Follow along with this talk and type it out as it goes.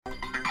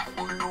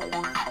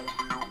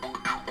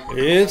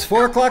It's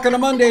 4 o'clock on a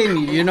Monday,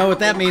 and you know what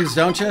that means,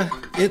 don't you?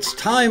 It's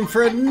time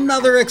for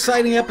another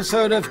exciting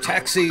episode of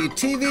Taxi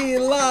TV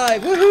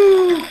Live.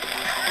 Woohoo!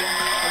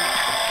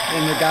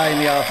 And the guy in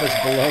the office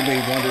below me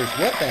wonders,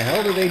 what the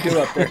hell do they do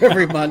up there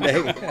every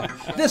Monday?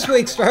 This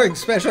week starring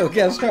special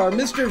guest star,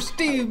 Mr.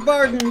 Steve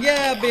Barden.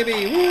 Yeah,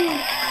 baby. Woo!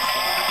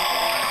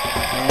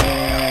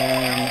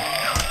 And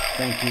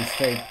thank you,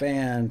 fake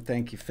band.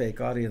 Thank you, fake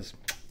audience.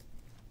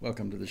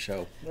 Welcome to the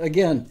show.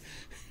 Again,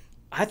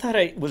 I thought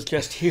I was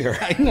just here.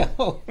 I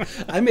know.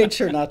 I made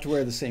sure not to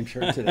wear the same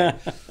shirt today.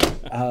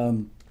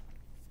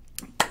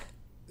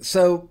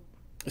 So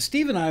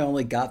Steve and I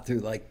only got through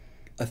like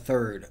a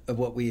third of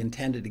what we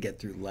intended to get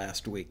through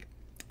last week.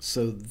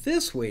 So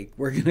this week,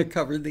 we're going to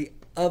cover the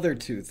other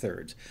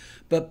 2/3.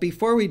 But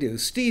before we do,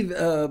 Steve,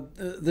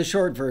 the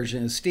short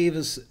version is Steve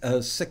is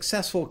a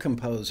successful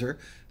composer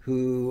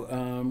who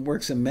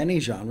works in many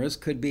genres.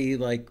 Could be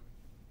like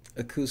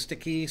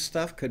acoustic-y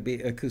stuff, could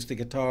be acoustic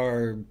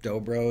guitar,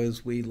 dobro,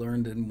 as we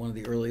learned in one of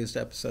the earliest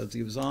episodes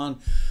he was on,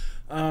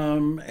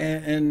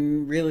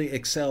 and really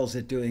excels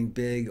at doing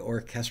big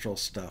orchestral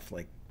stuff,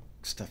 like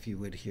stuff you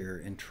would hear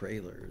in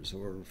trailers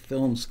or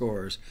film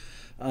scores.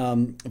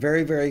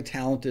 Very, very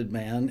talented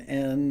man,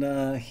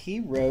 and he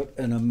wrote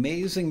an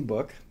amazing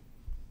book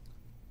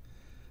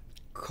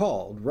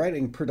called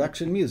Writing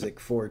Production Music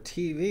for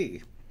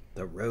TV,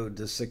 The Road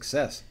to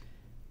Success.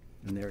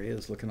 And there he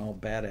is, looking all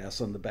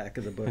badass on the back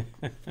of the book.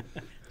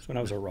 That's when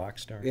I was a rock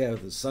star. Yeah,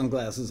 with his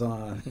sunglasses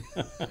on.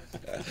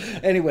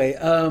 Anyway,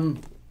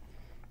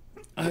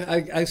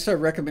 I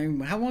started recommending.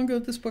 How long ago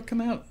did this book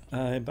come out?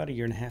 About a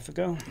year and a half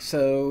ago.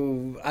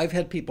 So I've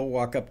had people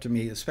walk up to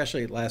me,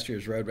 especially at last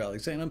year's Road Rally,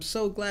 saying, I'm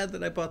so glad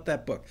that I bought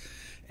that book.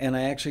 And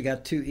I actually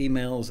got 2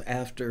 emails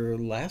after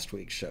last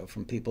week's show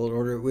from people that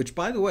ordered it, which,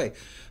 by the way,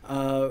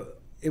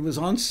 it was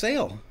on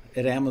sale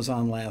at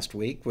Amazon last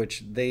week,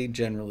 which they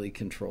generally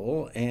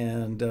control,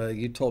 and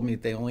you told me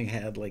they only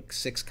had like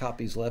 6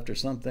 copies left or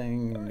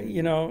something.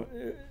 You know,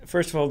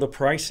 first of all, the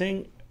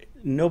pricing,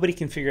 nobody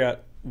can figure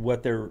out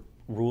what their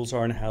rules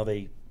are and how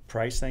they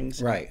price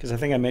things. Right. Because I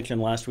think I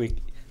mentioned last week,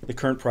 the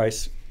current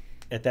price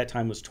at that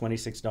time was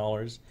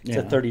 $26. It's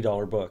a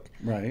 $30 book.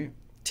 Right.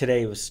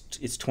 Today it's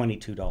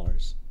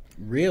 $22.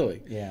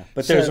 Really? Yeah.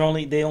 But there's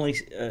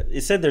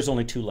it said there's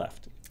only 2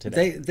 left.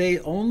 Today. They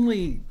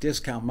only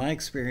discount. My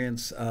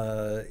experience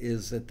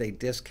is that they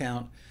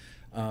discount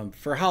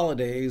for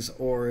holidays,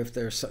 or if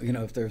there's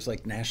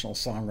like National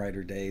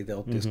Songwriter Day,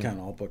 they'll discount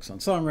all books on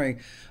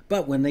songwriting.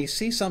 But when they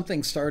see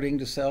something starting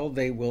to sell,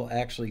 they will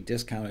actually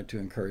discount it to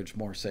encourage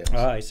more sales.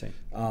 Oh, I see.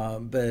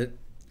 But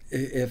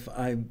if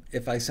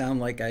I sound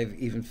like I've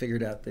even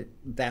figured out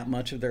that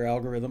much of their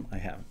algorithm, I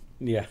haven't.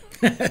 Yeah.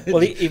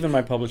 Well, even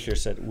my publisher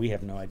said we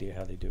have no idea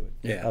how they do it.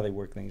 Yeah. How they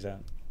work things out.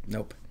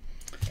 Nope.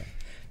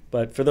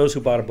 But for those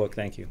who bought a book,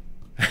 thank you.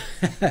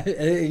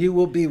 You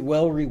will be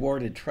well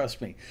rewarded, trust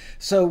me.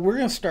 So we're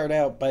going to start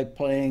out by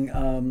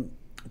playing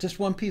just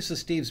one piece of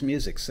Steve's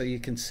music so you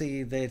can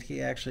see that he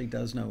actually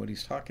does know what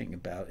he's talking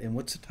about. And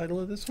what's the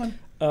title of this one?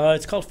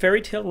 It's called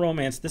Fairy Tale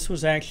Romance. This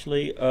was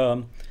actually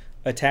a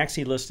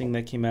Taxi listing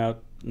that came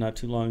out not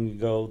too long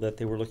ago that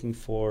they were looking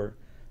for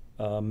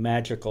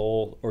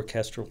magical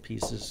orchestral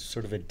pieces,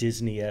 sort of a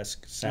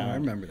Disney-esque sound. Oh, I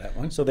remember that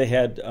one. So they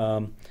had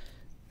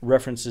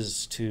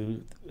references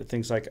to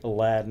things like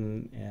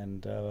Aladdin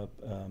and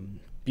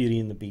Beauty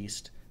and the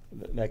Beast,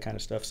 that kind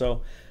of stuff.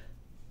 So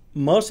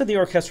most of the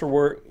orchestral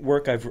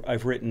work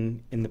I've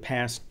written in the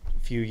past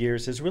few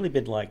years has really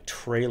been like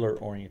trailer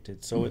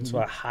oriented. So it's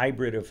a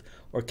hybrid of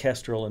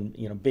orchestral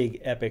and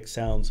big epic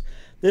sounds.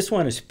 This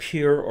one is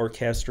pure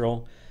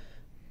orchestral.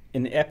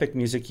 In epic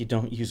music, you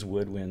don't use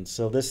woodwinds.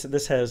 So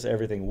this has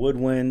everything: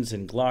 woodwinds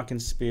and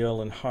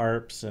glockenspiel and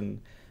harps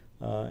and.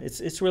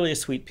 It's really a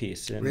sweet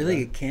piece. And, really,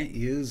 you can't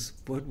use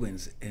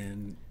woodwinds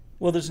in...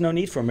 Well, there's no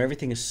need for them.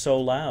 Everything is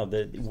so loud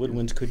that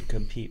woodwinds could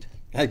compete.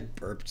 I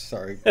burped,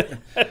 sorry.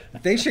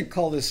 They should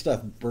call this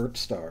stuff Burp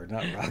Star,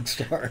 not Rock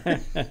Star.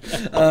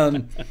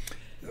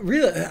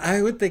 Really,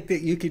 I would think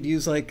that you could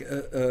use like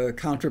a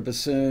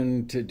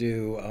contrabassoon to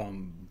do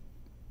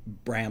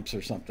Bramps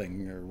or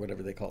something, or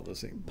whatever they call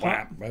those things.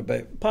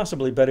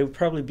 Possibly, but it would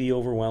probably be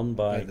overwhelmed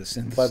by the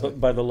synth,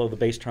 by the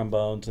bass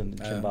trombones and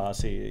the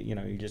chimbassi.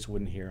 You just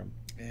wouldn't hear them.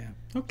 Yeah.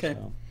 Okay.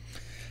 So.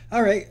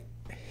 All right,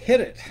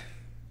 hit it.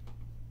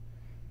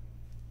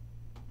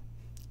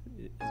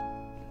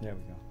 There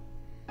we go.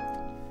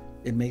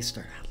 It may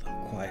start out a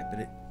little quiet,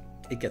 but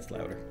it gets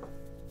louder.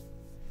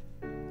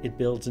 It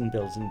builds and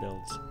builds and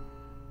builds.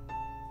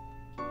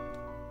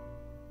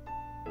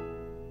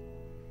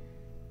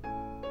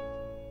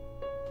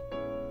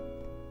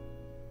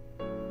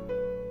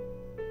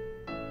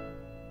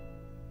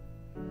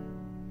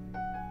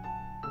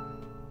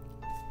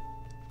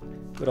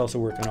 Would also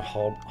work in a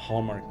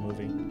Hallmark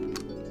movie.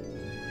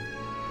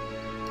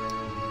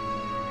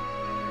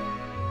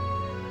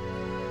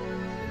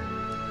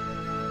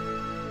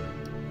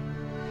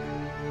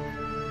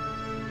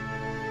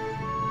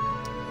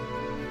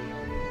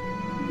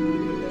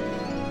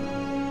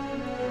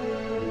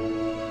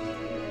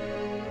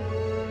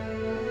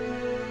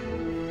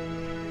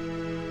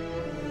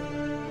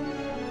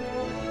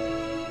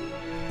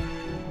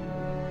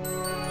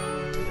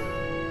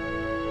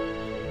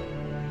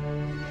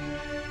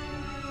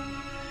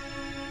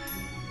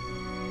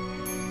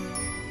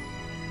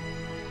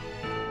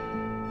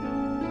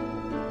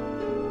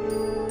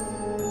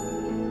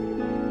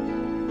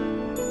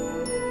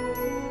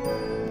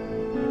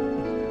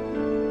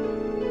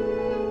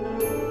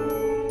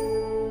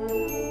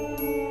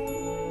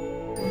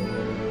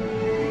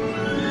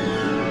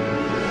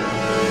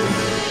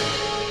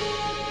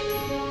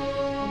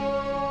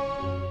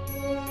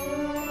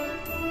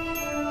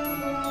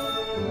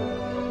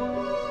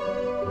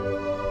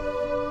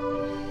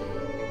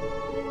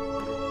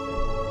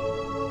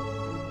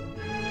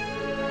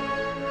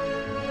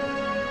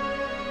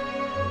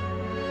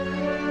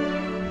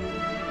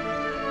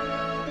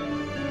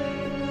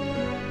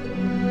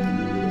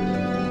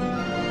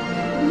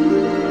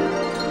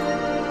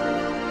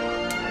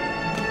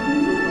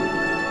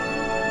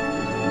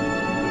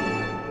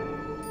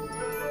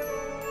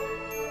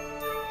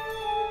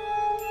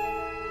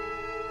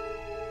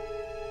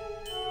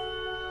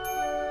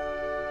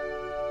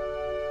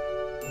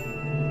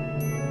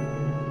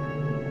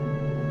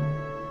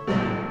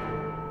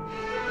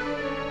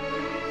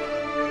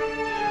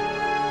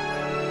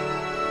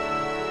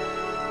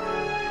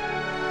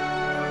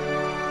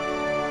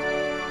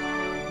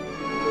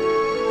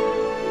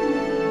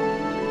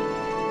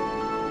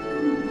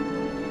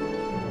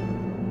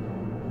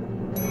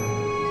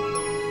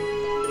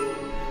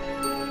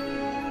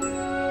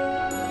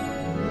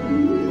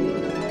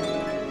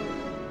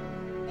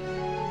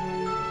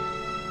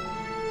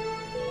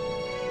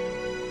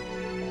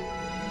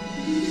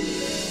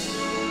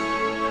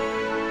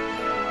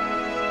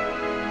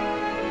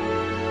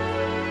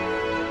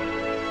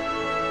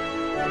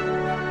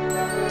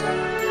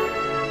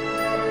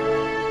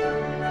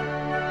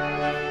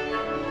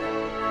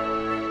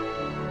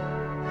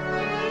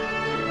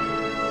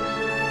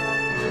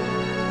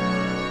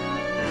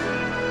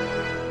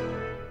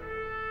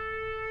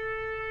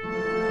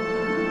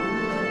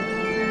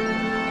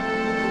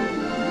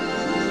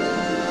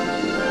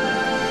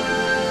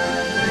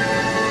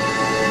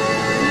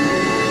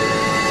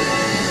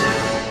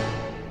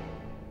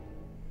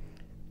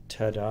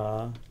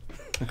 Ta-da.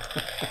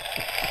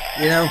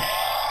 You know,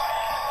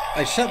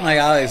 I shut my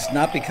eyes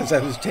not because I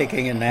was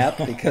taking a nap,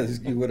 because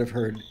you would have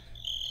heard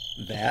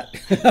that,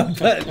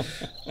 but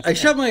I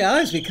shut my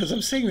eyes because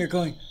I'm sitting there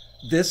going,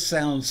 this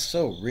sounds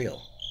so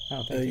real.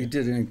 Oh, thank You you.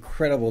 did an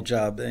incredible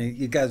job.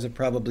 You guys have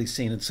probably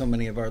seen in so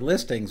many of our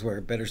listings where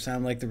it better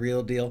sound like the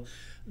real deal.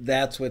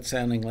 That's what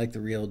sounding like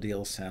the real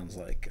deal sounds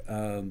like.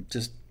 That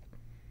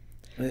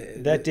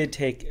did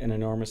take an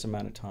enormous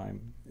amount of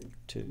time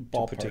to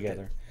Ballpark put it.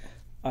 together.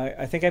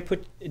 I think I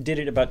did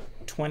it about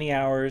 20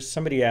 hours.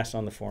 Somebody asked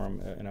on the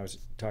forum, and I was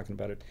talking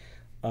about it,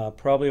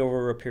 probably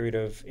over a period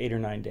of 8 or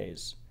 9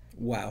 days.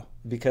 Wow.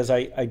 Because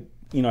I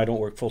don't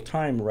work full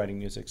time writing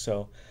music.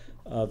 So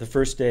the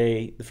first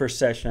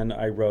session,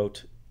 I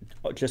wrote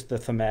just the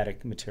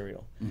thematic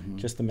material,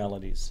 just the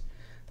melodies.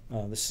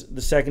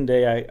 The second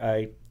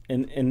day,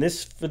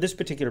 for this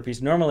particular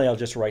piece, normally I'll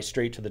just write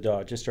straight to the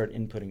DAW, just start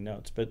inputting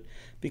notes. But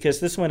because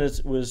this one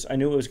I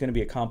knew it was going to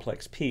be a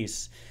complex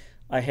piece,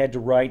 I had to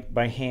write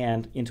by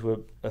hand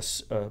into a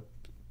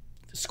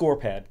score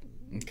pad.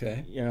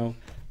 Okay.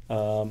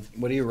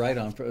 What do you write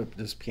on?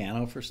 Does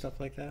piano for stuff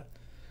like that?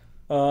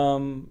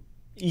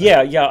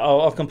 Yeah.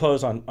 I'll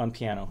compose on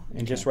piano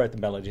and just write the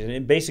melody.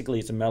 And basically,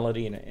 it's a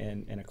melody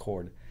and a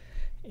chord.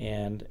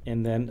 And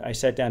then I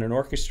sat down and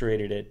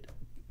orchestrated it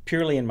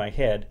purely in my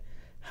head,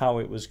 how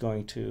it was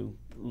going to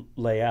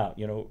lay out,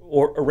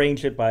 or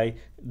arrange it by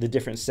the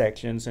different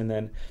sections, and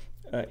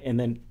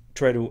then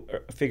try to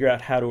figure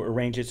out how to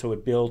arrange it so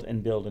it build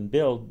and build and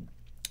build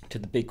to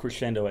the big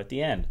crescendo at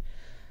the end.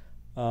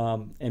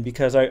 And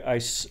because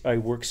I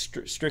work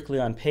strictly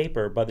on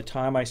paper, by the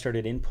time I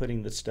started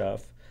inputting the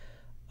stuff,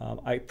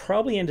 I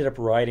probably ended up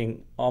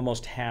writing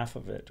almost half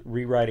of it,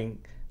 rewriting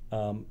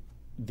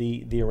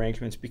the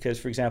arrangements. Because,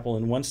 for example,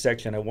 in one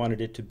section I wanted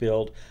it to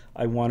build,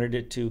 I wanted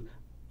it to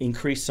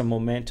increase some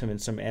momentum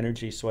and some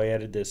energy, so I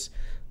added this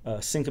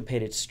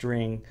syncopated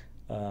string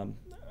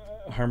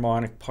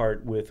harmonic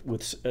part with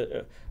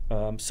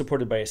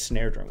supported by a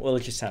snare drum. Well, it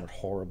just sounded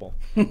horrible.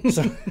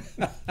 So,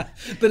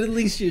 but at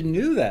least you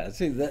knew that.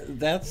 See,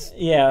 that's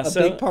a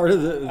big part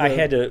of the... I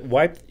had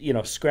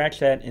to scratch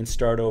that and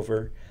start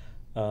over.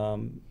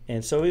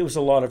 And so it was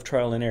a lot of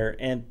trial and error.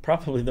 And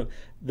probably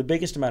the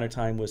biggest amount of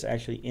time was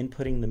actually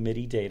inputting the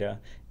MIDI data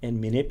and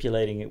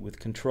manipulating it with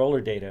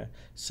controller data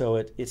so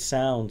it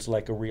sounds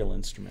like a real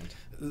instrument.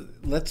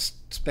 Let's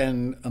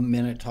spend a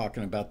minute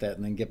talking about that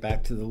and then get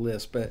back to the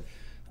list. But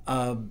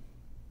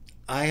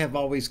I have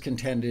always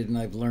contended, and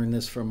I've learned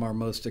this from our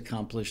most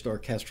accomplished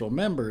orchestral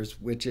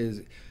members, which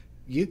is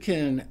you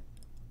can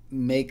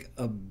make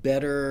a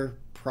better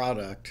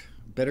product,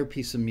 better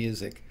piece of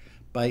music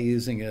by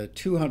using a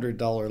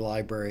 $200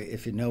 library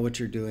if you know what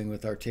you're doing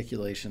with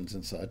articulations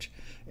and such,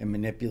 and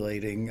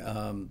manipulating,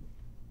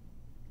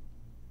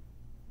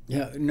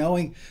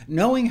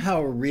 knowing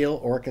how a real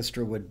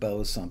orchestra would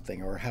bow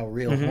something, or how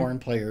real horn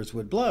players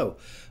would blow,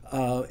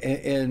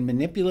 and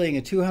manipulating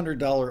a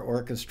 $200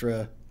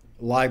 orchestra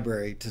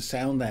library to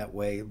sound that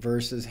way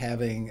versus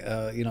having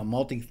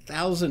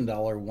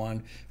multi-$1,000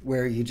 one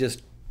where you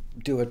just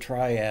do a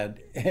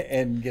triad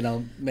and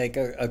make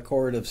a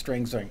chord of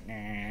strings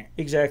going.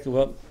 Exactly.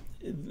 Well,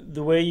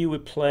 the way you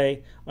would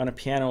play on a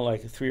piano,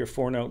 like a 3 or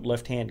 4 note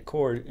left hand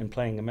chord and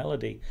playing a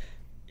melody,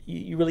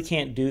 you really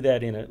can't do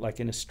that in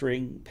a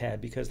string pad,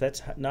 because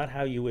that's not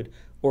how you would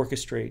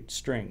orchestrate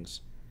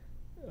strings.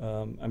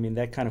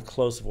 That kind of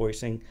close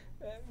voicing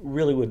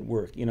really wouldn't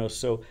work.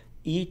 So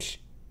each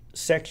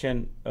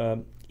section,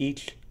 for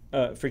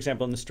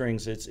example, in the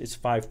strings, it's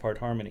 5-part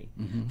harmony.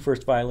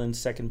 First violins,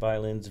 second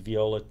violins,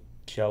 viola,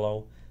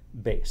 cello,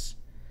 bass.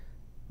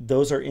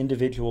 Those are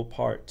individual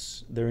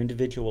parts. They're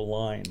individual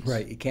lines.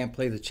 Right. You can't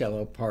play the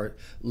cello part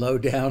low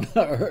down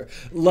or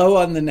low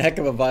on the neck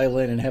of a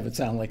violin and have it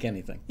sound like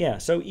anything. Yeah.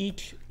 So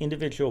each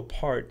individual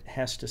part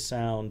has to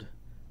sound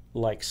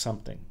like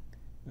something.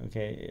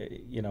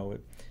 Okay.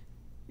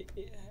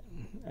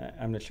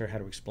 I'm not sure how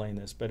to explain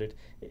this, but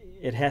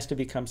it has to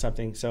become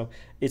something. So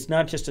it's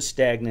not just a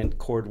stagnant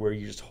chord where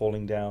you're just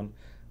holding down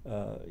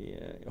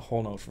a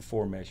whole note for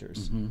 4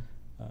 measures.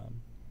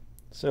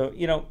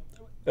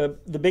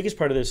 The biggest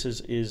part of this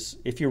is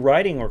if you're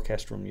writing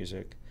orchestral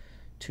music,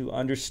 to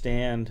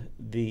understand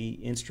the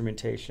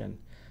instrumentation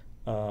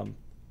of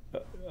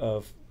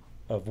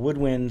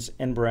woodwinds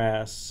and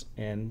brass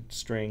and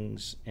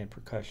strings and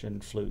percussion,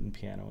 flute and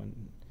piano,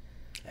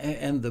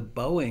 and the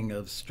bowing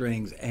of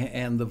strings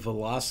and the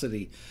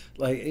velocity,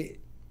 like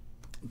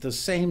the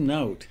same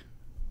note,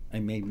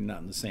 and maybe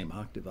not in the same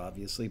octave,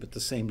 obviously, but the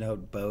same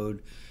note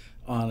bowed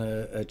on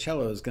a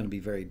cello is going to be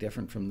very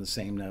different from the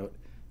same note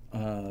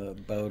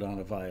bowed on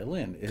a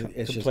violin.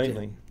 It's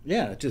completely.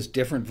 Just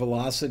different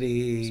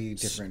velocity,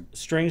 different.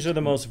 Strings are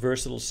the most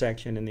versatile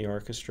section in the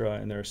orchestra,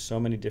 and there are so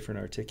many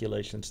different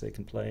articulations they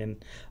can play.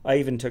 And I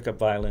even took up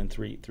violin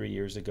three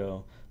years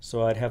ago,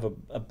 so I'd have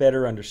a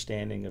better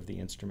understanding of the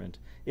instrument.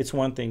 It's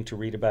one thing to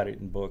read about it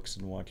in books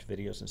and watch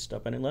videos and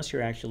stuff, but unless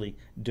you're actually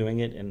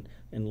doing it and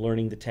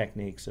learning the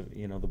techniques of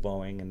the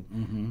bowing, and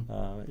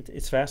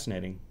it's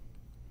fascinating.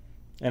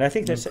 And I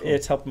think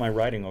it's helped my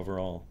writing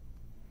overall.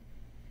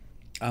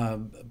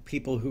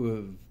 People who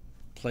have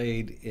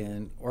played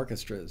in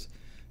orchestras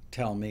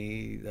tell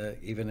me that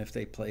even if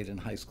they played in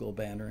high school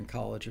band or in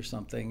college or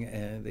something,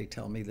 and they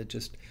tell me that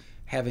just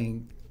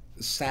having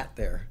sat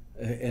there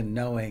and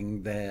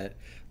knowing that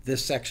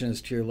this section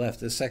is to your left,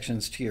 this section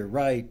is to your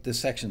right, this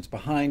section's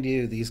behind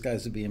you, these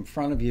guys would be in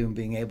front of you, and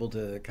being able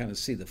to kind of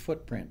see the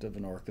footprint of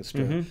an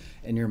orchestra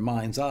in your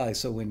mind's eye.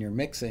 So when you're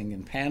mixing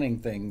and panning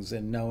things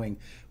and knowing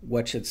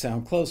what should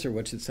sound closer,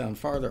 what should sound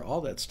farther,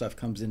 all that stuff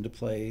comes into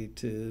play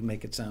to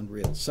make it sound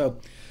real. So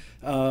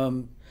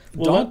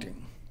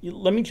daunting.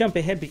 Let me jump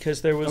ahead,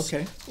 because there was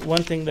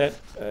one thing that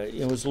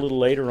it was a little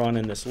later on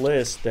in this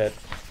list that,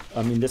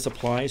 I mean, this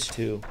applies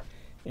to,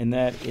 and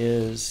that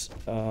is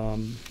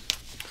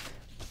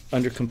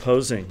under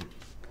composing.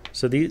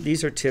 So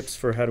these are tips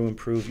for how to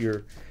improve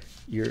your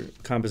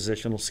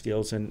compositional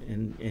skills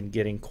and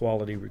getting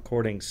quality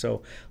recordings.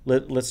 So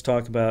let's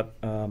talk about,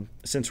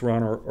 since we're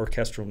on our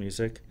orchestral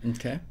music.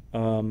 Okay.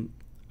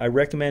 I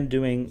recommend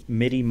doing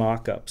MIDI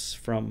mock-ups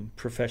from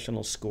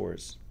professional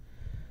scores.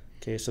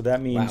 Okay, so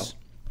that means... Wow,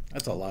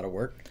 that's a lot of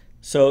work.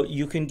 So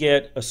you can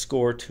get a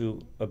score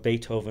to a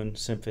Beethoven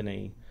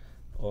symphony,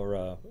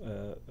 or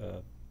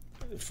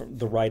from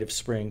The Rite of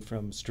Spring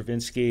from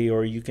Stravinsky,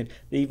 or they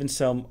even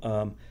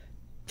sell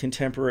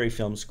contemporary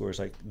film scores.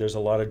 Like there's a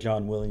lot of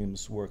John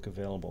Williams work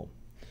available.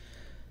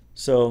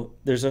 So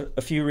there's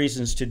a few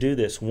reasons to do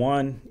this.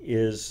 One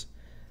is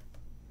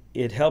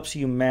it helps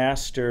you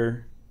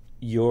master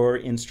your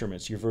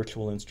instruments, your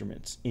virtual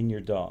instruments in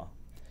your DAW.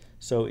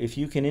 So if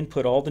you can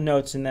input all the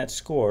notes in that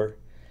score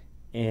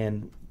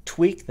and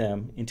tweak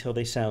them until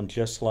they sound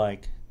just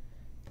like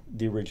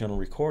the original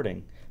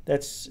recording,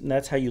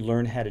 that's how you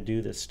learn how to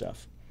do this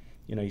stuff.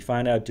 You know, you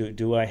find out,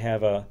 do I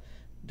have a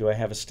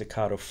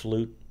staccato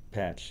flute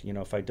patch? You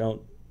know, if I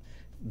don't,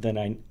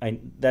 then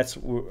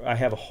I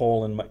have a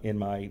hole in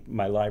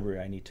my library.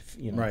 I need to,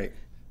 you know, right,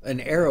 an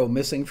arrow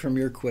missing from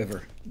your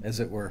quiver, as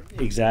it were.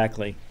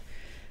 Exactly.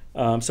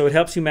 So it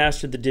helps you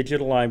master the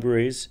digital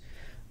libraries.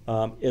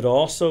 It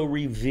also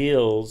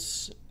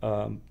reveals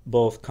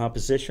both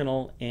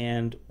compositional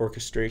and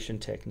orchestration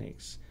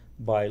techniques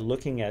by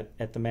looking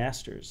at the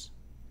masters.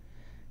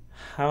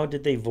 How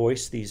did they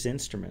voice these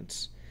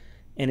instruments?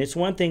 And it's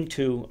one thing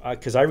to,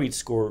 because I read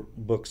score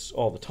books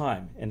all the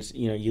time, and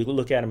you know, you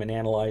look at them and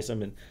analyze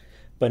them,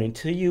 but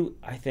until you,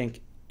 I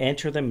think,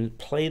 enter them and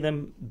play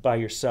them by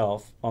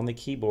yourself on the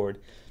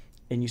keyboard,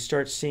 and you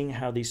start seeing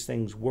how these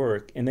things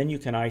work, and then you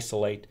can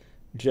isolate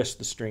just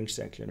the string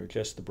section or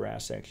just the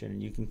brass section,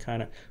 and you can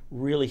kind of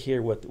really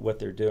hear what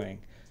they're doing.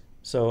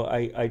 So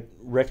I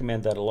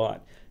recommend that a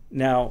lot.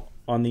 Now,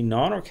 on the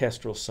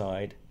non-orchestral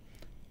side,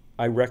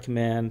 I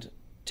recommend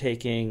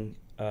taking,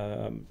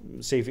 even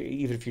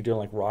if you're doing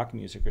like rock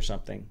music or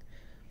something,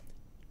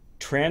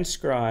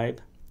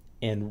 transcribe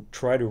and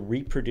try to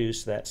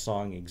reproduce that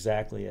song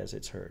exactly as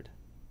it's heard.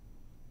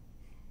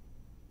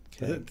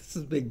 Okay. This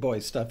is big boy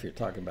stuff you're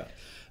talking about.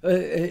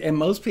 And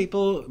many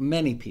people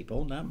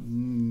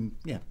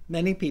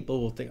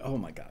will think, oh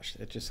my gosh,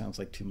 that just sounds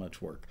like too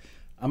much work.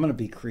 I'm going to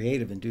be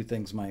creative and do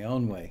things my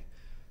own way.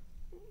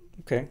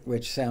 Okay.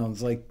 Which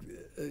sounds like,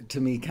 to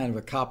me, kind of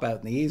a cop-out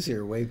in the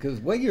easier way, because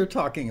what you're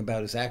talking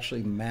about is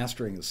actually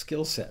mastering a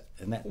skill set,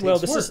 and that takes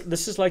work.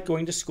 This is like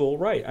going to school,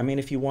 right? I mean,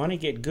 if you want to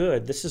get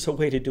good, this is a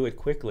way to do it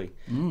quickly.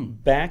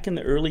 Back in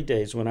the early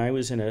days when I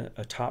was in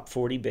a top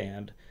 40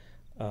 band,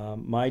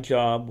 my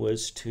job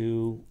was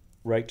to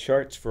write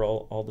charts for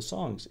all the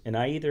songs, and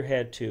I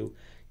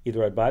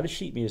I'd buy the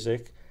sheet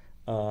music,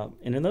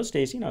 and in those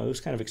days, you know, it was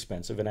kind of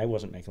expensive, and I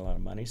wasn't making a lot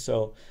of money,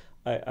 so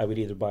I would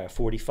either buy a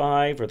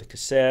 45 or the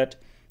cassette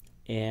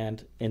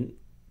and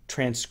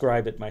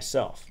transcribe it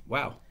myself.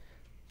 Wow.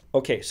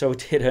 Okay, so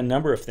it did a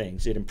number of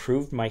things. It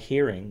improved my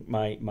hearing,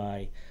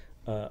 my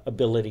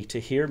ability to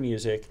hear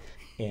music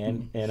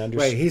and understand.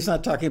 Wait, he's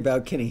not talking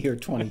about can he hear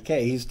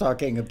 20K? He's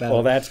talking about...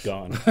 Well, that's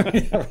gone.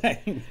 Right.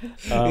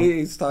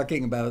 He's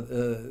talking about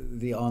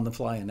the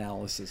on-the-fly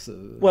analysis.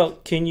 Well,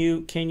 can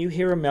you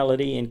hear a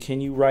melody, and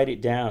can you write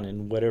it down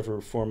in whatever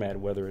format,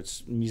 whether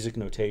it's music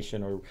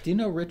notation or... Do you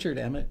know Richard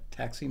Emmett,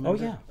 Taxi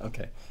member? Oh, yeah.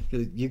 Okay.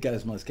 You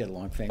guys must get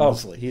along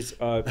famously.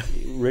 Oh,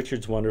 he's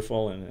Richard's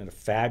wonderful and a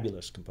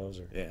fabulous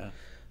composer. Yeah.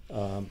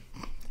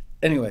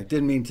 Anyway,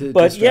 didn't mean to.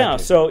 But yeah,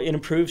 so it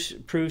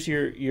improves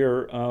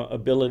your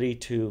ability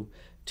to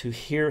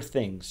hear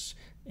things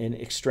and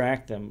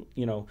extract them.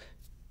 You know,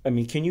 I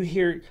mean, can you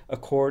hear a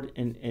chord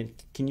and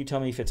can you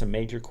tell me if it's a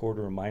major chord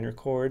or a minor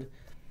chord?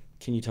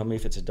 Can you tell me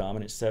if it's a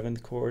dominant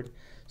seventh chord?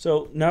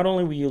 So not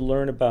only will you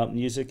learn about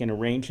music and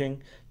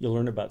arranging, you'll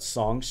learn about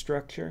song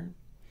structure,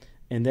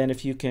 and then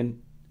if you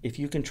can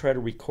try to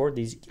record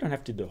these, you don't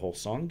have to do the whole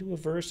song. Do a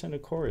verse and a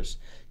chorus.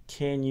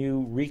 Can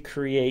you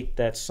recreate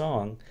that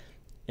song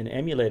and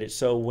emulate it,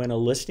 so when a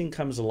listing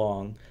comes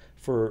along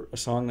for a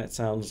song that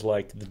sounds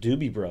like the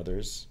Doobie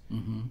Brothers,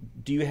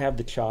 do you have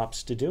the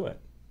chops to do it?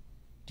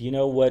 Do you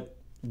know what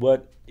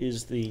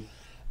is the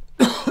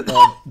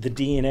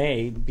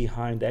DNA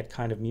behind that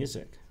kind of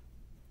music?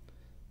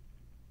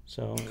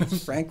 So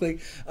Frankly,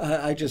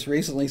 I just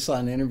recently saw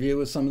an interview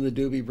with some of the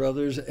Doobie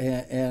Brothers,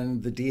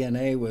 and the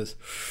DNA was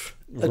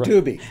a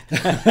doobie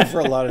for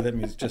a lot of them.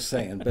 He's just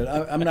saying, but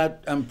I'm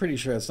not. I'm pretty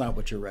sure that's not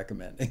what you're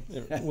recommending.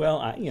 well,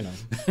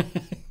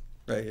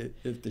 Right,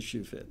 if the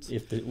shoe fits.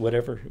 if the,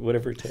 whatever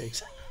it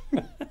takes.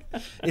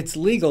 It's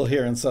legal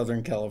here in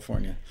Southern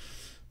California.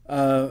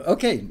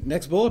 Okay,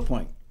 next bullet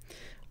point.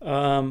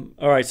 All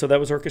right, so that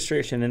was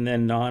orchestration, and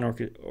then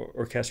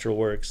non-orchestral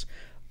works.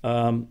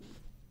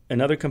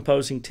 Another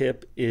composing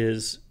tip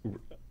is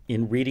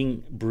in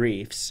reading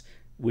briefs,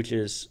 which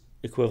is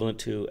equivalent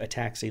to a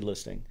taxi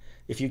listing.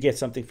 If you get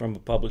something from a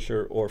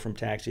publisher or from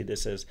Taxi that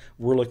says,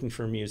 we're looking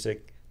for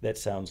music that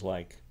sounds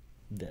like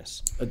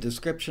this. A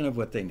description of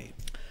what they need.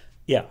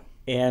 Yeah,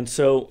 and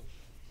so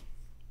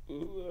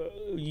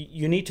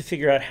you need to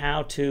figure out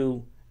how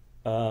to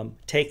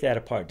take that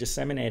apart,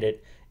 disseminate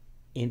it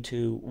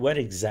into what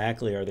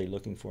exactly are they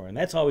looking for. And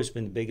that's always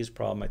been the biggest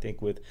problem, I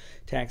think, with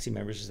Taxi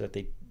members, is that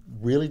they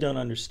really don't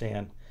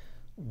understand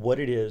what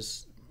it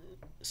is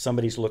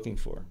somebody's looking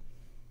for.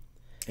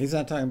 He's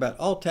not talking about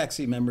all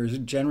Taxi members,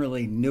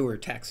 generally newer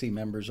Taxi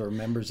members or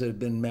members that have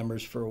been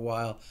members for a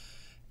while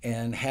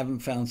and haven't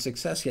found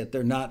success yet.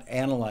 They're not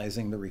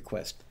analyzing the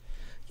request.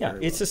 Yeah,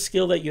 it's a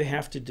skill that you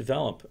have to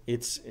develop.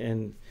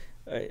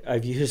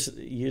 I've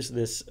used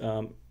this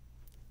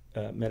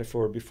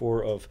metaphor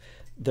before of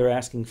they're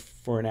asking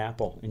for an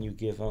apple and you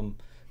give them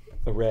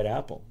a red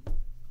apple.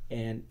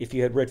 And if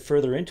you had read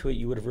further into it,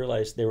 you would have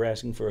realized they were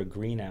asking for a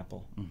green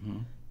apple. Mm-hmm.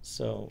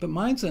 So, but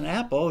mine's an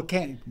apple.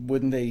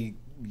 Wouldn't they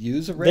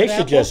use a red apple? They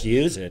should just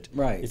use it.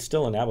 Right. It's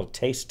still an apple. It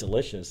tastes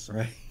delicious.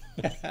 Right.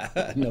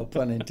 No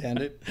pun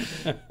intended.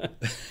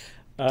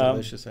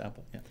 Delicious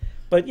apple. Yeah.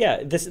 But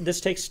yeah,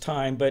 this takes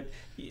time. But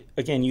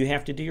again, you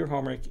have to do your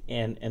homework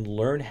and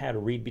learn how to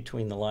read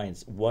between the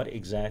lines. What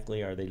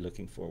exactly are they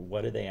looking for?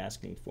 What are they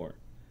asking for?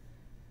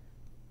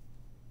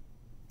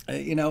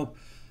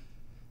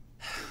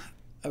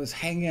 I was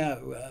hanging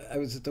out. I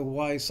was at the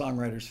Hawaii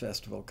Songwriters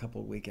Festival a couple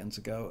of weekends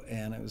ago,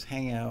 and I was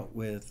hanging out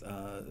with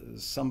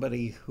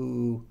somebody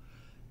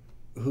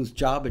whose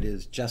job it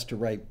is just to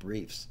write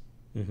briefs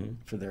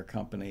for their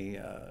company.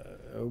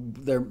 A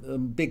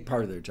big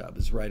part of their job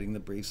is writing the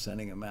briefs,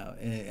 sending them out.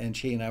 And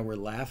she and I were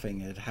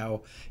laughing at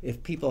how,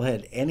 if people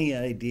had any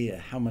idea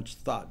how much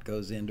thought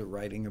goes into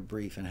writing a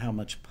brief and how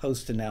much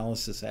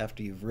post-analysis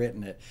after you've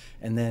written it,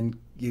 and then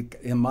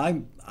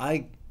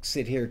I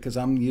sit here because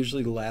I'm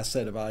usually the last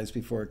set of eyes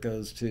before it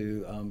goes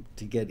to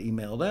get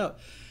emailed out,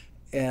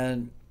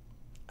 and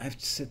I have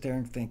to sit there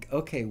and think,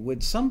 okay,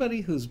 would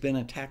somebody who's been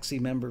a Taxi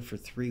member for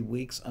 3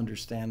 weeks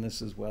understand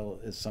this as well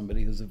as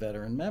somebody who's a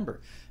veteran member?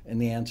 And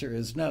the answer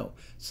is no.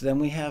 So then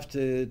we have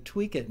to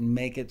tweak it and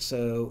make it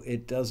so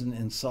it doesn't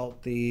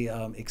insult the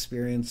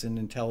experience and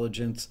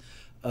intelligence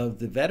of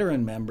the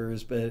veteran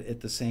members, but at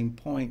the same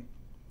time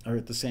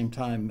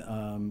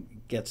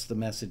gets the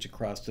message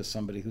across to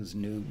somebody who's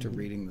new to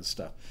reading the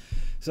stuff.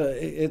 So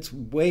it's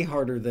way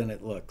harder than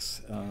it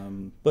looks.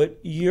 But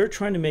you're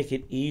trying to make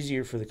it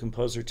easier for the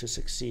composer to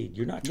succeed.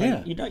 You're not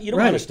trying. You don't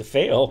right. want us to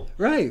fail.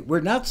 Right.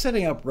 We're not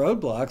setting up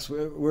roadblocks.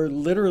 We're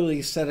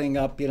literally setting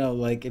up.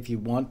 Like if you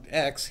want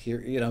X,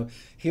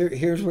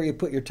 here's where you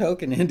put your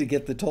token in to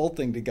get the toll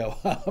thing to go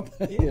up.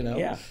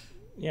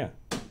 Yeah.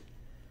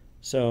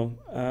 So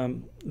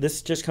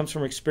this just comes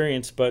from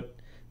experience, but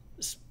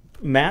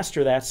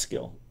master that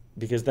skill,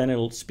 because then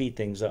it'll speed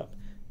things up.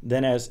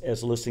 Then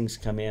as listings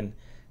come in,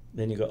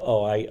 then you go,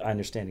 oh, I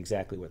understand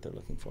exactly what they're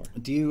looking for.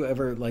 Do you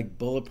ever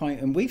bullet point?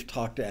 And we've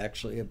talked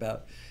actually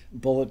about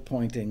bullet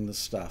pointing the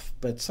stuff,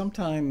 but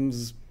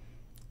sometimes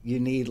you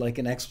need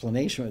an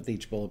explanation with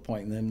each bullet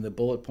point, and then the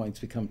bullet points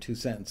become 2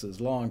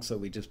 sentences long, so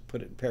we just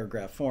put it in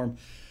paragraph form.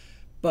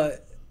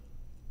 But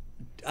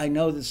I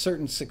know that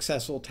certain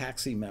successful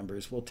Taxi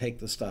members will take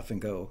the stuff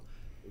and go,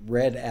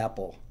 red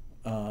apple,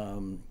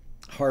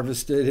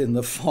 harvested in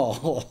the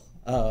fall,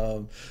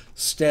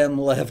 stem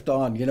left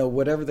on,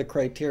 whatever the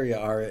criteria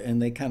are,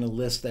 and they kind of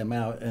list them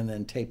out and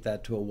then tape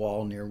that to a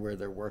wall near where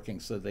they're working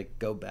so they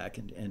go back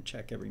and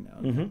check every now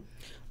and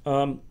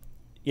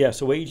then.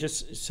 So what you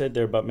just said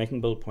there about making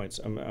bullet points,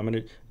 I'm going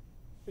to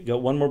go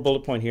one more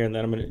bullet point here, and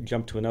then I'm going to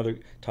jump to another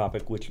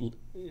topic which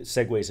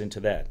segues into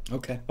that.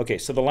 Okay,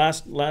 so the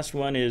last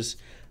one is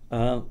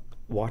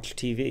watch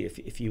TV.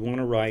 If you want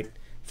to write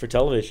for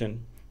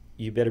television,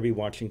 you better be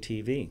watching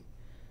TV.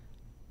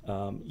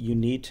 You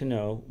need to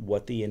know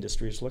what the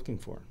industry is looking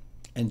for.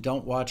 And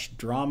don't watch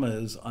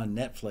dramas on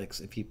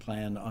Netflix if you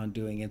plan on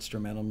doing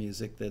instrumental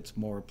music that's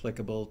more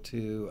applicable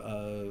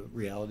to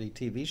reality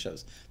TV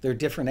shows. They're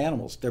different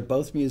animals. They're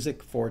both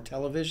music for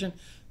television,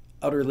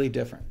 utterly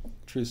different.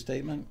 True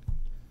statement?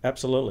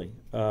 Absolutely.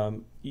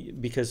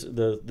 Because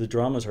the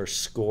dramas are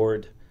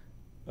scored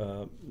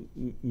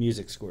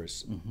music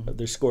scores.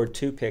 They're scored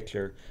to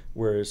picture,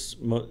 whereas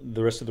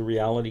the rest of the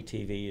reality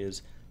TV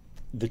is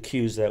the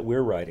cues that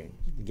we're writing,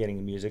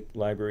 getting music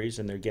libraries,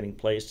 and they're getting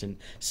placed, and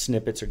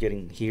snippets are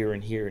getting here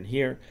and here and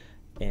here.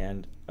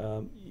 And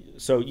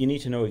so you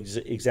need to know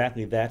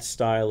exactly that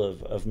style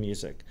of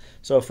music.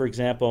 So for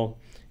example,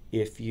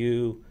 if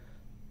you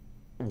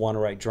want to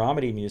write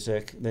dramedy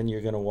music, then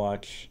you're going to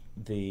watch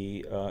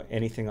the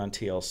anything on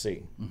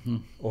TLC,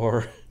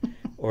 or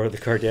or the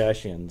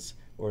Kardashians,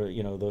 or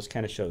those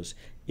kind of shows.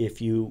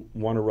 If you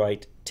want to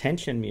write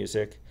tension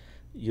music,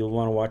 you'll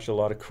want to watch a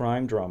lot of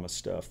crime drama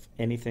stuff,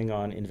 anything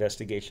on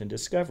Investigation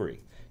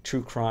Discovery,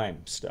 true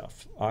crime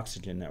stuff,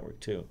 Oxygen Network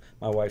too.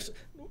 My wife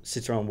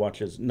sits around and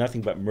watches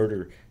nothing but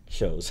murder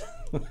shows.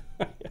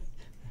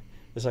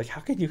 It's like,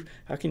 how can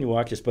you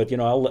watch this? But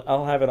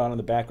I'll have it on in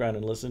the background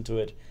and listen to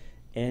it,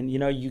 and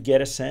you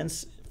get a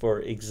sense for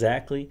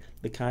exactly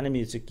the kind of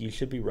music you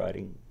should be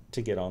writing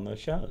to get on those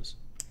shows.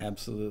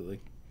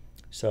 Absolutely.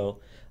 So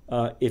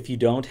if you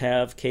don't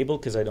have cable,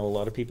 because I know a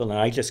lot of people, and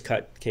I just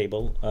cut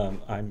cable,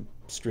 I'm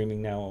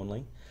streaming now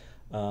only.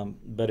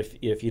 But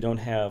if you don't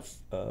have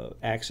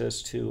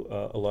access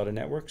to a lot of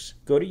networks,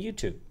 go to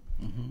YouTube.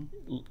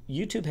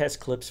 YouTube has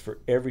clips for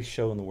every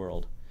show in the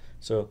world.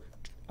 So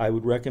I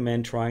would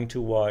recommend trying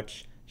to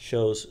watch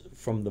shows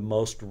from the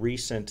most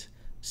recent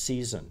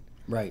season.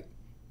 Right.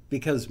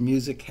 Because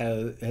music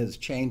has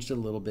changed a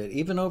little bit,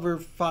 even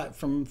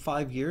from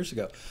 5 years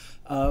ago.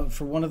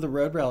 For one of the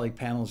Road Rally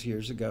panels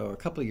a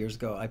couple of years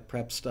ago, I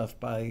prepped stuff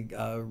by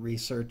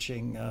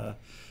researching,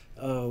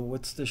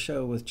 what's the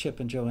show with Chip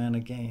and Joanna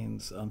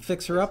Gaines?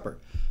 Fixer Upper.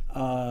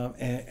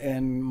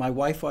 And my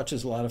wife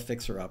watches a lot of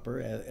Fixer Upper,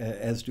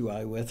 as do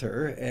I with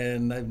her,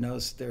 and I've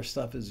noticed their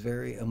stuff is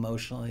very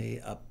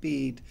emotionally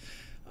upbeat.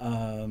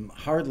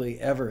 Hardly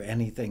ever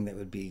anything that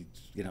would be,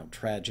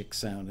 tragic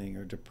sounding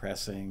or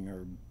depressing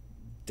or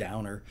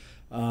downer.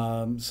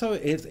 So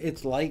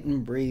it's light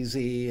and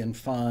breezy and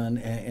fun,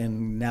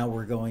 and now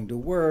we're going to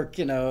work,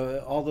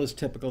 all those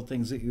typical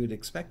things that you would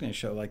expect in a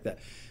show like that.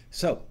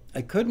 So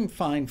I couldn't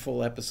find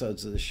full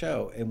episodes of the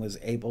show and was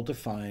able to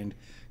find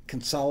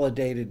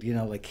consolidated,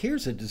 like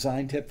here's a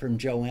design tip from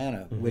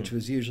Joanna, which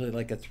was usually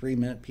like a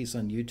 3-minute piece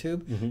on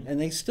YouTube, and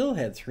they still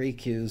had 3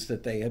 cues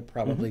that they had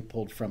probably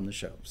pulled from the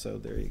show. So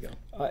there you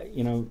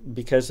go.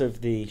 Because of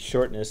the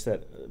shortness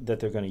that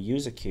they're going to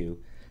use a cue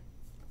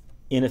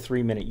in a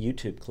 3-minute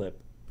YouTube clip,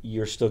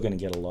 you're still going to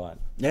get a lot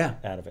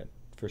out of it,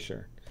 for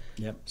sure.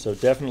 Yep. So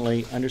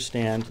definitely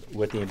understand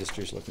what the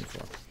industry is looking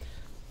for.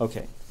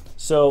 Okay,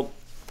 so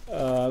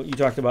you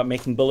talked about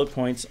making bullet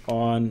points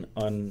on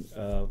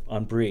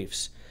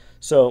briefs.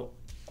 So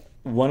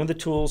one of the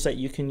tools that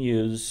you can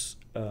use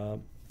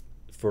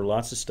for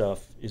lots of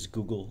stuff is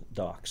Google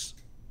Docs.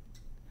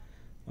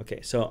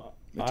 Okay, so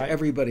which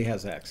everybody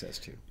has access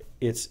to.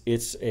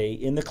 It's a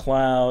in the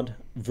cloud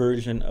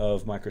version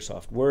of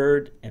Microsoft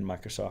Word and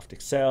Microsoft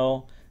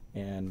Excel,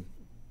 and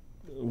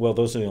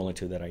those are the only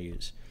 2 that I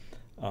use.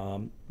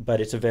 But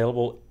it's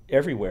available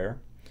everywhere,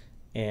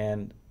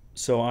 and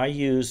so I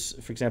use,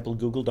 for example,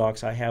 Google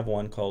Docs. I have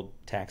one called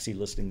Taxi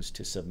Listings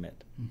to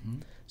Submit.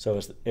 So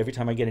every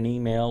time I get an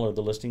email or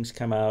the listings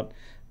come out,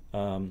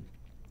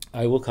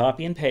 I will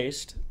copy and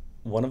paste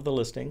one of the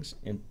listings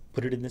and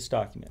put it in this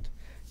document.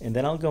 And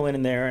then I'll go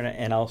in there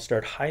and I'll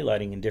start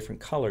highlighting in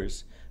different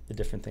colors the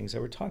different things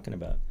that we're talking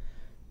about.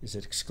 Is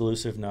it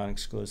exclusive,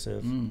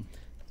 non-exclusive?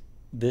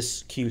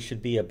 This cue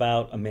should be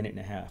about 1.5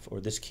 minutes,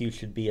 or this cue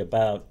should be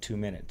about 2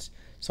 minutes.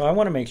 So I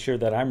want to make sure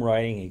that I'm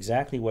writing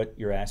exactly what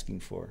you're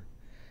asking for.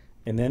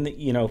 And then,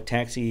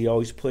 Taxi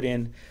always put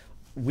in,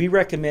 we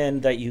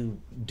recommend that you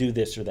do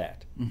this or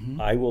that.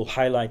 I will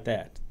highlight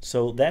that.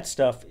 So that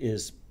stuff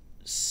is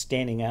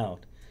standing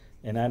out,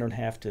 and I don't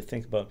have to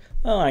think about,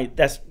 I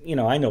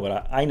know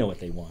what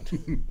they want.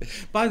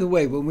 By the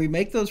way, when we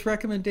make those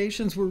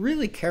recommendations, we're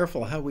really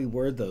careful how we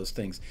word those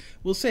things.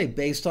 We'll say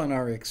based on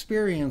our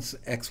experience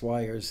X,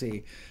 Y, or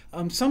Z.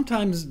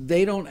 Sometimes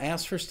they don't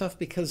ask for stuff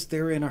because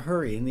they're in a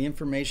hurry, and the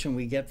information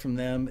we get from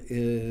them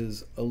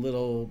is a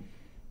little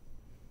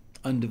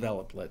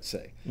undeveloped, let's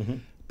say.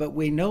 But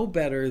we know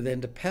better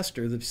than to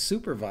pester the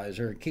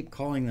supervisor and keep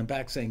calling them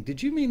back saying,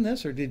 did you mean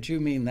this or did you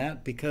mean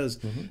that? Because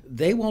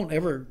they won't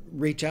ever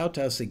reach out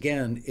to us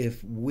again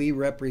if we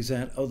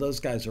represent,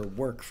 those guys are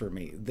work for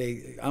me.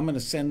 I'm going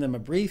to send them a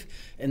brief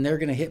and they're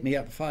going to hit me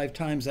up 5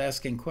 times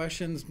asking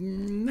questions.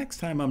 Next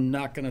time I'm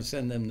not going to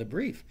send them the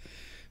brief.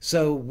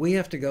 So we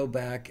have to go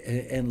back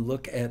and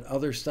look at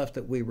other stuff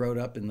that we wrote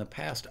up in the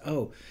past.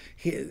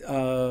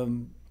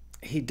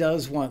 He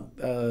does want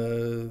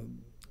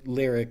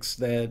lyrics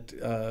that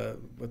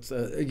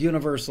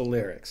universal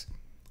lyrics.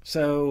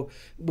 So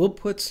we'll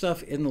put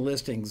stuff in the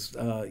listings,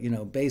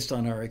 based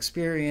on our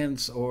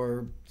experience,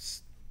 or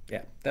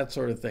that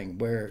sort of thing,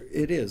 where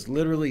it is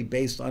literally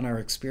based on our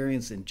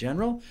experience in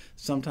general.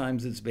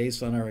 Sometimes it's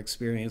based on our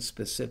experience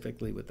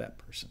specifically with that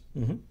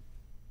person.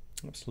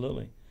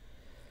 Absolutely.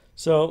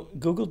 So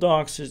Google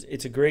Docs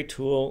it's a great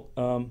tool.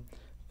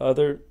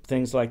 Other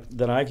things like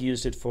that I've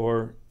used it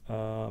for.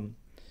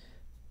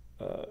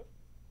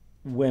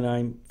 When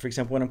I'm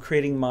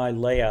creating my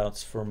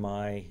layouts for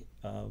my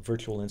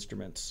virtual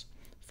instruments,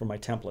 for my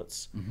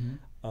templates,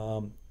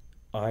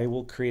 I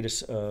will create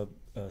a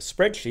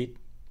spreadsheet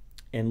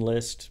and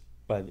list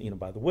by the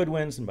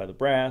woodwinds and by the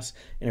brass.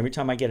 And every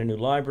time I get a new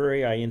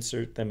library, I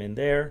insert them in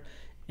there,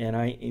 and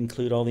I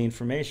include all the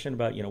information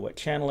about what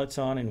channel it's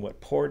on and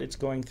what port it's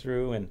going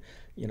through, and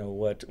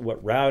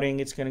what routing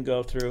it's going to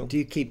go through. Do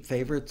you keep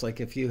favorites? Like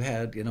if you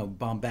had,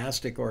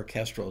 bombastic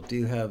orchestral, do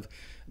you have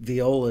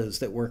violas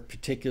that work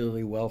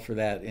particularly well for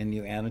that, and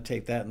you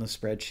annotate that in the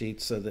spreadsheet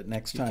so that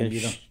next time you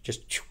don't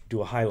just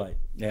do a highlight.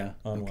 Yeah.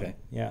 On Okay. one.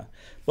 Yeah.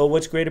 Well,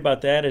 what's great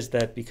about that is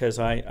that because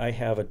I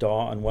have a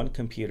DAW on one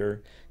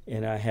computer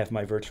and I have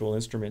my virtual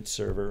instrument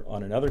server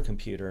on another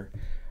computer,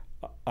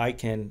 I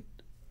can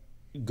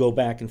go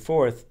back and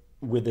forth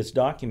with this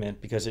document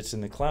because it's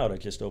in the cloud. I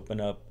just open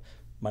up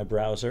my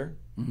browser,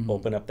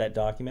 open up that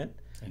document,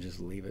 And just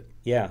leave it.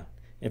 yeah.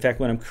 In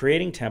fact, when I'm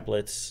creating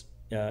templates,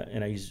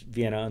 and I use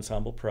Vienna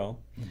Ensemble Pro,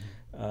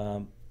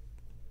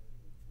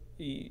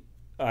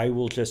 I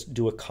will just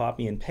do a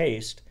copy and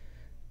paste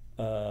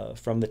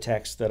from the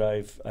text that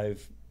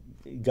I've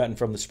gotten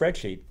from the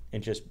spreadsheet,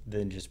 and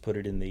just put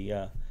it in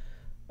the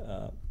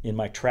in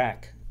my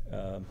track,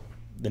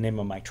 the name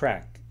of my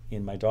track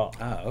in my DAW.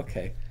 Ah,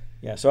 okay.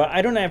 Yeah. So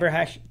I don't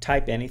ever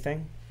type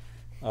anything.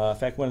 In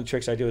fact, one of the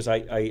tricks I do is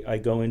I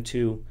go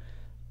into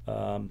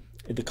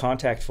the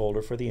contact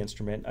folder for the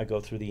instrument. I go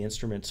through the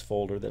instruments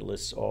folder that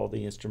lists all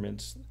the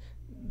instruments,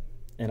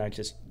 and I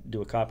just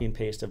do a copy and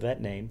paste of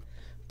that name,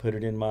 put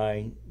it in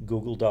my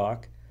Google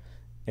Doc,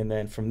 and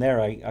then from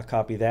there I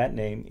copy that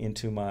name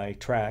into my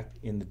track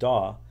in the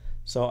DAW.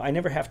 So I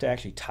never have to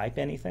actually type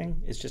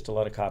anything. It's just a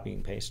lot of copying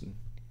and pasting.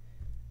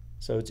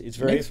 So it's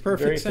very, Makes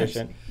perfect very sense.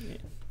 efficient.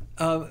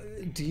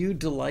 Do you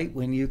delight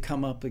when you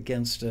come up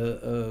against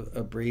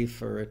a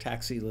brief or a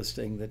taxi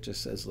listing that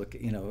just says, look,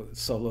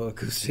 solo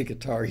acoustic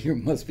guitar? You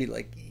must be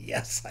like,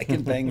 yes, I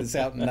can bang this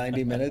out in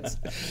 90 minutes.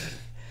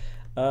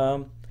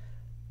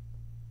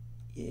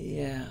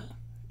 Yeah.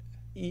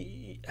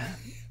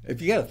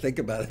 If you got to think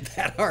about it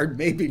that hard,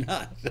 maybe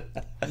not.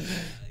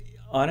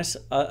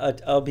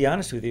 I'll be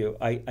honest with you.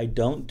 I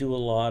don't do a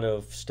lot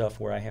of stuff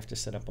where I have to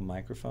set up a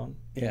microphone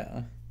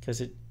Yeah.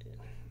 because it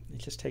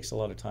just takes a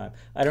lot of time.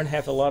 I don't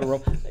have a lot of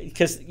room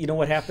because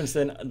what happens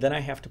then I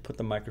have to put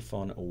the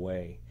microphone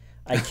away.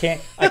 I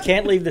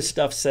can't leave this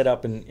stuff set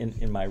up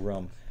in my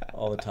room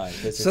all the time.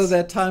 So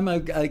that time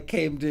I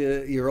came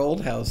to your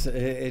old house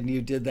and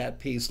you did that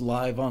piece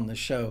live on the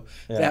show,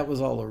 that was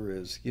all a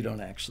ruse. You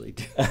don't actually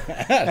do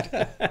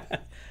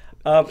that.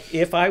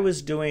 If I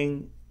was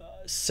doing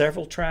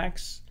several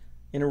tracks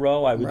in a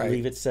row, I would Right.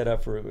 leave it set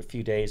up for a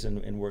few days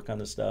and work on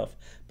the stuff.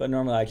 But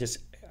normally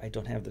I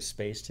don't have the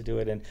space to do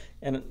it,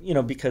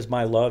 and because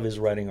my love is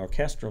writing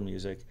orchestral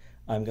music,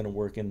 I'm going to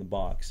work in the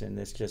box, and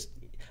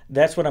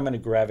that's what I'm going to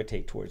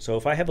gravitate towards. So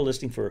if I have a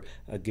listing for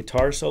a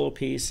guitar solo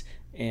piece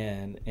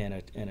and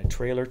a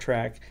trailer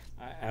track,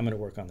 I'm going to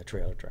work on the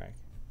trailer track.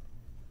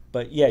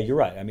 But yeah, you're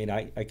right. I mean,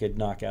 I could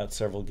knock out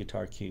several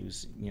guitar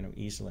cues,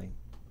 easily.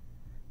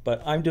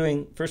 But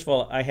first of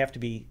all, I have to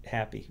be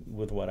happy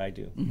with what I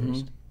do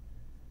first.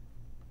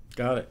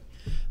 Got it.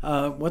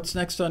 What's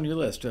next on your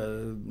list?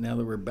 Now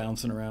that we're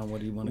bouncing around, what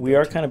do you want to We go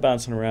are to? kind of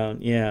bouncing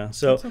around, yeah.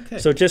 So, That's okay.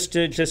 so just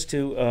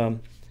to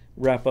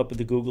wrap up with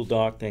the Google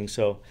Doc thing.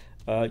 So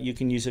you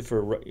can use it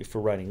for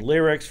writing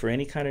lyrics, for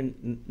any kind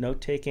of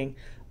note taking.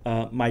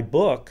 My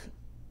book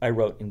I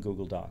wrote in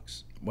Google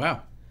Docs.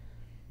 Wow.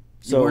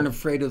 So You weren't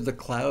afraid of the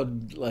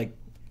cloud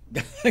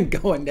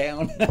going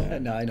down?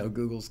 No, I know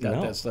Google's got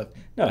No. that stuff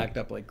No. backed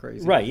up like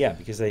crazy. right, yeah,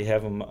 because they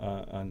have them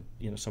on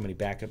so many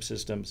backup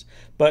systems.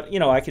 But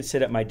I could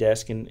sit at my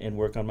desk and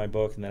work on my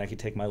book, and then I could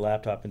take my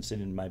laptop and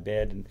sit in my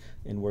bed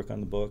and work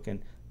on the book, and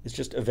it's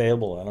just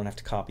available. I don't have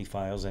to copy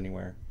files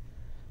anywhere.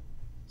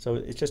 So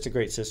it's just a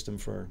great system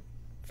for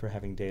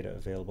having data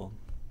available.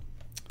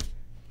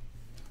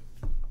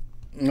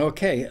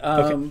 Okay.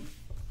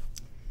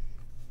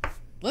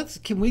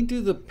 Can we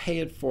do the pay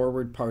it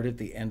forward part at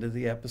the end of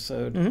the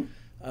episode?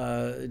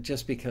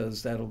 Just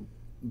because that'll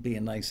be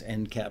a nice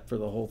end cap for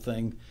the whole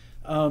thing.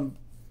 And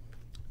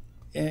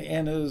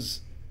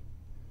as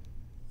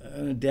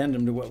an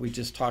addendum to what we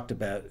just talked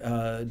about,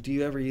 do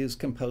you ever use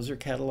Composer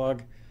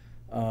Catalog?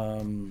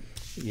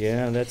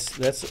 Yeah,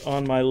 that's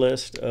on my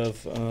list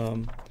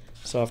of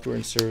software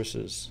and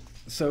services.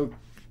 So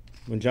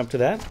Want to jump to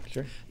that?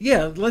 Sure.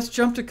 yeah, let's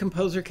jump to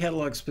Composer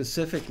Catalog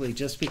specifically,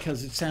 just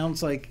because it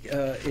sounds like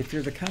if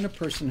you're the kind of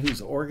person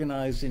who's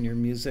organized in your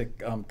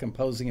music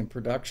composing and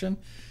production,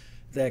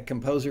 that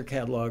Composer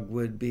Catalog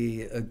would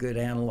be a good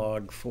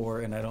analog for,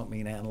 and I don't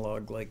mean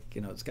analog like,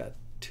 it's got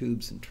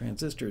tubes and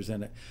transistors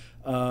in it.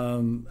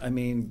 I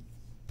mean,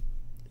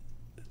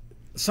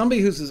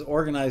 somebody who's as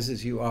organized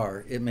as you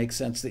are, it makes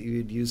sense that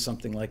you'd use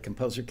something like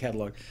Composer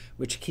Catalog,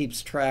 which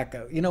keeps track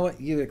of, you know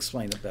what, you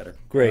explain it better.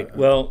 Great.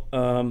 Well,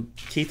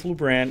 Keith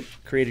LeBrand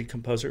created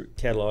Composer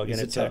Catalog, He's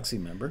and a it's taxi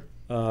member.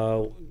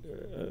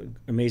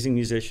 Amazing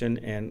musician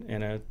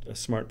and a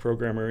smart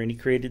programmer, and he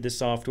created this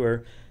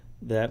software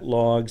that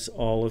logs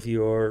all of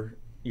your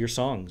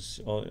songs,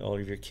 all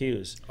of your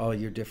cues, All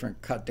your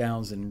different cut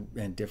downs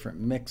and different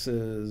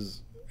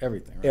mixes,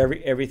 everything.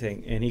 Right?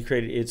 everything. And he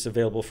created it's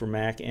available for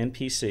Mac and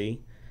PC.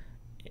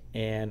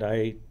 And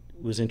I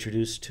was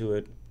introduced to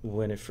it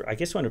when it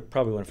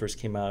first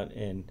came out,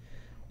 and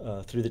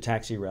through the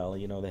Taxi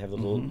Rally. They have the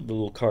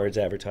little cards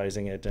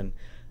advertising it, and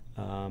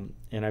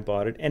and I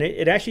bought it. And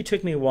it actually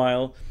took me a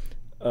while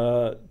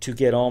to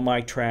get all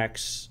my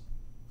tracks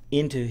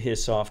into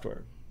his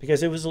software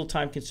because it was a little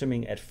time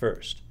consuming at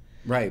first.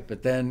 Right,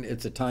 but then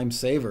it's a time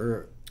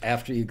saver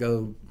after you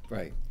go,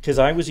 right. Because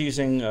I was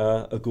using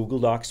a Google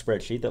Doc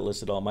spreadsheet that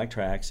listed all my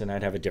tracks, and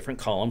I'd have a different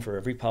column for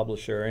every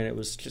publisher, and it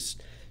was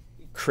just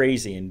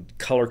crazy, and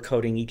color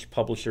coding each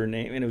publisher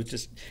name, and it was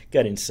just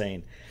got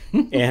insane.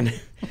 And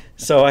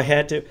so I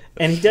had to,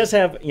 and he does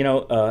have,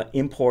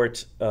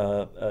 import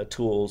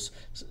tools,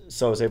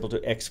 so I was able to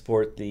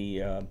export the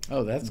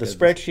That's good.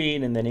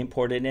 spreadsheet and then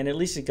import it, and at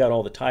least it got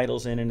all the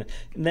titles in, and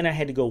then I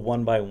had to go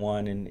one by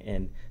one,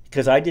 and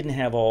because I didn't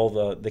have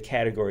all the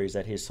categories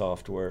that his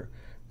software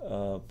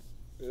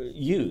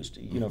used,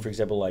 for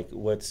example, like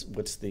what's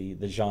the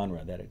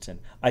genre that it's in.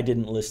 I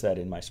didn't list that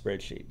in my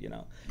spreadsheet,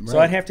 So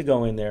Right. I'd have to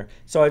go in there.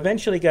 So I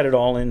eventually got it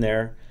all in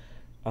there.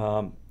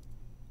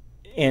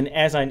 And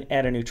as I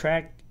add a new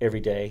track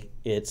every day,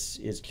 it's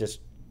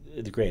just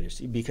the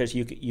greatest because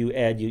you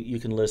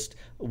can list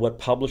what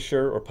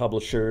publisher or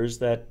publishers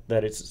that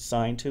it's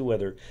assigned to,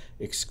 whether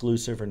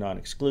exclusive or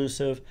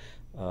non-exclusive,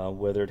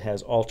 whether it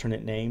has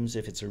alternate names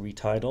if it's a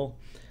retitle.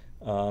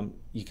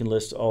 You can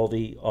list all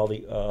the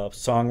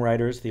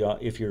songwriters.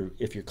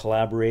 If you're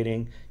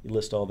collaborating, you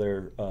list all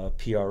their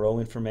PRO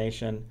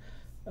information.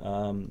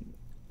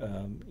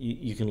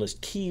 You can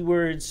list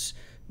keywords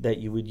that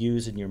you would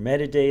use in your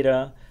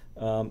metadata.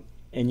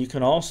 And you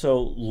can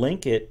also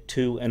link it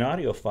to an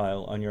audio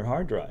file on your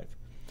hard drive.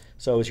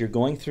 So as you're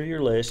going through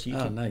your list,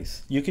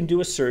 Nice. you can do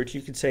a search.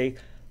 You can say,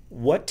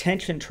 what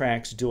tension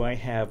tracks do I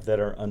have that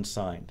are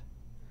unsigned?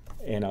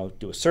 And I'll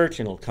do a search,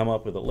 and it'll come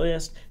up with a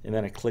list. And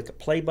then I click a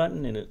play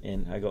button,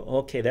 and I go,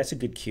 okay, that's a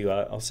good cue.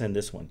 I'll send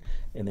this one.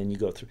 And then you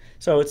go through.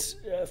 So it's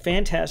a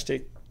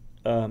fantastic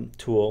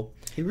tool.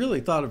 He really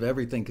thought of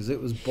everything because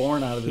it was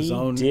born out of his He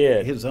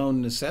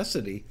own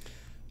necessity.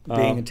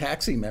 Being a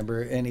taxi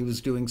member, and he was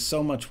doing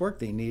so much work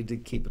that he needed to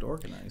keep it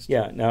organized.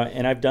 Yeah, now,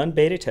 and I've done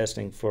beta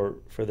testing for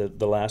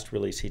the last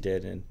release he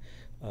did, and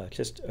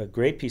just a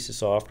great piece of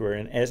software.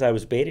 And as I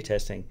was beta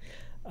testing,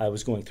 I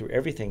was going through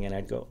everything, and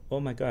I'd go, oh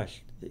my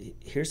gosh,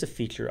 here's a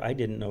feature I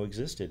didn't know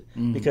existed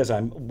because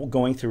I'm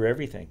going through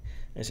everything.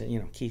 I said,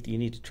 Keith, you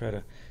need to try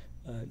to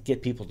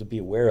get people to be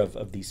aware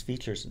of these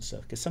features and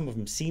stuff because some of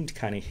them seemed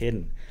kind of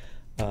hidden.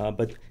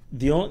 But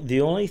the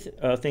only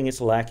thing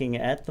it's lacking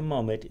at the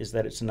moment is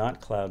that it's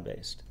not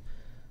cloud-based.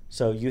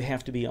 So you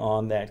have to be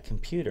on that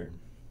computer.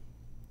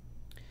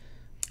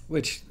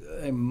 Which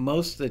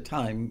most of the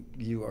time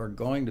you are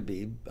going to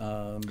be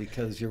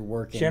because you're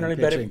working. Generally,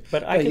 and pitching.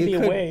 but I could be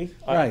away.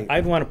 Right.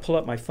 I'd want to pull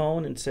up my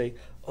phone and say,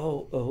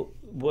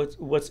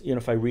 what's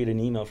if I read an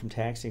email from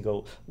Taxi and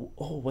go,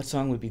 what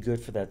song would be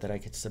good for that I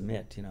could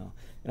submit, and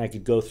I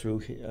could go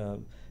through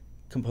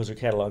Composer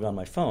Catalog on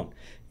my phone.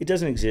 It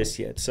doesn't exist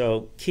yet.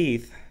 So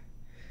Keith,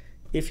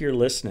 if you're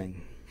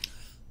listening,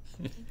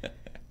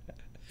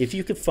 if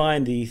you could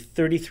find the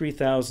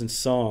 33,000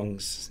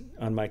 songs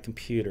on my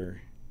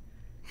computer,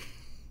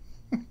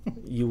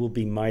 you will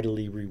be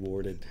mightily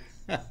rewarded.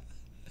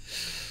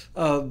 It's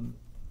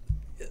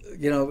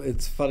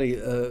funny.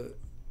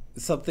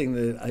 Something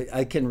that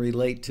I can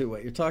relate to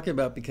what you're talking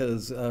about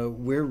because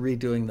we're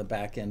redoing the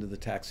back end of the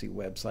Taxi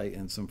website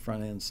and some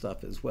front end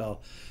stuff as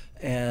well.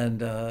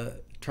 And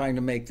trying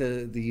to make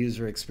the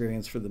user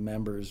experience for the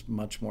members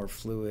much more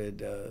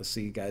fluid so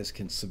you guys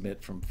can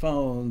submit from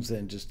phones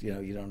and just,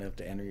 you don't have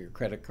to enter your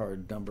credit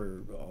card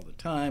number all the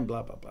time,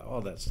 blah, blah, blah,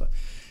 all that stuff.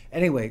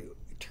 Anyway,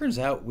 it turns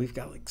out we've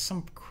got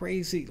some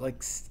crazy, I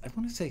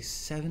want to say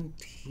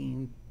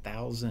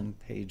 17,000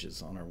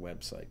 pages on our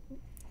website.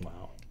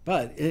 Wow.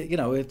 But,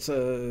 it's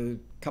a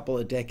couple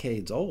of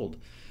decades old.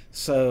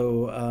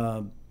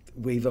 So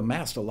we've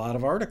amassed a lot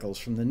of articles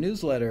from the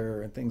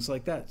newsletter and things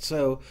like that.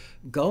 So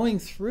going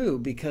through,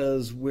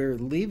 because we're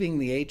leaving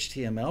the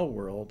HTML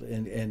world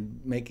and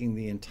making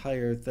the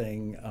entire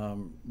thing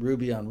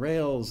Ruby on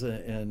Rails,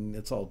 and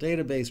it's all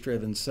database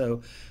driven.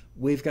 So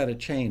we've got to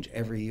change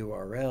every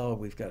URL.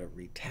 We've got to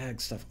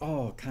retag stuff,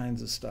 all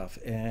kinds of stuff.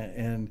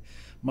 And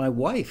my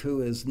wife,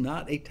 who is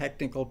not a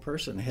technical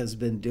person, has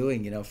been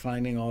doing,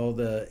 finding all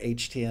the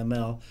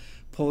HTML,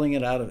 pulling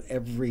it out of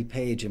every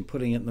page and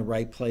putting it in the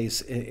right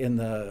place in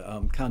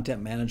the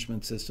content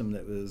management system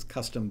that was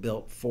custom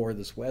built for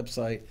this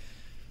website.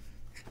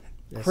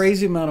 Yes.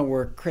 Crazy amount of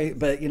work,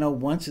 but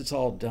once it's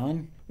all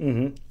done,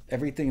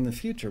 everything in the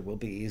future will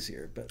be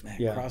easier. But man,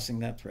 crossing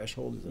that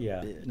threshold is a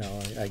bitch. No,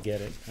 I get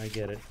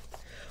it.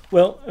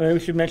 Well, we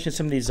should mention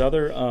some of these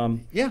other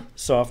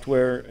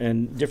software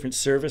and different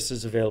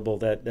services available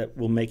that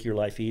will make your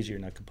life easier.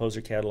 Now,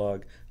 Composer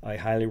Catalog, I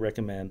highly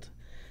recommend.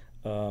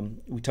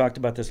 We talked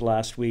about this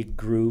last week,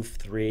 Groove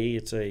 3.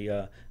 It's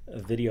a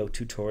video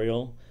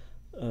tutorial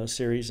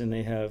series, and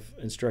they have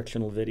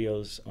instructional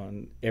videos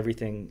on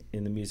everything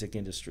in the music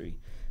industry.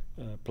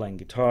 Playing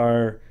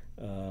guitar,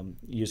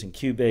 using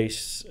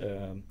Cubase,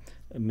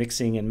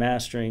 mixing and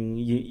mastering,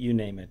 you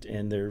name it.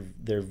 And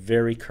they're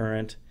very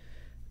current.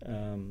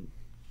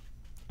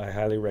 I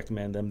highly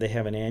recommend them. They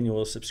have an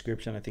annual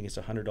subscription. I think it's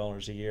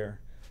 $100 a year.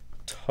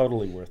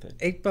 totally worth it.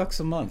 $8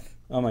 a month.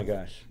 Oh my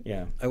gosh,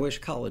 yeah. I wish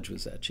college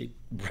was that cheap.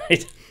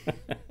 Right.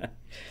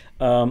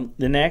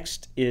 The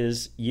next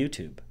is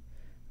YouTube.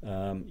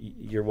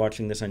 You're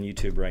watching this on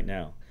YouTube right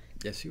now.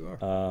 Yes, you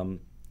are.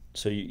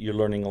 So you're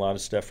learning a lot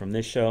of stuff from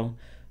this show.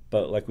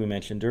 But like we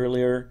mentioned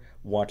earlier,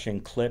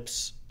 watching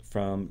clips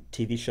from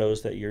TV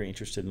shows that you're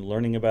interested in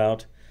learning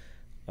about.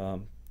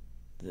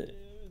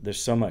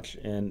 There's so much.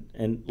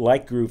 And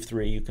like Groove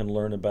 3, you can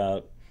learn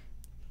about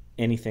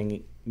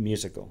anything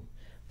musical.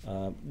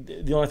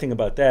 The only thing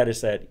about that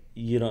is that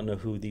you don't know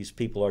who these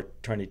people are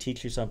trying to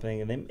teach you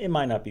something, and it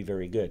might not be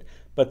very good.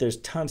 But there's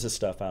tons of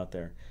stuff out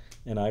there,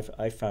 and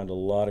I've found a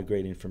lot of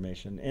great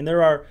information. And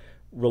there are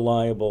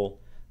reliable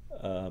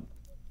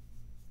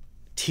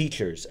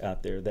teachers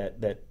out there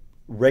that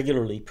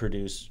regularly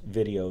produce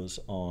videos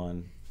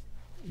on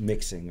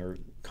mixing or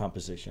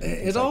composition.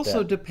 It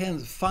also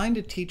depends. Find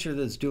a teacher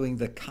that's doing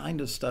the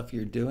kind of stuff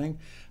you're doing.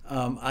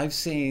 I've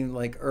seen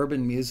like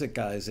urban music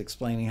guys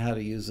explaining how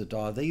to use a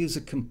DAW. They use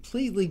it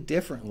completely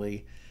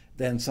differently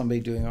than somebody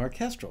doing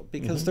orchestral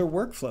because their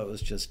workflow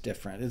is just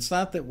different. It's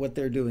not that what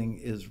they're doing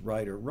is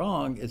right or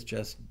wrong, it's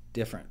just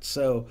different.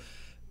 So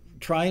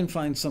try and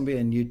find somebody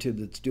on YouTube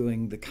that's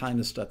doing the kind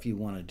of stuff you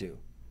want to do.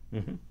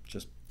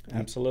 Just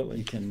absolutely.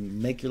 You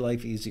can make your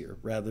life easier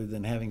rather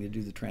than having to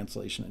do the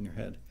translation in your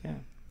head. Yeah.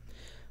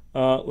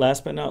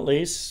 Last but not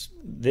least,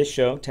 this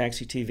show,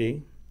 Taxi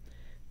TV.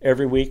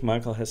 Every week,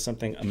 Michael has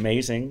something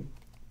amazing.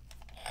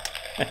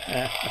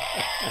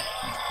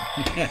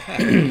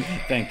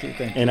 Thank you.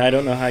 And I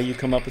don't know how you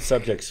come up with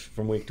subjects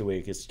from week to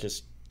week. It's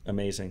just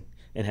amazing.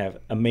 And have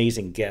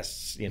amazing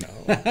guests, you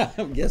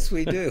know. Yes,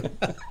 we do.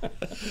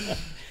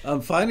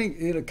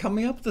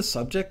 Coming up with the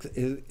subject,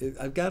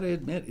 I've got to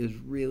admit, is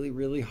really,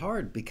 really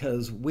hard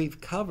because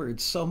we've covered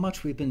so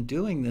much. We've been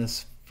doing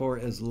this for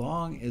as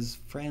long as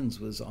Friends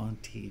was on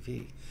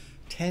TV.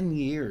 10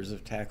 years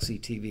of Taxi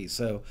TV.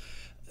 So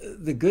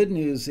the good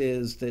news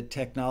is that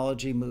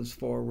technology moves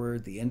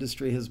forward, the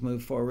industry has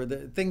moved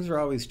forward, things are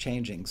always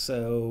changing.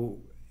 So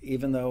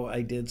even though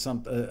I did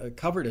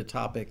covered a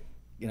topic,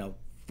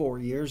 4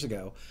 years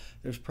ago,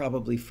 there's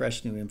probably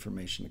fresh new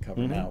information to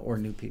cover now or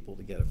new people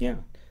to get it. Yeah,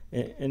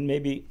 and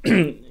maybe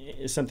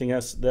something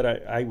else that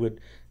I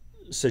would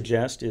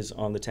suggest is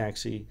on the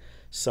Taxi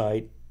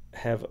site,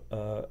 have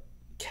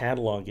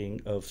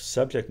cataloging of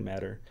subject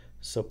matter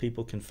so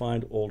people can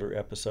find older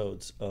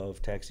episodes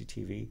of Taxi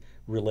TV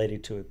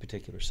related to a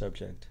particular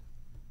subject.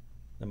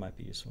 That might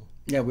be useful.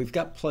 Yeah, we've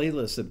got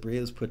playlists that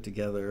Bria's put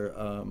together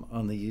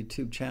on the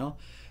YouTube channel.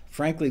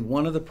 Frankly,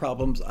 one of the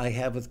problems I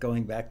have with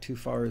going back too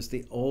far is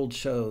the old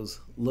shows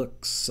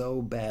look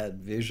so bad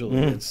visually.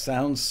 It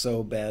sounds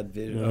so bad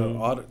visually.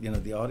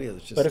 The audio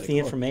is just. But if the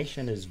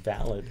information is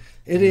valid,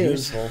 it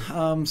is.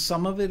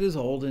 Some of it is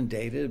old and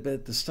dated,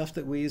 but the stuff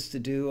that we used to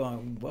do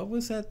on what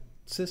was that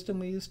system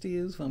we used to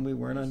use when we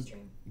weren't on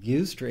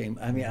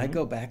Ustream? I mean, I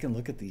go back and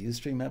look at the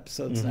Ustream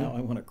episodes now. I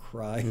want to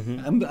cry.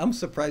 I'm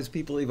surprised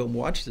people even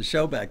watched the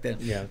show back then.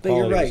 Yeah, but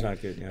you're right. Not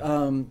good.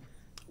 Yeah.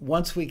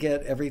 Once we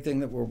get everything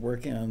that we're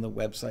working on the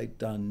website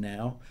done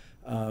now,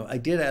 I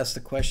did ask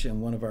the question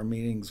in one of our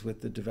meetings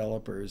with the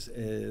developers,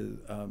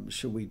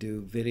 should we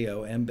do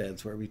video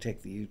embeds where we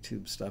take the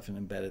YouTube stuff and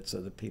embed it so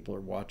that people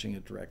are watching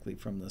it directly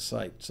from the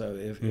site. So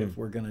if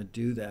we're going to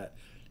do that,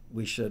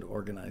 we should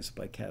organize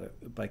by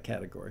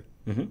category.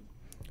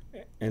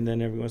 And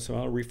then every once in a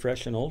while,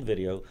 refresh an old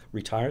video,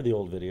 retire the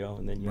old video,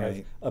 and then you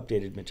have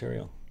updated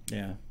material.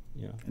 Yeah.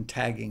 And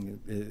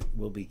tagging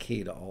will be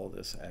key to all of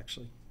this,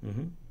 actually.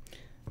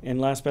 And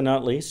last but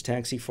not least,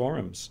 Taxi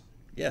Forums.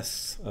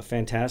 Yes. A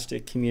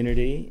fantastic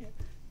community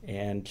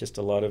and just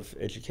a lot of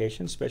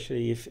education,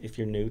 especially if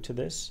you're new to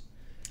this.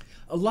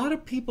 A lot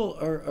of people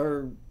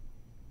are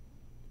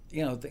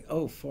think,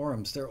 oh,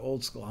 forums, they're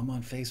old school. I'm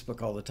on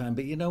Facebook all the time.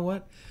 But you know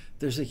what?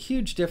 There's a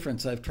huge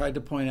difference I've tried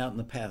to point out in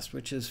the past,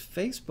 which is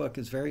Facebook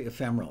is very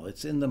ephemeral.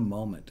 It's in the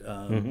moment.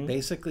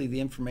 Basically, the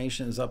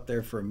information is up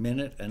there for a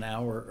minute, an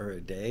hour, or a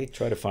day.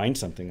 Try to find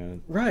something on it.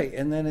 Right,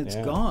 and then it's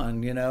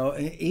gone,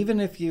 Even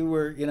if you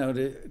were,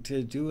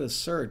 to do a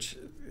search,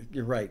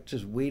 you're right,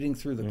 just weeding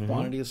through the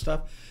quantity of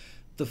stuff.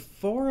 The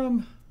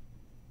forum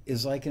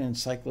is like an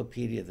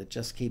encyclopedia that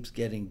just keeps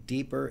getting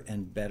deeper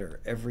and better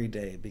every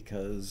day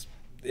because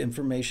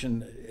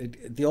information,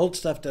 the old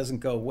stuff doesn't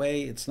go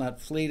away. It's not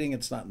fleeting.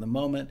 It's not in the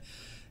moment.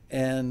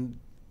 And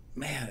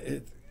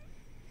man,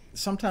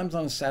 sometimes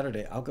on a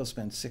Saturday, I'll go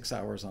spend 6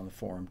 hours on the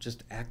forum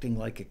just acting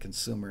like a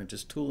consumer and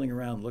just tooling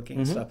around looking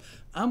at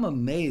stuff. I'm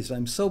amazed.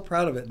 I'm so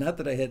proud of it. Not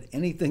that I had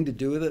anything to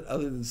do with it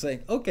other than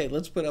saying, okay,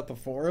 let's put up a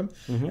forum.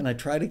 And I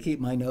try to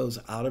keep my nose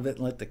out of it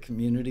and let the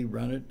community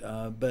run it.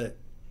 But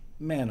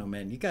man, oh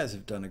man, you guys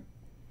have done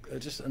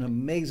just an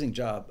amazing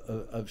job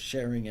of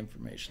sharing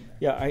information there.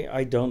 Yeah,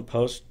 I don't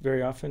post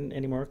very often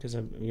anymore because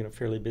I'm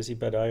fairly busy,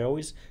 but I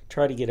always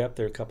try to get up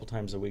there a couple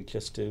times a week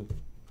just to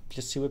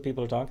see what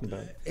people are talking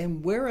about.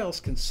 And where else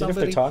can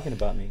somebody... if they're talking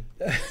about me.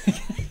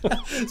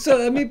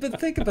 So, but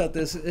think about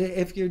this.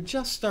 If you're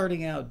just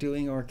starting out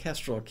doing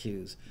orchestral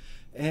cues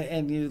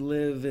and you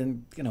live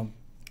in,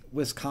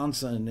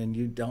 Wisconsin and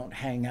you don't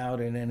hang out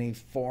in any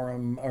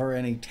forum or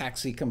any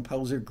taxi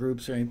composer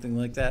groups or anything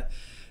like that,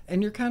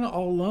 and you're kind of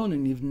all alone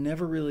and you've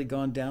never really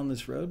gone down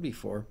this road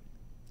before,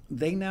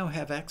 they now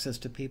have access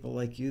to people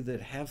like you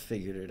that have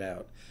figured it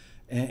out.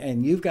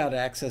 And you've got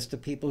access to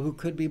people who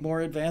could be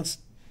more advanced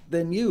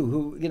than you,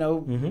 who,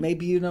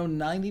 maybe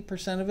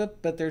 90% of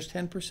it, but there's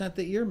 10%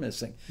 that you're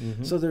missing.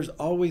 So there's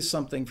always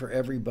something for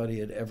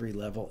everybody at every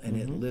level, and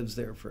it lives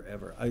there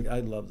forever. I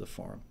love the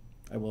forum.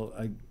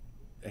 I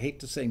hate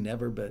to say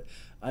never, but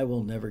I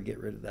will never get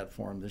rid of that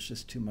forum. There's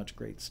just too much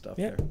great stuff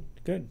there.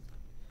 Good.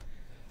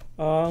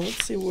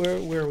 Let's see,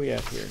 where are we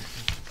at here?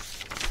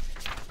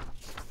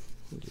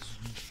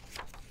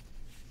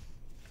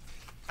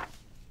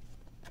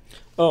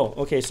 Oh,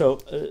 okay. So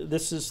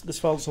this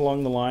follows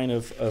along the line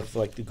of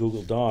like the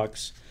Google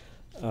Docs,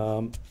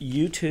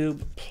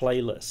 YouTube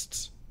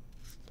playlists.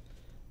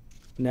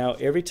 Now,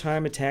 every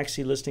time a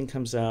taxi listing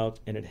comes out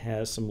and it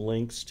has some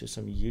links to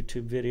some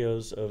YouTube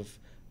videos of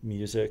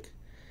music,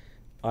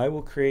 I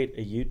will create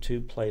a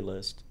YouTube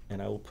playlist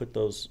and I will put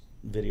those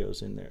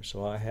videos in there.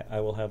 So I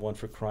will have one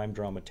for crime,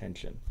 drama,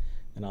 tension,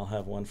 and I'll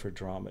have one for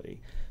dramedy.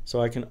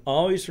 So I can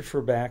always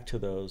refer back to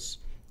those.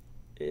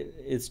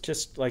 It's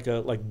just like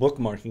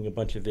bookmarking a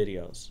bunch of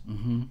videos.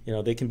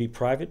 They can be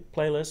private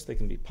playlists, they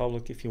can be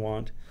public if you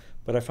want,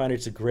 but I find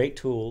it's a great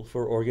tool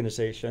for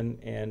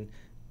organization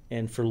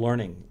and for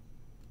learning.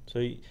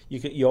 So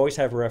you always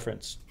have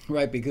reference.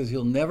 Right, because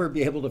you'll never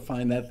be able to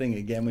find that thing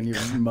again when you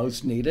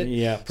most need it.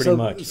 Yeah, pretty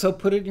much. So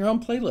put it in your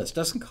own playlist.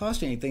 Doesn't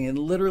cost you anything. It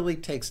literally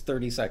takes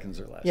 30 seconds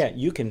or less. Yeah,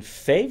 you can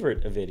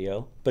favorite a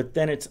video, but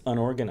then it's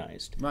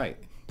unorganized. Right.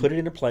 Put it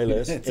in a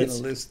playlist. It's in a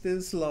list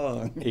this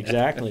long.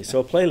 Exactly. So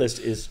a playlist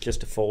is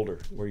just a folder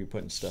where you're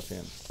putting stuff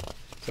in.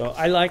 So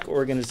I like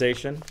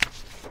organization.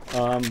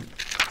 In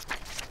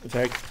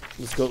fact,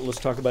 let's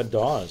talk about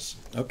DAWs.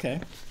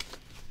 Okay.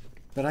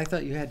 But I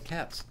thought you had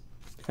cats.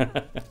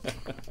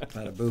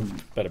 Bada boom.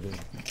 Bada boom.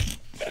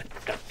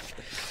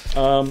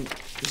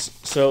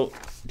 So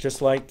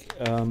just like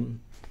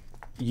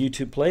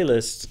YouTube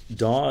playlists,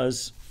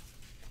 DAWs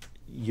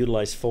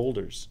utilize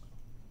folders.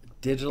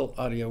 Digital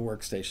audio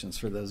workstations,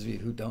 for those of you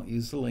who don't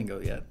use the lingo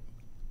yet.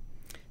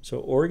 So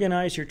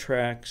organize your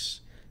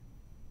tracks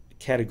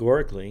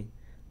categorically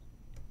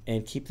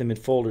and keep them in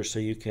folders so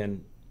you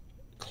can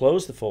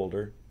close the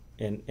folder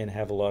and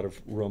have a lot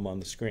of room on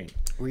the screen.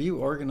 Were you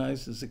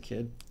organized as a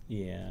kid?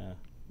 Yeah.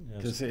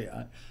 Because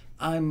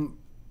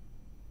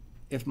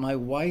if my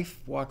wife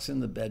walks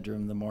in the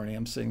bedroom in the morning,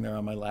 I'm sitting there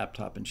on my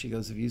laptop and she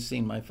goes, "Have you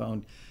seen my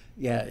phone?"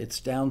 "Yeah,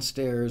 it's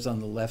downstairs on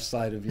the left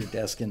side of your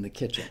desk in the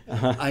kitchen."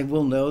 I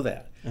will know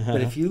that.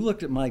 But if you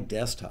looked at my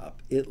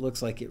desktop, it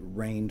looks like it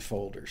rained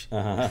folders.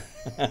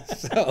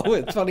 So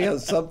it's funny how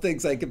some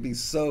things I can be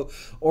so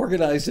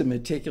organized and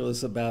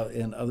meticulous about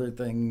and other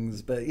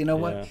things. But you know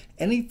what?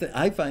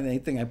 I find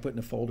anything I put in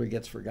a folder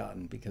gets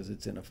forgotten because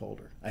it's in a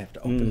folder. I have to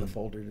open the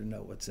folder to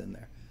know what's in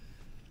there.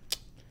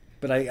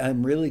 But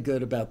I'm really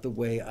good about the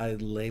way I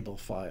label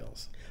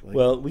files.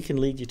 Well, we can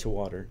lead you to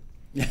water.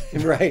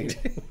 Right.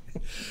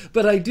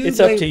 But I do.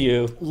 It's up to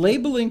you.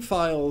 Labeling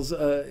files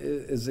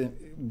is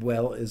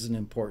an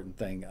important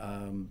thing.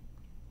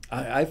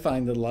 I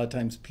find that a lot of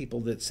times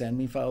people that send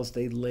me files,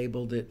 they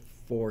labeled it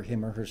for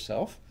him or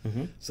herself,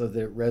 so that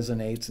it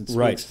resonates and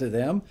speaks to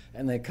them,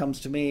 and then it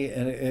comes to me,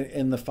 and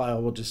in the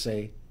file will just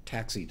say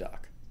taxi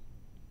doc.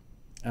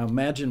 Now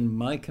imagine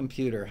my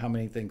computer, how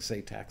many things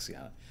say taxi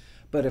on it.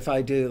 But if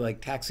I do like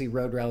Taxi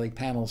Road Rally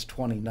Panels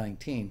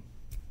 2019,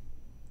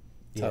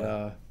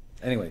 ta-da.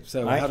 Anyway,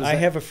 so how does I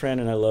have a friend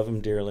and I love him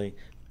dearly,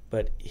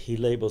 but he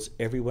labels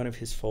every one of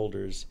his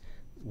folders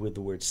with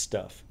the word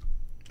stuff.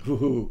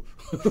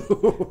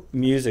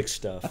 Music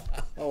stuff.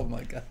 Oh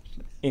my gosh.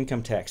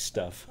 Income tax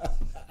stuff.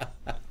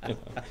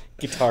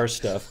 Guitar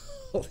stuff.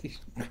 Holy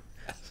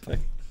crap.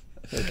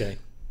 Okay.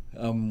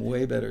 I'm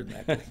way better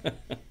than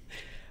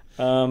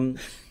that.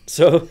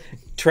 So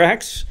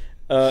Tracks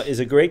is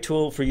a great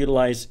tool for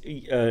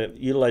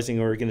utilizing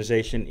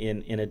organization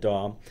in a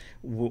DAW.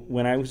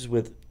 When I was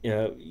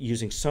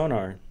using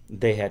Sonar,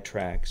 they had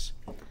tracks.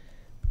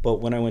 But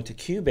when I went to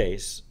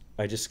Cubase,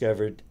 I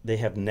discovered they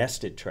have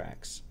nested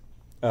tracks.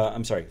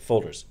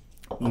 Folders.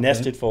 Okay.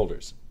 Nested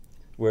folders.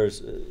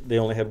 Whereas they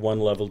only had one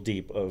level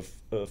deep of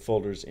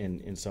folders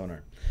in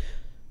Sonar.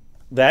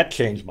 That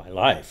changed my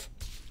life.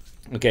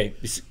 Okay,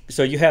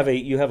 so you have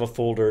a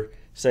folder,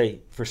 say,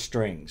 for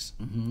strings.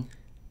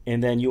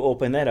 And then you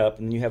open that up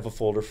and you have a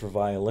folder for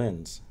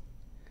violins.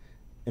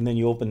 And then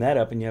you open that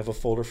up and you have a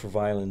folder for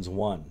violins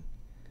 1.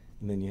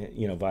 And then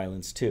you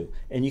violins 2.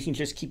 And you can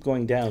just keep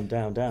going down.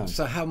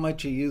 So how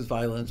much you use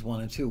violins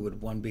 1 and 2?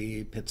 Would one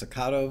be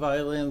pizzicato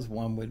violins?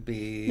 One would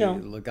be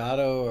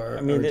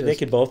legato? They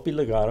could both be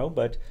legato,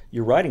 but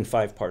you're writing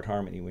 5-part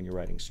harmony when you're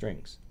writing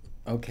strings.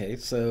 Okay,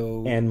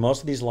 so... And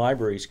most of these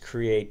libraries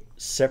create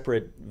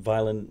separate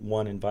violin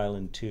 1 and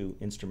violin 2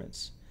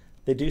 instruments.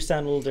 They do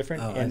sound a little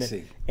different, I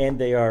see. And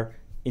they are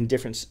in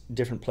different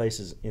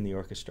places in the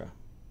orchestra.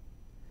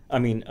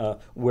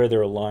 Where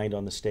they're aligned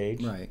on the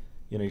stage. Right.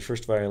 Your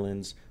first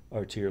violins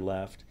are to your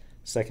left,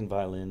 second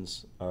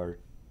violins are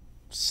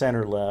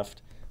center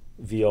left,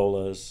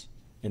 violas,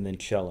 and then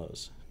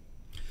cellos.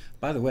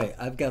 By the way,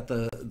 I've got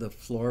the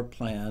floor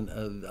plan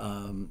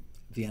of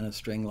Vienna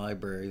String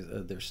Library,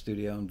 their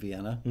studio in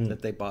Vienna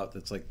that they bought.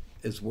 That's like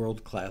as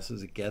world class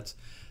as it gets.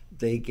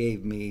 They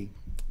gave me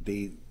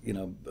the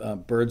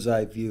bird's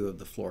eye view of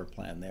the floor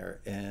plan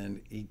there,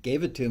 and he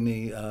gave it to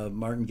me.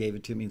 Martin gave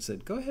it to me and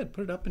said, "Go ahead,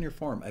 put it up in your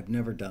forum." I've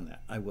never done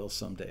that. I will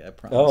someday. I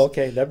promise. Oh,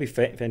 okay, that'd be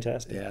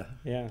fantastic. Yeah,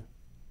 yeah.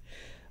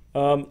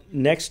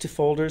 Next to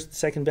folders, the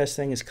second best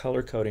thing is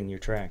color coding your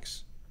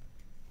tracks.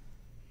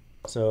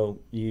 So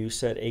you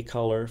set a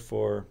color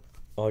for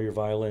all your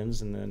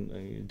violins, and then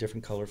a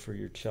different color for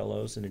your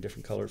cellos, and a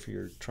different color for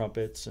your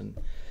trumpets, and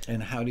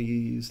how do you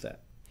use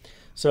that?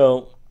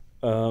 So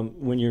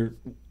when you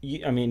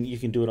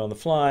can do it on the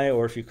fly,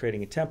 or if you're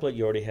creating a template,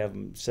 you already have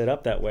them set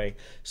up that way.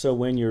 So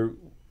when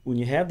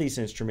you have these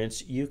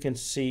instruments, you can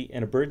see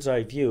in a bird's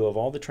eye view of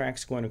all the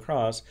tracks going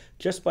across,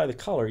 just by the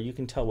color, you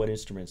can tell what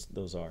instruments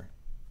those are.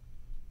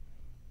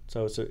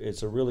 So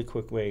it's a really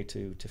quick way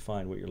to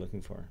find what you're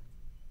looking for.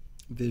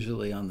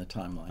 Visually on the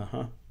timeline.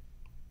 Uh-huh.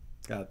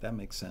 Got it. That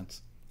makes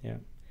sense. Yeah.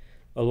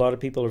 A lot of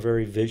people are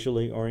very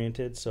visually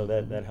oriented, so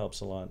that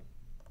helps a lot.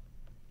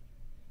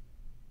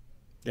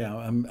 Yeah,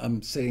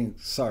 I'm sitting.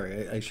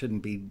 Sorry, I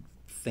shouldn't be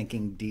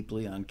thinking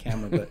deeply on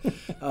camera, but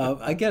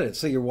I get it.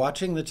 So you're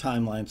watching the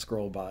timeline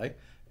scroll by,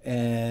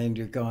 and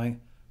you're going,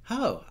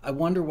 "Oh, I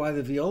wonder why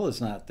the viola's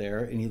not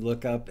there." And you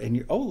look up, and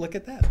you, oh, look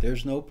at that.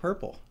 There's no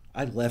purple.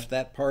 I left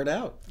that part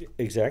out.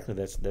 Exactly.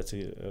 That's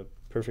a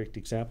perfect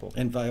example.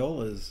 And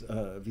violas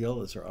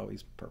are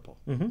always purple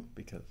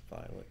because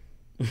violet.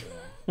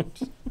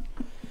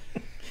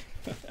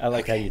 I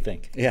like how you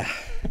think. Yeah,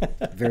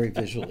 very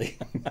visually.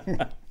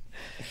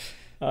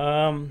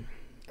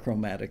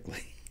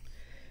 Chromatically.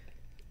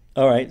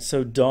 All right,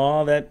 so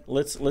DAW.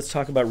 Let's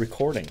talk about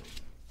recording.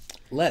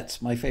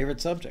 My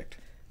favorite subject.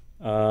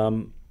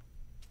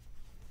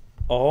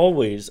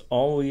 Always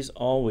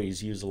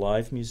use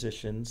live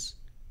musicians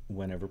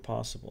whenever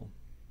possible.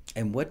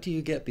 And what do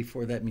you get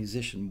before that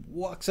musician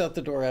walks out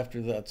the door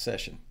after that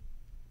session?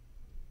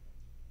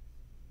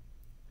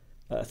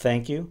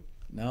 Thank you.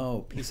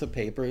 No, piece of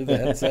paper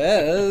that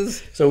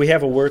says. So we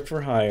have a work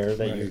for hire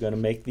that you're going to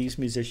make these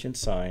musicians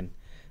sign.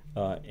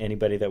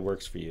 Anybody that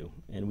works for you.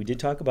 And we did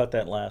talk about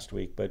that last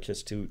week, but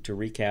just to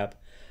recap,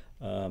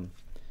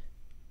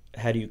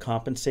 how do you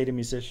compensate a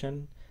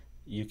musician?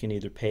 You can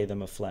either pay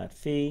them a flat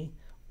fee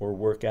or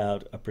work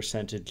out a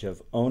percentage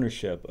of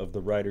ownership of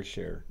the writer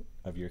share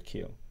of your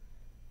cue.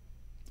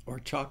 Or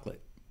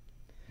chocolate.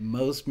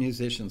 Most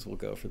musicians will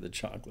go for the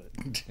chocolate.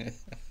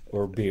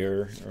 Or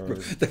beer. Or...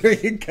 There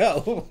you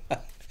go.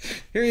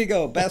 Here you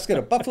go. Basket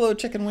of buffalo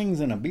chicken wings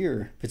and a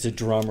beer. If it's a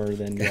drummer,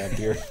 then yeah,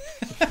 beer.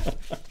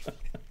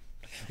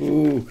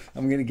 Ooh,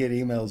 I'm going to get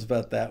emails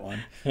about that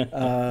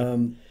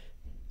one.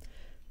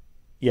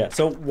 Yeah,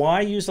 so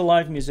why use a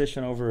live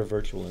musician over a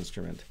virtual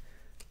instrument?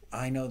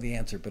 I know the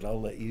answer, but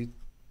I'll let you.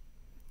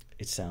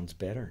 It sounds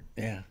better.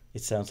 Yeah.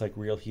 It sounds like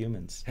real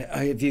humans.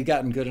 Have you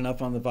gotten good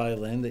enough on the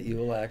violin that you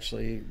will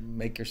actually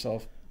make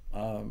yourself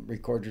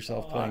record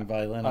yourself playing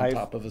violin on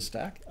top of a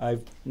stack?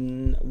 I've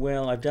done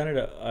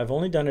it. I've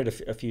only done it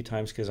a few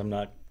times because I'm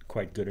not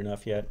quite good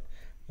enough yet.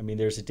 I mean,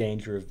 there's a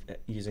danger of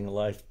using a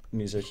live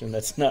musician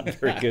that's not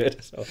very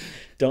good. So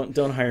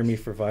don't hire me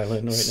for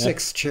violin right now.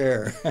 Sixth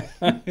chair.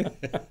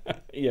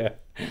 Yeah.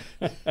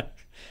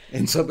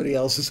 In somebody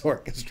else's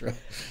orchestra.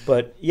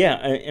 But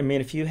yeah, I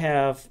mean, if you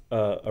have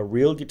a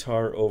real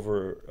guitar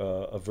over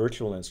a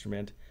virtual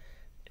instrument,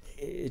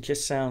 it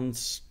just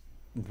sounds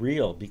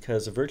real,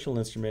 because a virtual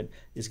instrument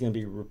is going to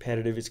be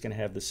repetitive. It's going to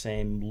have the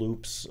same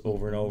loops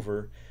over and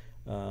over,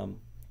 and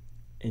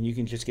you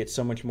can just get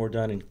so much more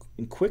done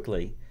and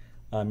quickly.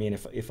 I mean,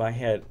 if I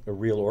had a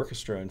real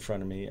orchestra in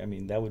front of me, I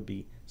mean, that would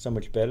be so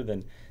much better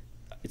than.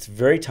 It's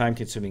very time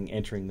consuming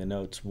entering the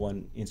notes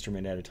one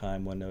instrument at a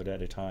time, one note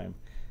at a time.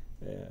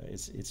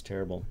 It's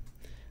terrible.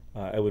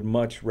 I would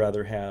much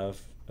rather have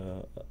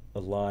a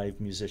live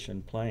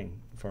musician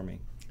playing for me.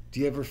 Do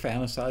you ever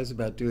fantasize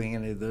about doing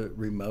any of the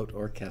remote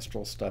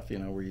orchestral stuff,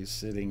 where you're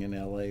sitting in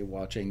LA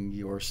watching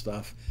your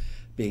stuff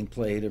being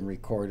played and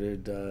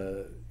recorded,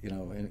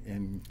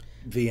 in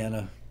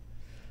Vienna?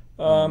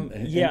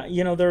 Yeah,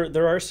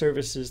 there are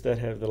services that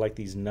have like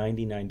these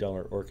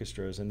 $99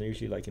 orchestras, and they're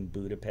usually like in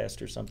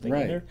Budapest or something.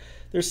 Right. And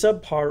they're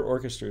subpar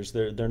orchestras.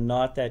 They're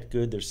not that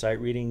good. Their sight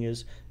reading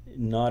is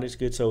not as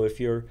good. So if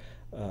you're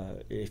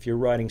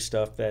writing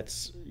stuff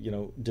that's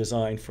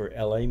designed for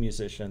LA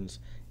musicians,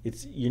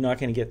 you're not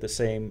going to get the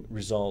same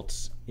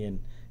results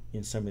in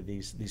some of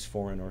these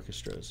foreign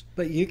orchestras.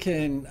 But you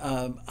can,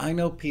 I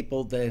know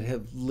people that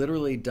have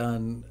literally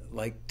done,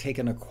 like,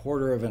 taken a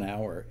quarter of an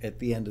hour at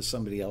the end of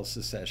somebody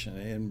else's session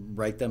and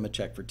write them a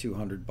check for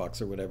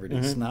 $200 or whatever it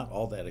is. It's not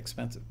all that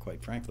expensive,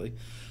 quite frankly.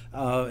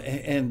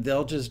 And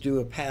they'll just do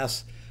a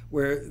pass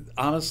where,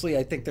 honestly,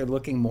 I think they're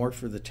looking more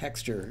for the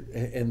texture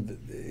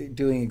and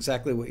doing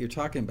exactly what you're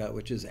talking about,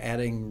 which is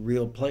adding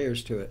real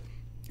players to it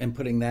and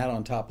putting that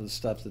on top of the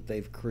stuff that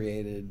they've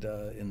created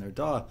in their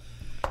DAW.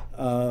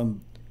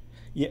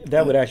 Yeah,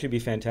 that would actually be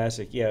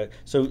fantastic. Yeah,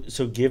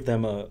 so give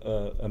them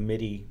a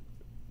MIDI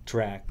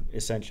track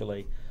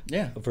essentially,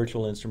 Yeah.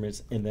 virtual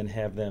instruments, and then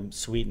have them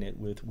sweeten it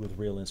with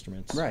real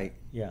instruments. Right.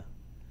 Yeah.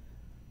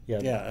 Yeah.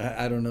 Yeah,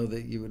 I don't know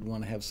that you would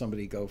want to have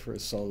somebody go for a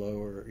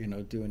solo or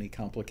do any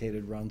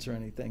complicated runs or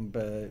anything,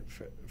 but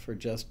for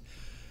just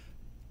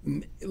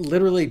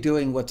literally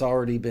doing what's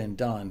already been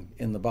done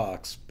in the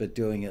box, but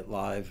doing it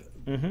live,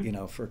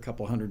 for a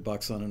couple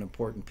 $100 on an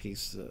important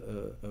piece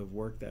of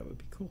work, that would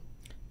be cool.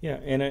 Yeah,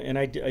 and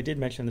I did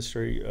mention the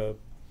story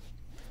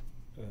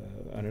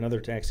on another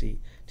Taxi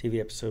TV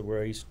episode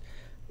where I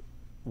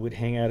would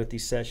hang out at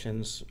these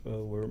sessions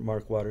where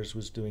Mark Waters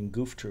was doing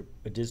Goof Troop,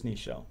 a Disney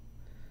show,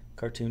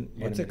 cartoon.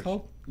 What's it animation.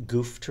 called?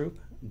 Goof Troop.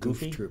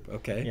 Goofy? Goof Troop.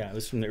 Okay. Yeah, it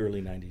was from the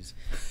early '90s,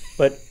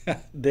 but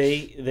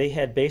they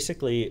had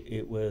basically,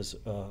 it was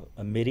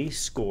a MIDI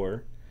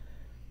score,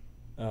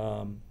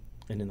 and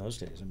in those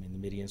days, I mean, the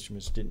MIDI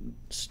instruments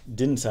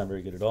didn't sound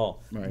very good at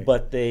all. Right.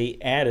 But they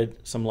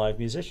added some live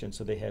musicians,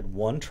 so they had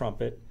one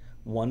trumpet,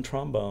 one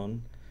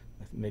trombone,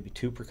 maybe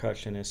two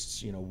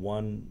percussionists,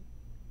 one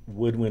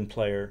woodwind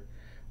player,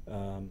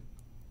 a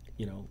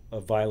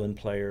violin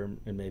player,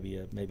 and maybe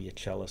a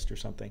cellist or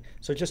something.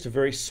 So just a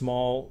very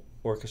small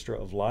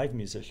orchestra of live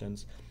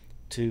musicians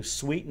to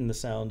sweeten the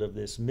sound of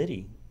this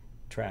MIDI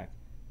track.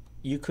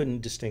 You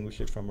couldn't distinguish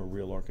it from a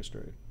real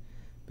orchestra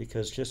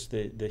because just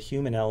the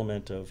human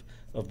element of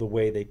the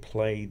way they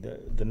play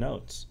the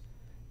notes,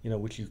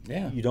 which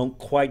you don't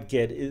quite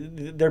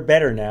get. They're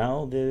better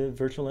now, the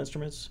virtual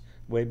instruments,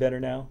 way better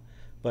now.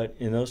 But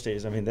in those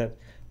days, I mean, that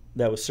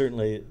was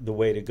certainly the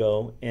way to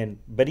go.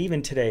 But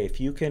even today, if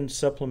you can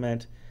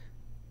supplement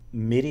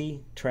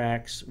MIDI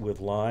tracks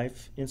with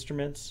live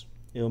instruments,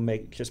 it'll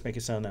make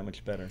it sound that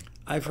much better.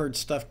 I've heard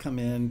stuff come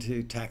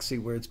into Taxi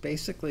where it's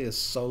basically a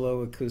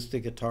solo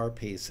acoustic guitar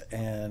piece,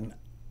 and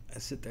I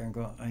sit there and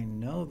go, I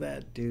know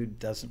that dude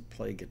doesn't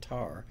play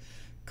guitar.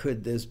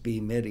 Could this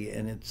be MIDI?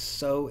 And it's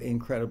so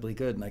incredibly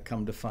good. And I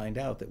come to find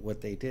out that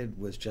what they did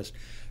was just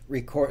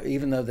record,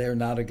 even though they're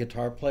not a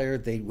guitar player,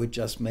 they would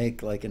just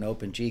make like an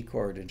open G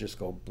chord and just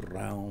go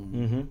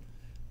brown,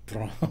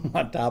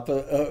 on top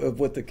of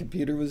what the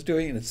computer was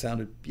doing, and it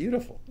sounded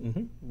beautiful.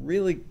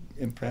 Really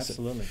impressive.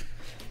 Absolutely.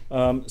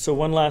 So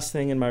one last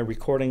thing in my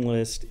recording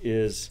list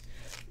is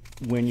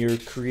when you're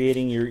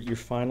creating your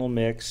final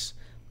mix,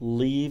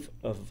 leave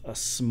a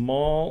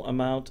small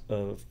amount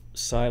of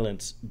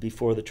silence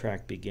before the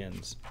track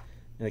begins.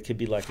 And it could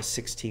be like a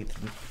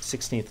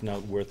 16th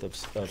note worth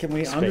of Can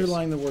we space.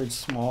 underline the word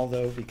small,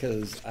 though?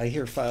 Because I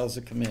hear files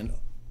that come in,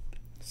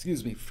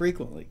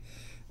 frequently,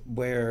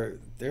 where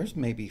there's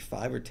maybe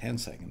 5 or 10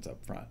 seconds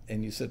up front,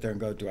 and you sit there and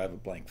go, do I have a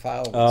blank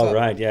file? What's up?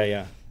 Right,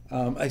 yeah.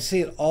 I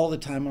see it all the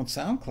time on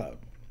SoundCloud.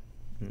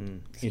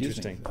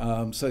 Interesting.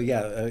 So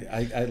yeah,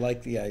 I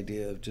like the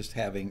idea of just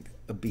having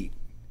a beat.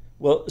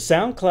 Well,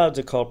 SoundCloud's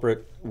a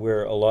culprit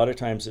where a lot of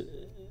times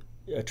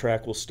a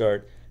track will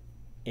start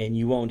and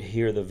you won't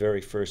hear the very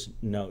first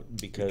note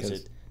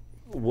because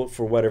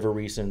for whatever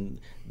reason,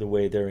 the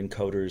way their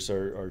encoders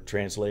are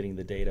translating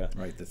the data.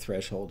 Right, the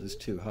threshold is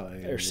too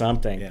high. Or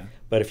something. Yeah.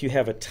 But if you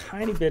have a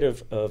tiny bit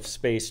of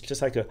space,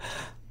 just like a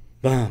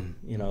bum,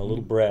 a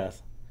little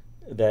breath,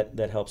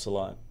 that helps a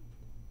lot.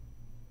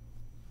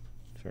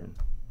 For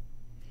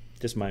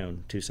just my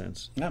own 2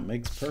 cents. That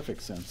makes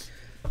perfect sense.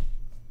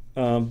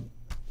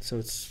 So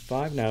it's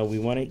 5 now. We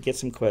want to get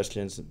some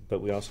questions,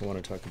 but we also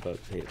want to talk about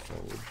Pay It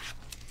Forward.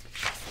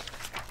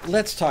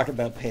 Let's talk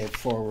about Pay It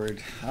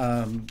Forward.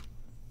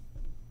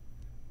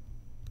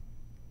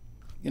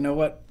 You know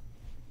what?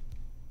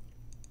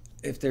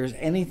 If there's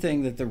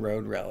anything that the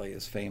Road Rally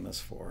is famous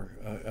for,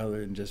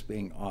 other than just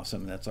being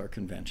awesome, that's our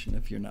convention,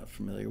 if you're not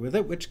familiar with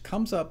it, which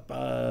comes up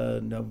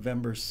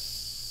November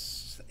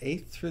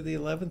 8th through the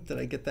 11th. Did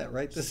I get that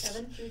right?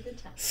 7th through the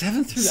 10th.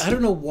 7th through I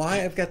don't know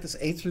why I've got this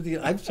 8th through the...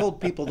 I've told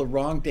people the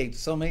wrong date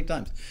so many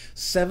times.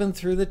 7th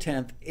through the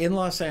 10th in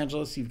Los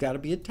Angeles. You've got to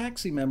be a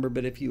Taxi member,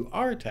 but if you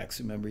are a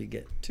Taxi member, you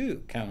get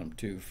two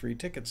free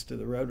tickets to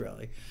the Road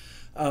Rally.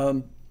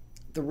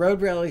 The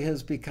Road Rally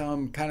has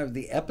become kind of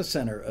the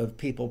epicenter of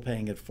people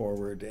paying it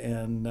forward.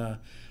 And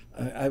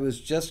I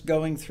was just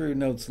going through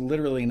notes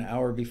literally an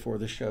hour before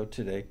the show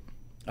today,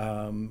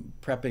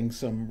 prepping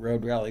some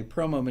Road Rally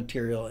promo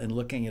material and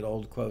looking at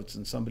old quotes.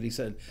 And somebody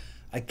said,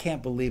 I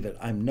can't believe it.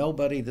 I'm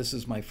nobody. This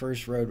is my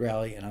first Road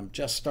Rally, and I'm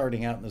just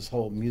starting out in this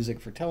whole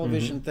music for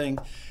television thing.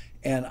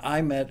 And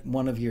I met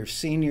one of your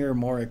senior,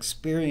 more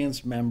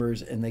experienced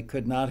members, and they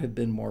could not have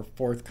been more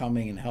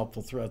forthcoming and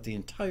helpful throughout the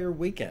entire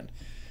weekend.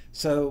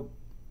 So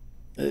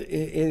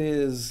it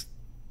is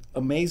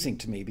amazing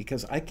to me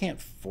because I can't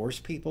force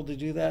people to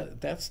do that.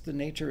 That's the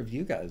nature of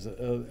you guys,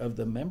 of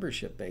the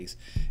membership base.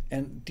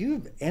 And do you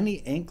have any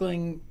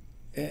inkling,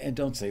 and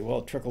don't say, well,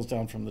 it trickles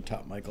down from the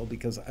top, Michael,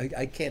 because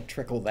I can't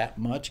trickle that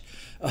much.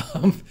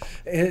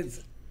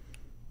 This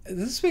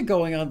has been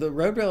going on. The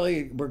Road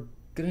Rally, we're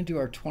going to do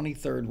our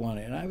 23rd one,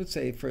 and I would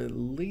say for at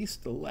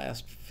least the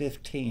last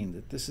 15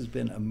 that this has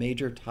been a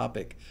major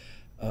topic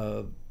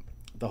of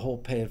the whole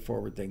Pay It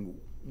Forward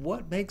thing.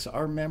 what makes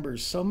our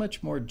members so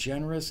much more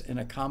generous and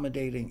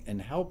accommodating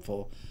and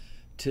helpful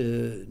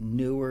to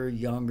newer,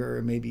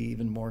 younger, maybe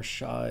even more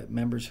shy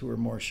members who are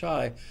more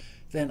shy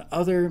than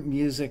other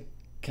music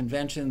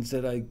conventions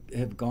that I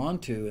have gone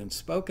to and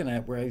spoken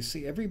at, where I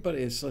see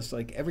everybody is just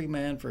like every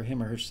man for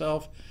him or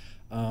herself.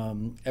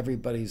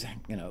 Everybody's,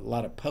 a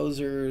lot of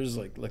posers,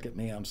 like, look at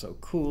me, I'm so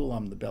cool,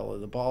 I'm the belle of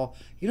the ball.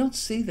 You don't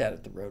see that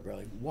at the Road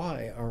Rally.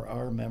 Why are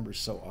our members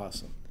so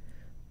awesome?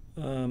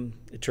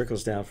 It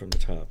trickles down from the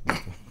top.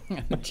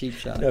 Cheap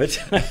shot. No,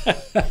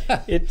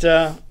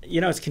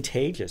 it's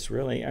contagious,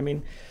 really. I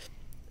mean,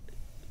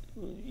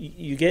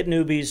 you get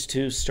newbies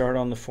to start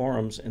on the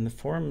forums, and the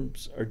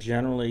forums are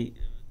generally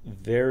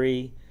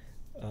very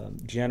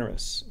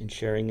generous in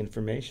sharing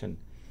information.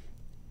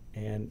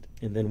 And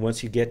then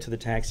once you get to the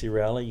taxi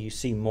rally, you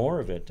see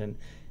more of it, and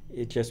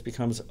it just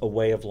becomes a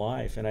way of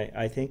life. And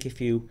I think if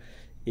you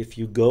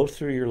go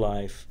through your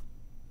life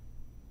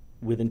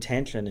with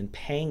intention and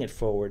paying it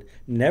forward,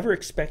 never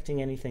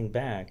expecting anything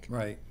back,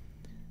 right?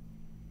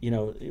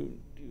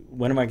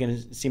 When am I going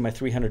to see my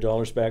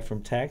 $300 back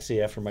from taxi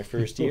after my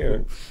first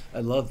year? I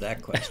love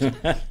that question.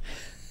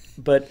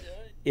 But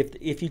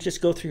if you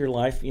just go through your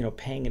life,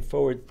 paying it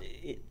forward,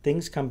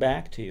 things come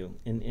back to you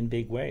in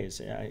big ways.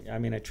 I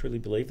mean, I truly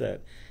believe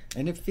that.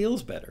 And it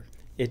feels better.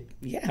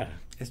 Yeah.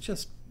 It's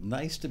just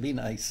nice to be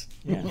nice.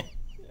 Yeah.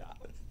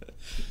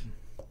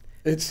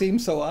 It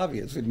seems so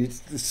obvious when you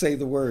say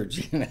the words,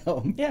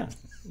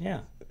 Yeah.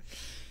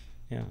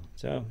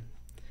 So,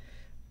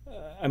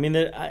 I mean,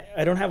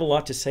 I don't have a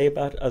lot to say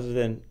about it other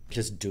than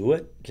just do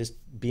it. Just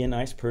be a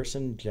nice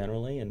person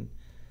generally, and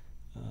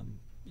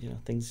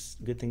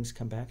good things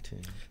come back to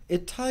you.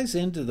 It ties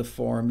into the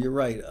forum, you're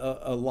right,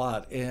 a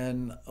lot.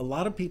 And a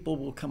lot of people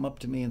will come up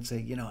to me and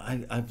say,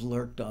 I've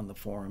lurked on the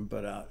forum,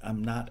 but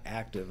I'm not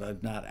active.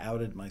 I've not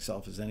outed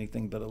myself as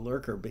anything but a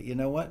lurker. But you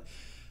know what?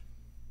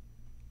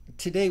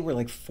 Today we're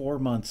like 4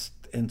 months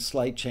and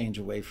slight change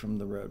away from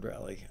the Road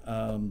Rally.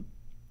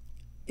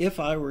 If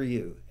I were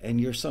you, and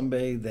you're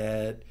somebody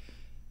that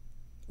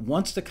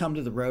wants to come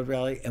to the Road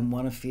Rally and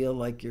want to feel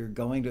like you're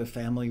going to a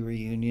family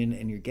reunion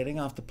and you're getting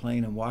off the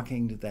plane and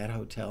walking to that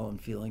hotel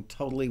and feeling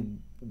totally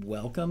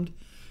welcomed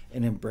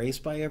and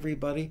embraced by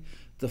everybody,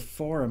 the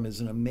forum is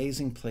an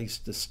amazing place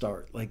to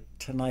start. Like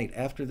tonight,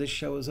 after this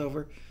show is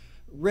over,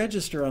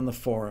 register on the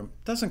forum.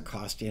 It doesn't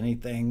cost you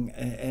anything,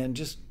 and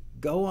just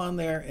go on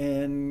there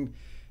and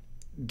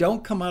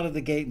don't come out of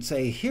the gate and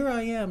say, here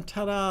I am,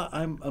 ta-da,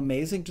 I'm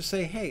amazing. Just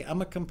say, hey,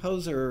 I'm a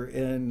composer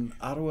in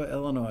Ottawa,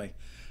 Illinois.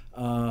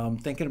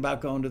 Thinking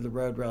about going to the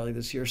Road Rally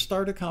this year.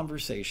 Start a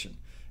conversation,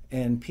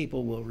 and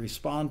people will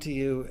respond to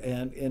you.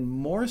 And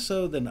more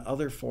so than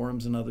other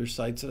forums and other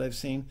sites that I've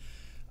seen,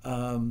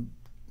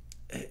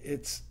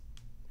 it's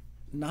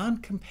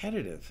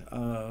non-competitive.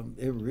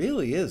 It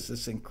really is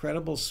this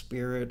incredible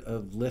spirit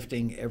of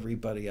lifting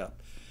everybody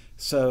up.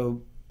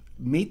 So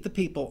meet the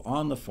people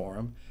on the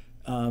forum.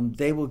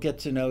 They will get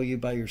to know you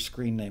by your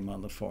screen name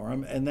on the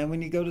forum. And then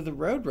when you go to the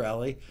Road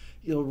Rally,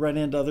 you'll run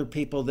into other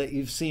people that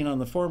you've seen on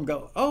the forum,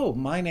 go, oh,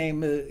 my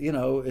name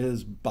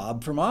is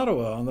Bob from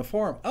Ottawa on the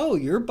forum. Oh,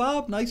 you're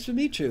Bob? Nice to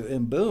meet you.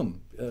 And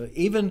boom.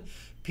 Even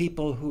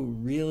people who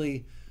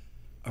really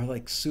are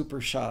like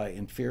super shy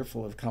and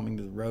fearful of coming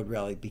to the Road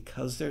Rally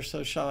because they're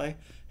so shy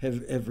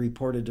have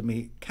reported to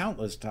me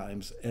countless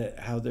times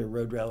how their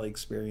Road Rally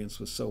experience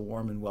was so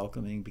warm and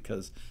welcoming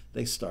because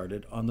they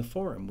started on the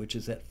forum, which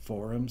is at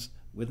forums,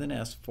 with an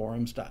S,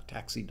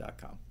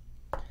 forums.taxi.com.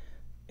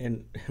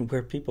 And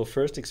where people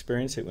first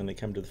experience it when they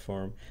come to the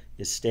forum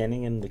is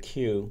standing in the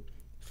queue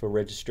for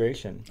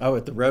registration. Oh,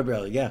 at the Road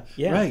Rally, yeah.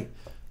 Right.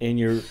 And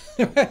you're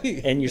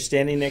right. And you're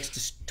standing next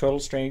to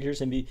total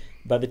strangers, and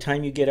by the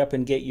time you get up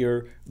and get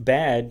your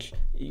badge,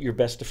 you're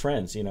best of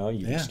friends.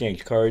 You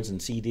exchange cards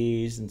and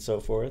CDs and so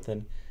forth,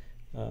 and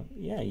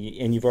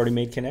and you've already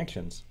made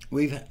connections.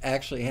 We've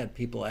actually had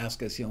people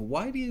ask us,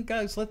 why do you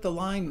guys let the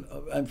line?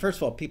 And first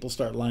of all, people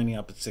start lining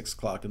up at 6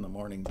 o'clock in the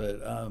morning, but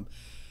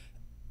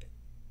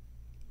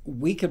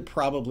we could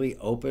probably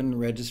open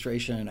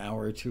registration an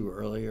hour or two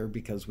earlier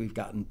because we've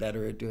gotten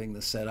better at doing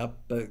the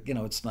setup. But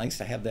it's nice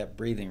to have that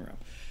breathing room.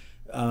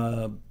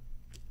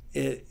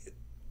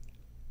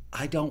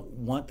 I don't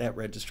want that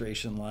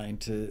registration line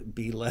to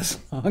be less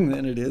long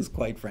than it is,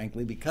 quite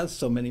frankly, because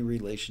so many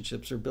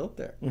relationships are built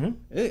there. Mm-hmm.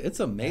 It's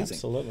amazing.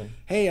 Absolutely.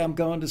 Hey, I'm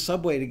going to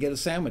Subway to get a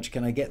sandwich.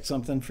 Can I get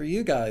something for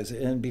you guys?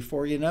 And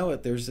before you know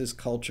it, there's this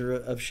culture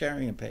of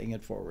sharing and paying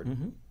it forward.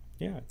 Mm-hmm.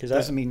 Yeah, because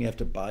doesn't mean you have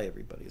to buy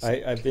everybody's.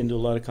 I've been to a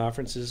lot of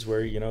conferences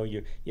where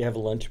you have a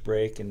lunch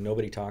break and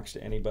nobody talks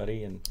to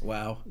anybody, and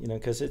wow,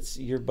 because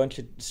you're a bunch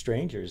of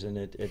strangers, and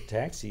at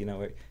taxi,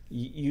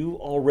 you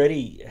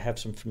already have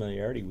some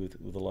familiarity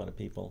with a lot of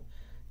people,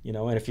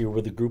 and if you're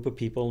with a group of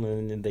people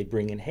and they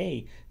bring in,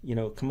 hey,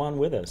 come on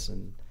with us,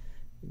 and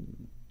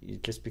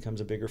it just becomes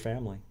a bigger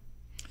family.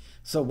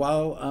 So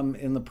while I'm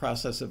in the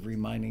process of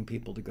reminding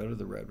people to go to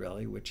the Road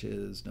Rally, which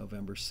is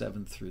November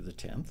 7th through the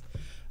 10th,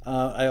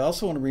 I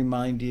also want to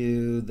remind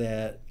you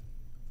that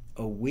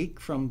a week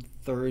from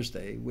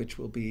Thursday, which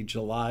will be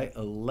July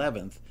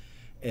 11th,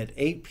 at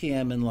 8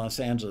 p.m. in Los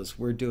Angeles,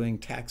 we're doing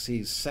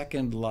Taxi's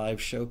second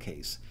live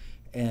showcase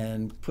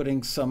and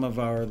putting some of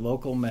our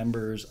local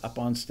members up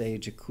on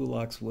stage at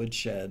Kulak's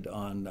Woodshed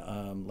on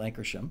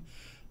Lankershim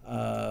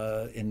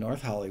in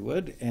North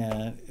Hollywood.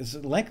 And is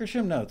it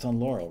Lankershim? No, it's on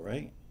Laurel,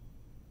 right?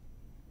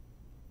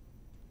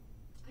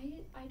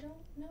 I don't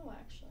know,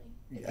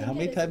 actually. How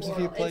many times have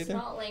you played there?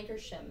 It's not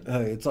Lankershim.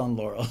 It's on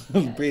Laurel.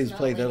 Yeah, Bree's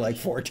played there like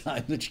 4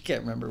 times, but you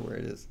can't remember where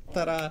it is.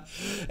 Ta-da!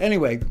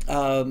 Anyway,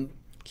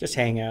 Just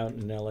hang out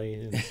in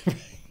LA.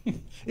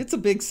 it's a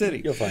big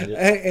city. You'll find it.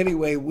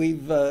 Anyway, we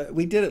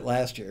did it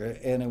last year,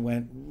 and it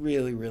went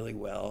really, really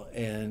well,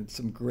 and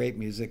some great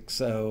music.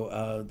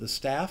 So the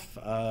staff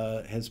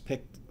has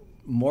picked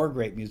more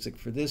great music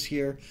for this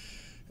year.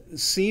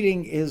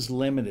 Seating is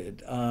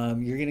limited.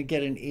 You're going to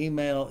get an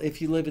email.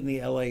 If you live in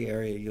the LA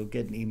area, you'll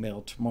get an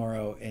email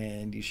tomorrow,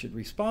 and you should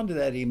respond to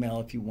that email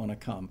if you want to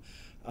come.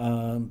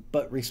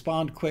 But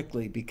respond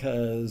quickly,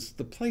 because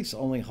the place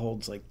only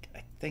holds like,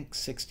 I think,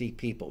 60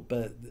 people,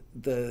 but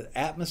the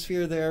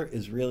atmosphere there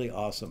is really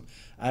awesome.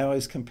 I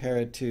always compare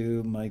it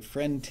to my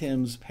friend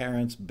Tim's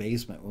parents'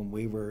 basement when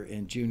we were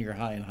in junior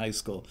high and high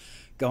school,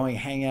 going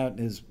hang out in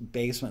his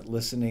basement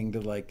listening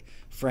to like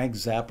Frank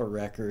Zappa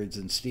records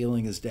and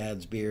stealing his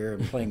dad's beer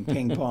and playing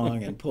ping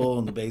pong and pool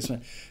in the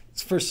basement.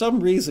 For some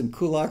reason,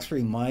 Kulak's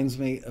reminds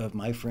me of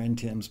my friend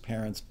Tim's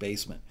parents'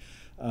 basement.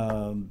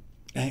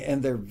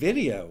 And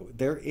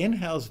their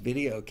in-house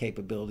video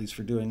capabilities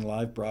for doing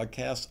live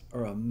broadcasts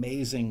are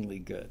amazingly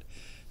good.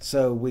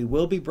 So we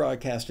will be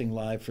broadcasting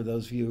live for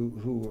those of you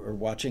who are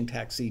watching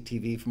Taxi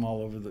TV from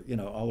all over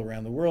all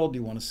around the world.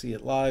 You want to see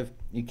it live,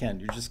 you can.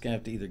 You're just gonna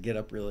have to either get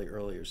up really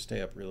early or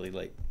stay up really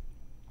late.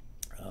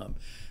 It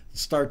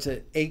starts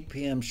at 8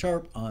 p.m.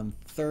 sharp on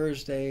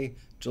Thursday,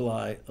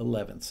 July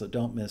 11th. So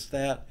don't miss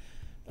that.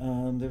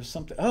 There's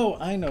something. Oh,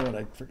 I know what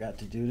I forgot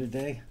to do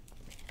today.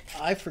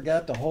 I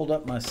forgot to hold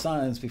up my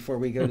signs before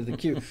we go to the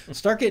queue.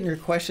 Start getting your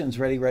questions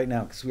ready right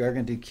now, because we are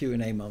going to do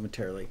Q&A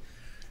momentarily.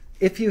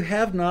 If you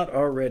have not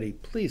already,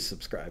 please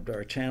subscribe to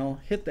our channel.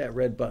 Hit that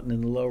red button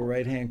in the lower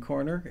right-hand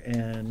corner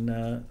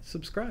and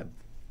subscribe,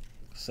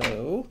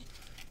 so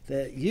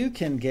that you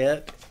can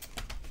get.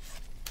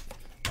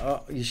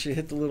 You should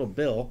hit the little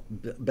bell.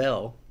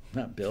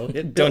 Not Bill.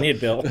 Hit Bill. Don't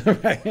hit Bill.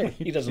 Right.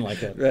 He doesn't like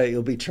that. Right.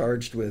 You'll be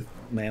charged with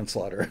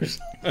manslaughter or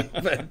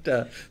something.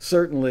 But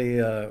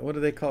certainly, what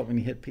do they call it when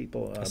you hit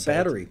people?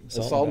 Battery.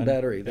 Assault and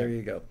battery. There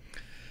you go.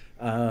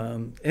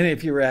 And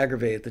if you were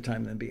aggravated at the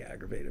time, then be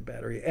aggravated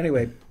battery.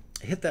 Anyway,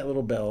 hit that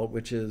little bell,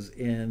 which is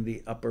in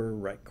the upper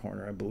right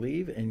corner, I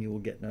believe, and you will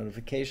get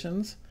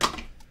notifications.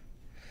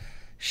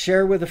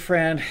 Share with a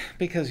friend,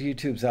 because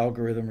YouTube's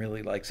algorithm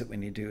really likes it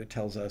when you do. It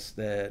tells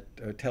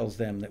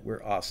them that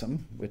we're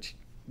awesome, which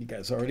you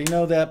guys already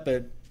know that,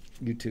 but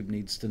YouTube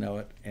needs to know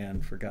it.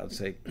 And for God's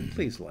sake,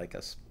 please like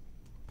us.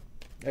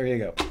 There you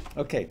go.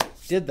 Okay,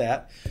 did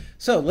that.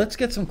 So let's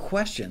get some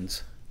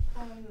questions.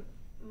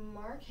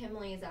 Mark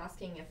Himley is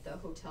asking if the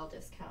hotel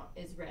discount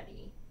is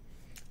ready.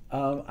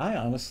 I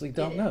honestly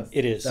don't know.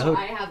 It is. So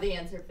I have the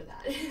answer for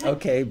that.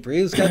 Okay,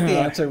 Bree's got the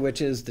answer,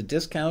 which is the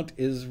discount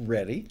is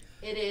ready.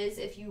 It is.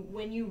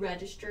 When you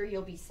register,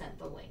 you'll be sent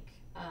the link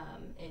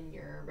in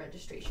your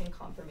registration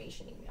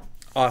confirmation email.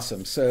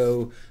 Awesome.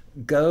 So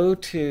go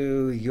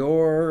to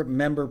your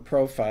member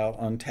profile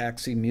on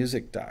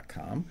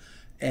taximusic.com,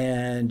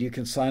 and you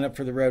can sign up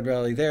for the Red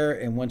Rally there.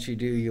 And once you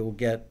do, you'll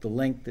get the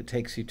link that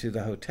takes you to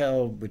the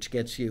hotel, which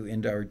gets you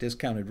into our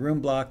discounted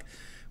room block,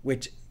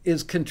 which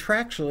is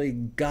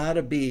contractually got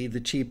to be the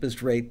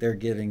cheapest rate they're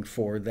giving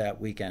for that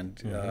weekend.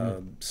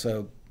 Mm-hmm.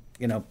 So,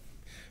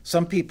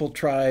 some people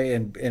try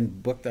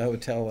and book the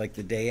hotel like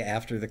the day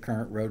after the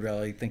current road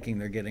rally, thinking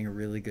they're getting a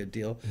really good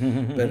deal.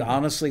 But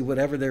honestly,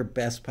 whatever their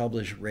best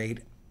published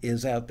rate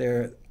is out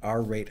there,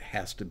 our rate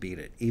has to beat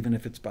it. Even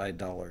if it's by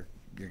 $1,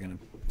 you're going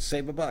to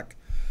save $1.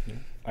 Yeah.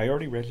 I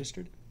already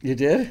registered. You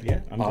did?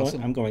 Yeah,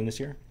 Awesome. I'm going this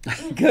year.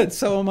 Good,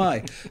 so am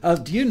I.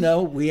 Do you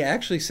know, we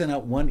actually sent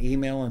out one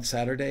email on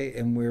Saturday,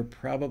 and we're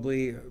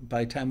probably,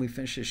 by the time we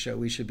finish this show,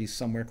 we should be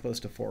somewhere close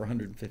to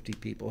 450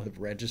 people have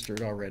registered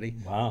already.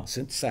 Wow.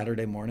 Since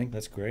Saturday morning.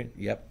 That's great.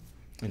 Yep.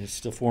 And it's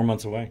still 4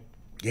 months away.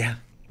 Yeah.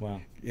 Wow.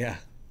 Yeah.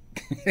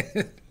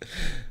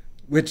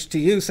 Which to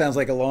you sounds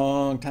like a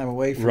long time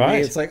away from Right.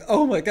 me. It's like,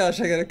 oh my gosh,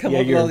 I got to come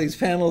up with all these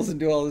panels and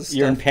do all this stuff.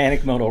 You're in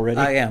panic mode already.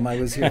 I am. I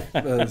was here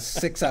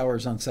 6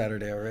 hours on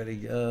Saturday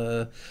already.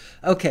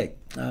 Okay.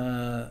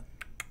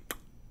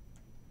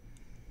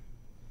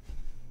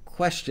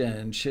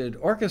 Question: should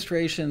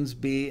orchestrations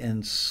be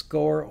in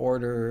score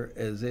order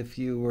as if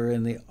you were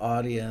in the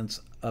audience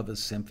of a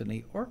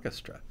symphony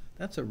orchestra?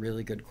 That's a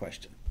really good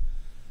question.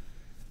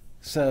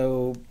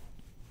 So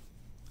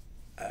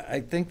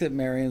I think that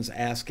Marion's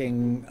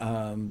asking,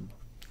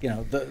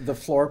 the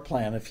floor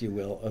plan, if you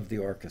will, of the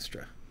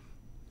orchestra.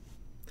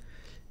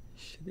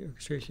 Should the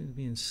orchestrations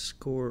be in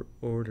score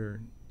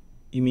order?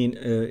 You mean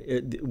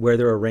where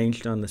they're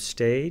arranged on the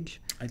stage?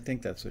 I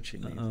think that's what she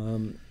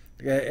means.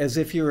 As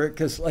if you were,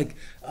 because like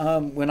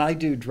when I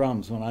do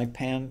drums, when I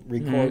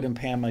record and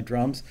pan my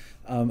drums,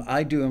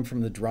 I do them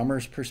from the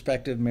drummer's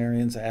perspective.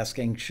 Marion's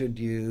asking, should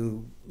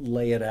you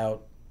lay it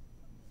out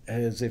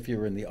as if you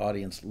were in the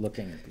audience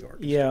looking at the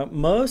orchestra? Yeah,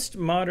 most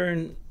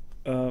modern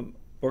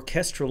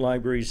orchestral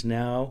libraries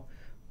now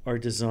are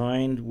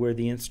designed where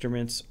the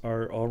instruments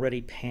are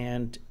already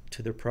panned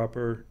to their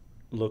proper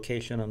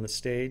location on the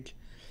stage.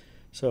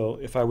 So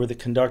if I were the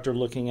conductor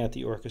looking at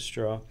the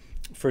orchestra,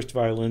 first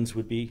violins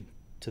would be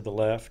to the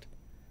left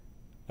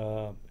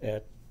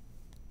at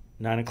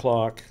 9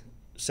 o'clock.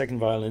 Second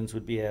violins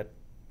would be at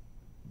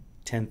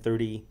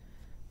 10:30.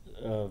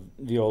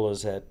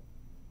 Violas at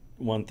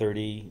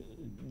 1:30.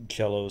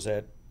 Cellos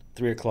at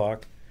 3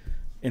 o'clock.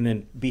 And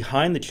then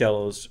behind the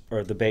cellos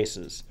are the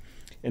basses.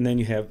 And then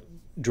you have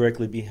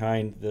directly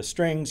behind the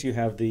strings, you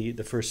have the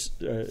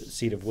first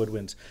seat of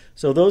woodwinds.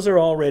 So those are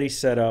already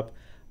set up.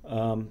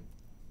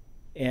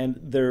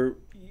 And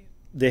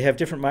they have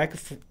different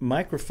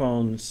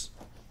microphones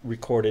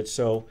recorded,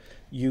 so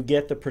you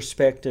get the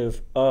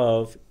perspective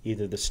of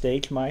either the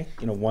stage mic,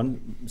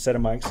 one set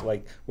of mics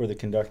like where the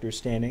conductor is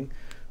standing,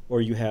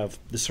 or you have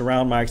the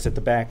surround mics at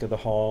the back of the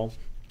hall.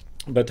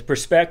 But the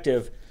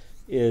perspective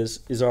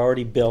is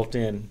already built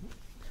in.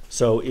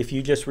 So if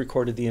you just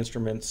recorded the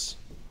instruments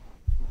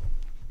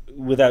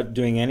without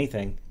doing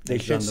anything, they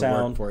should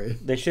sound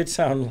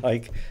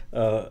like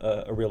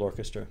a real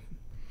orchestra.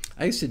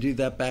 I used to do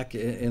that back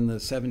in the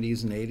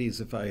 70s and 80s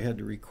if I had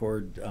to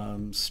record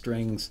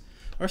strings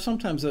or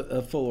sometimes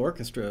a full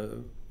orchestra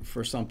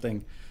for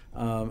something.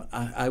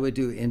 I would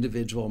do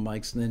individual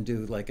mics and then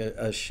do like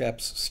a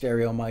Schoeps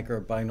stereo mic or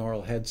a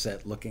binaural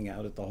headset looking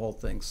out at the whole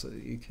thing so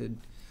that you could...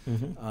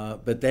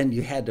 but then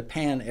you had to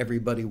pan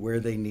everybody where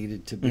they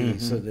needed to be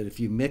so that if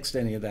you mixed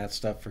any of that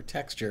stuff for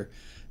texture,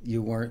 you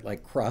weren't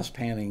like cross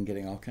panning and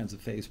getting all kinds of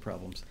phase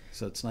problems.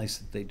 So it's nice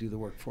that they do the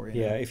work for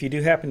you. Yeah, if you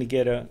do happen to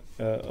get a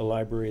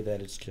library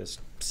that is just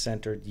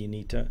centered, you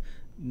need to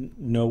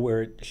know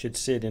where it should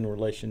sit in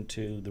relation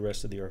to the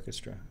rest of the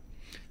orchestra.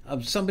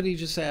 Somebody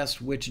just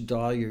asked which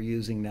DAW you're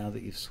using now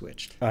that you've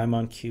switched. I'm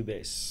on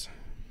Cubase.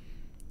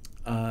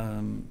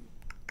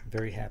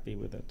 Very happy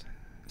with it.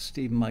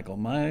 Steve Michael,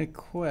 my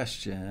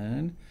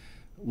question,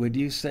 would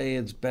you say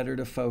it's better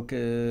to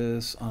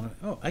focus on...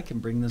 Oh, I can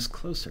bring this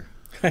closer.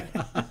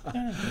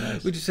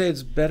 Nice. Would you say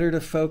it's better to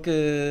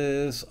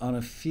focus on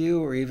a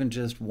few or even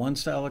just one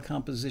style of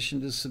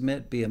composition to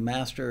submit, be a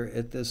master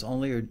at this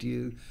only, or do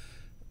you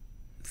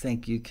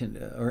think you can,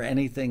 or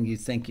anything you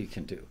think you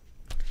can do?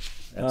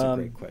 That's a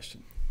great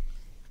question.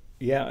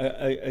 Yeah,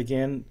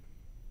 again,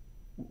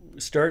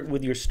 start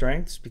with your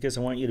strengths because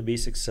I want you to be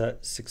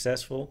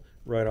successful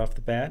right off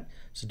the bat.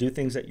 So do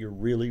things that you're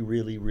really,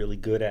 really, really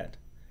good at.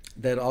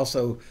 That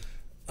also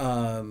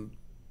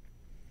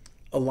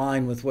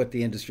align with what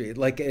the industry,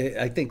 like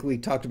I think we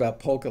talked about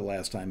polka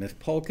last time. If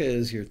polka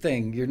is your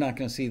thing, you're not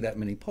going to see that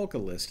many polka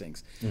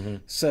listings.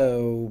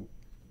 So,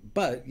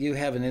 but you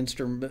have an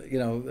instrument,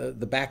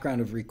 the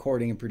background of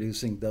recording and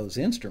producing those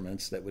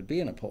instruments that would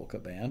be in a polka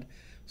band.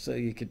 So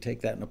you could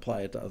take that and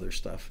apply it to other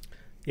stuff.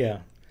 Yeah.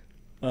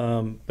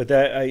 But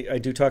that I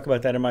do talk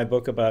about that in my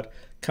book about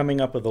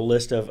coming up with a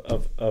list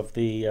of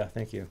the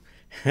thank you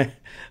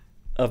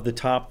of the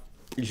top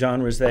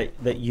genres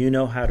that you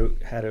know how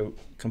to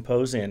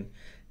compose in,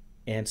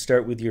 and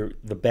start with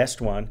the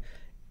best one,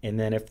 and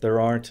then if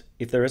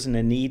there isn't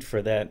a need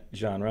for that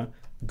genre,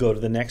 go to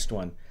the next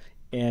one,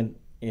 and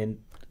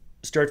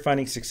start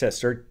finding success.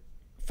 Start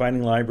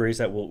finding libraries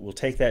that will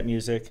take that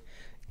music,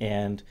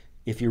 and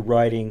if you're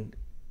writing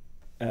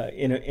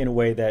in a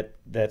way that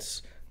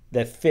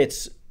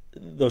fits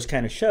those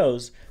kind of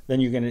shows,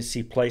 then you're going to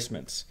see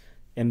placements,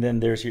 and then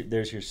there's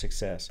your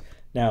success.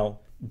 Now,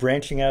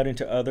 branching out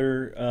into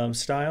other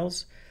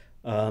styles,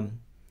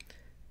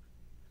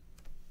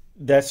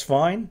 that's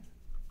fine.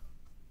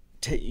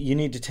 You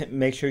need to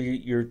make sure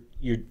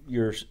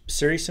you're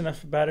serious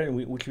enough about it,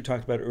 which we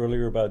talked about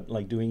earlier about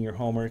like doing your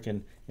homework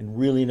and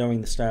really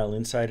knowing the style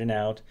inside and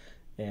out,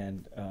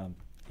 and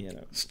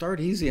Start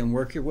easy and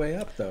work your way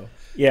up, though.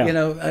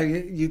 Yeah.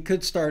 You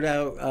could start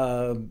out,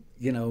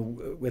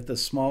 with a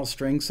small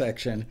string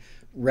section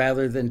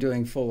rather than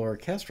doing full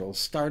orchestral.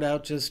 Start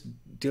out just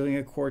doing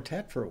a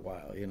quartet for a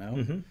while,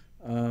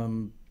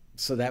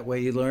 So that way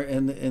you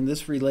learn. And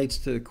this relates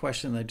to the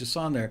question I just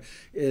saw on there,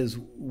 is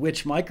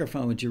which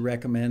microphone would you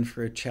recommend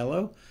for a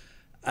cello?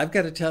 I've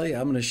got to tell you,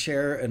 I'm going to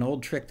share an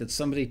old trick that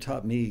somebody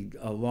taught me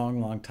a long,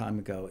 long time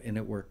ago, and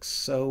it works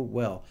so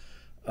well.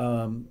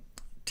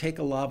 Take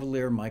a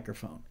lavalier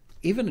microphone,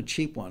 even a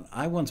cheap one.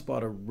 I once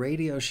bought a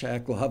Radio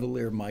Shack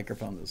lavalier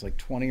microphone that was like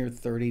 $20 or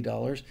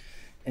 $30,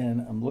 and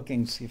I'm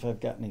looking to see if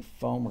I've got any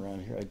foam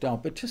around here. I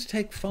don't, but just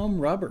take foam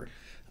rubber,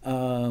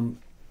 a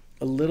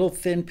little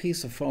thin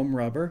piece of foam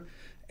rubber,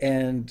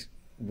 and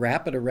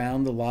wrap it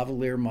around the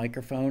lavalier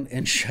microphone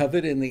and shove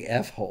it in the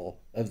F hole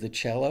of the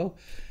cello.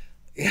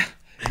 Yeah,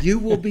 You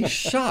will be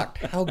shocked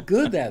how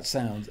good that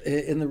sounds.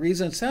 And the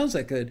reason it sounds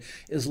that good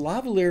is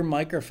lavalier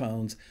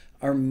microphones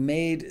are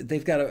made,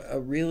 they've got a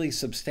really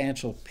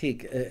substantial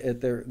peak.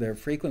 At their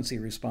frequency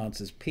response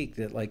is peaked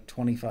at like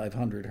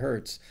 2,500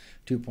 hertz,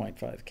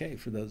 2.5K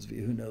for those of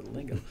you who know the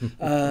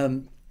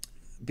lingo.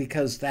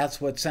 Because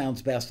that's what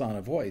sounds best on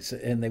a voice.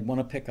 And they want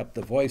to pick up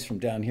the voice from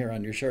down here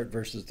on your shirt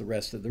versus the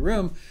rest of the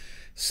room.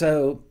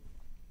 So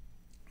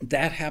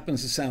that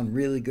happens to sound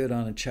really good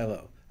on a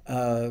cello.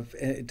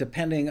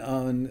 Depending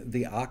on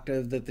the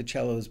octave that the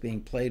cello is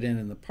being played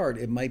in the part,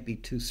 it might be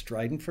too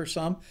strident for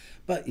some,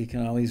 but you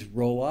can always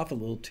roll off a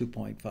little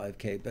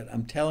 2.5K. But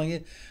I'm telling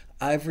you,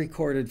 I've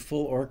recorded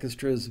full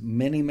orchestras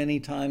many, many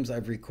times.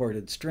 I've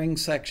recorded string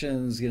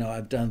sections.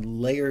 I've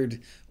done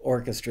layered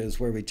orchestras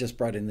where we just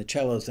brought in the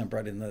cellos and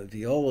brought in the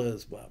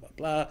violas, blah, blah,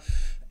 blah.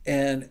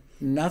 And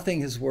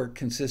nothing has worked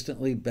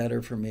consistently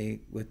better for me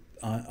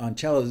on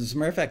cellos. As a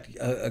matter of fact,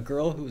 a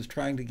girl who was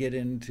trying to get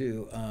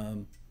into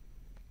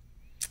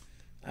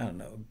I don't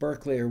know,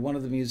 Berkeley or one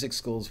of the music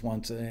schools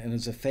once, and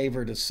as a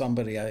favor to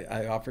somebody,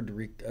 I offered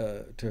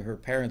to her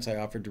parents, I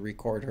offered to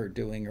record her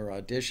doing her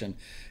audition,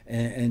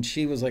 and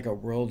she was like a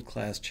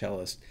world-class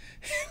cellist.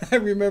 I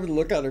remember the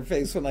look on her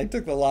face when I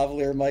took the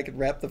lavalier mic and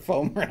wrapped the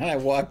foam around. I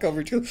walk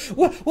over to her,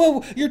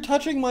 whoa, you're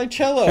touching my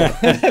cello.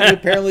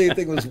 Apparently the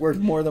thing was worth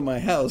more than my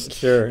house.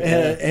 Sure.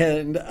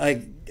 And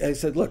I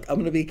said, look, I'm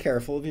going to be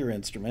careful of your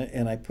instrument.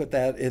 And I put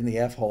that in the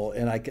F hole,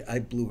 and I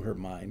blew her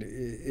mind.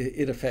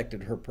 It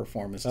affected her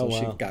performance until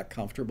she got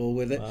comfortable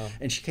with it. Wow.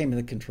 And she came in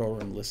the control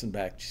room and listened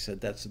back. She said,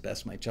 that's the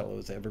best my cello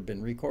has ever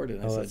been recorded.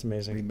 And I said, that's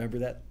amazing. Remember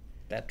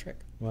that trick?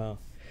 Wow.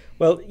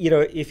 Well,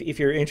 if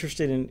you're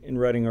interested in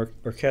writing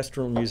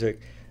orchestral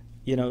music,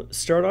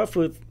 start off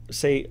with,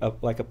 say,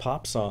 like a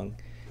pop song,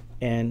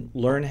 and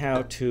learn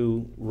how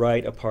to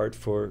write a part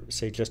for,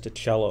 say, just a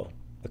cello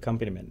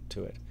accompaniment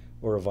to it,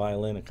 or a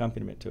violin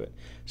accompaniment to it.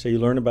 So you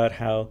learn about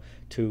how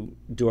to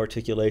do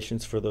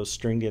articulations for those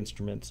stringed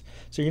instruments.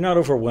 So you're not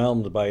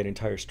overwhelmed by an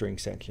entire string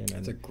section.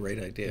 That's a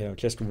great idea.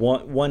 Just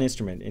one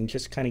instrument, and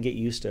just kind of get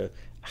used to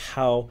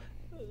how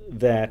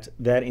that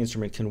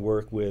instrument can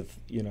work with,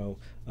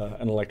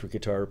 an electric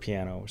guitar or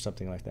piano or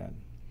something like that.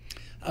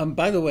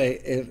 By the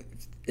way,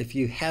 if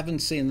you haven't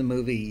seen the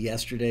movie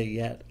Yesterday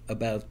yet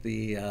about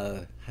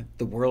the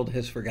world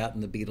has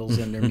forgotten the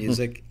Beatles and their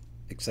music,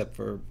 except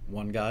for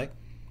one guy,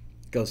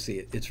 go see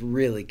it. It's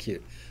really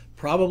cute.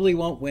 Probably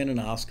won't win an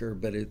Oscar,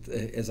 but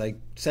as I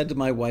said to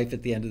my wife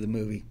at the end of the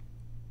movie,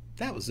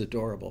 that was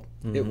adorable.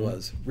 Mm-hmm. It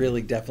was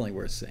really definitely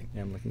worth seeing.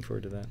 Yeah, I'm looking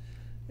forward to that.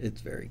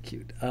 It's very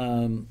cute.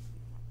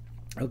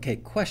 Okay,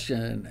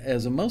 question.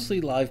 As a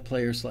mostly live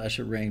player /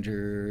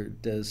 arranger,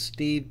 does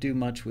Steve do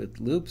much with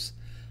loops?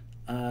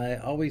 I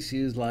always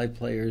use live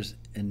players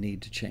and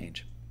need to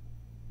change.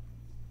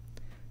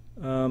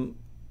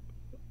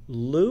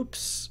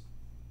 Loops,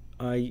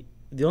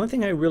 the only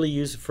thing I really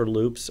use for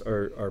loops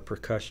are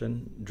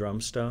percussion,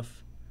 drum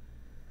stuff.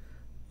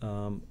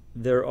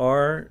 There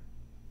are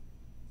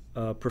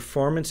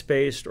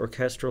performance-based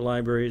orchestral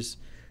libraries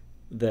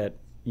that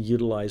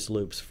utilize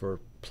loops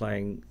for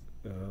playing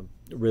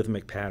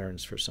rhythmic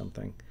patterns for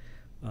something.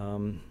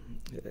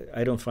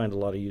 I don't find a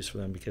lot of use for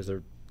them because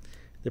they're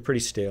pretty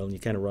stale and you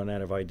kind of run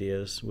out of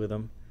ideas with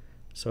them.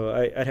 So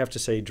I'd have to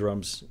say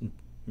drums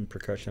and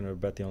percussion are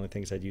about the only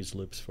things I'd use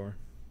loops for.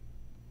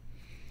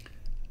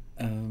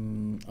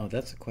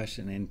 That's a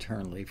question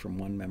internally from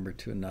one member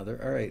to another.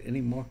 All right,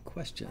 any more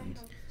questions?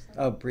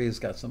 Oh, Bria's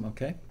got some,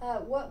 okay.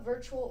 What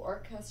virtual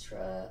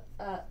orchestra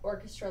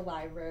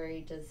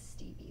library does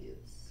Steve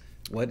use?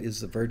 What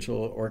is the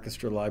virtual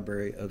orchestra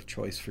library of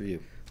choice for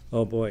you?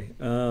 Oh boy,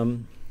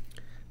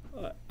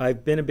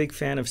 I've been a big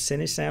fan of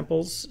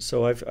Cinesamples,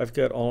 so I've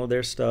got all of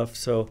their stuff.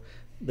 So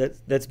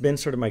that's been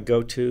sort of my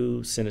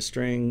go-to: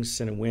 Cinestrings,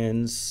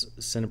 Cinewinds,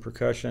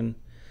 Cinepercussion.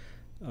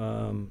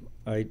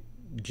 I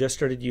just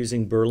started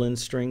using Berlin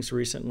strings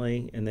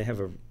recently, and they have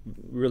a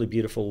really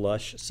beautiful,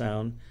 lush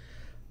sound.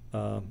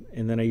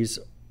 And then I use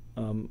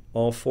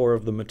all four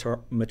of the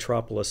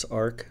Metropolis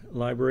ARC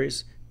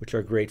libraries, which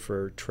are great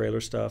for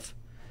trailer stuff.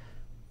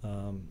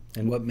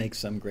 And what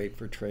makes them great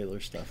for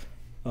trailer stuff?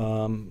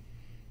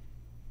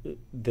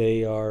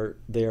 They are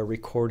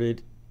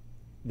recorded.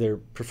 Their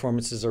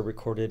performances are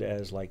recorded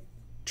as like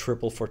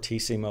triple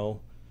fortissimo,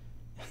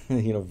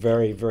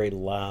 very, very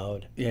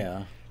loud.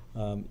 Yeah.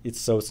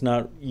 It's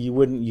not, you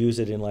wouldn't use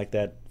it in like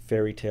that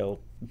fairy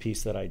tale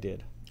piece that I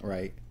did.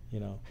 Right.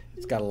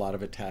 It's got a lot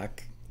of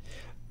attack.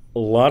 A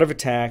lot of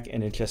attack,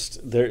 and it just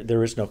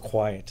there is no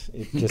quiet.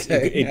 It just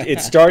it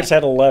starts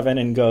at 11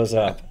 and goes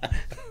up,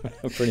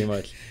 pretty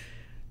much.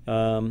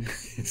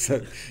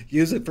 So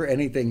use it for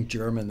anything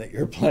German that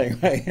you're playing,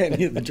 right?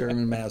 Any of the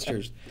German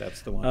masters,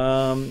 that's the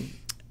one.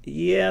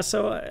 Yeah.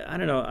 So I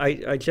don't know.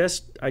 I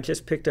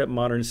just picked up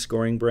Modern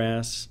Scoring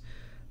Brass.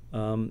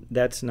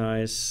 That's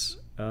nice.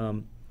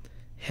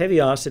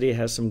 Heaviosity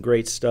has some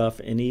great stuff,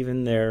 and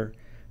even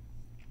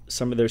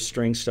some of their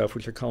string stuff,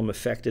 which are called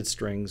affected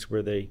strings,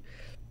 where they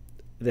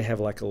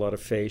have like a lot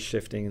of phase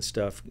shifting and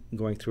stuff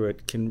going through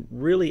it, can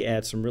really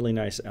add some really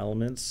nice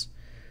elements.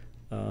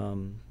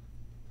 Let's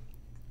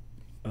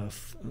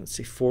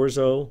see,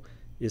 Forzo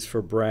is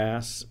for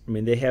brass. I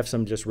mean, they have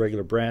some just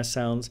regular brass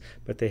sounds,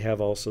 but they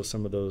have also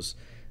some of those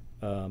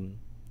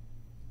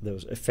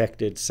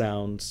affected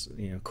sounds,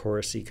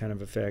 chorusy kind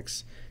of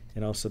effects,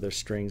 and also their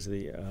strings. I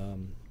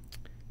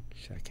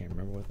can't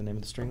remember what the name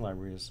of the string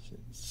library is. It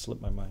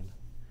slipped my mind.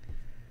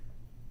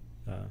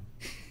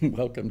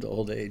 Welcome to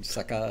old age,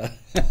 sucker.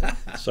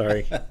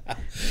 Sorry, I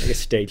get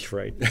stage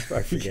fright.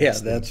 I forget. Yeah,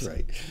 that's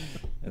right.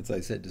 As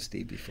I said to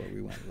Steve before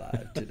we went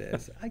live today,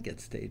 I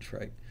get stage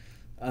fright.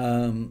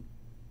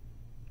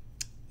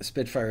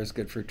 Spitfire is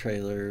good for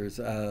trailers.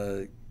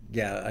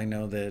 Yeah, I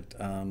know that.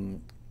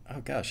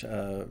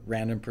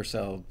 Random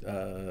Purcell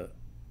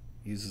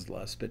uses a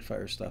lot of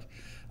Spitfire stuff.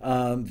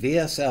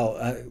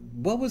 VSL.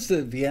 What was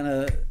the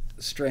Vienna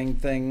string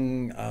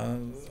thing?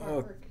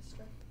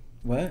 Orchestra.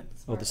 What?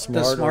 The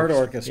Smart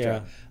Orchestra.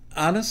 Yeah.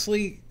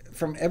 Honestly,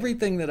 from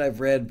everything that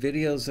I've read,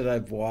 videos that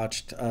I've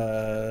watched,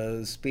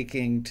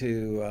 speaking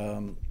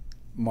to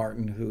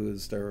Martin, who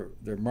is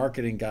their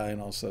marketing guy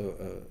and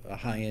also a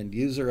high-end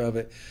user of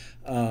it,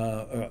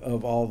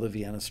 of all the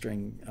Vienna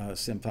string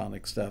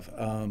symphonic stuff,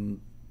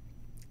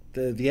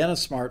 the Vienna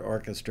Smart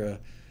Orchestra,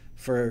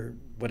 for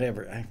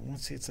whatever, I want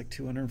to say it's like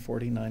 $249 or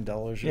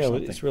something. Yeah,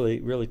 it's really,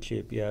 really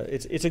cheap. Yeah,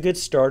 it's a good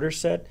starter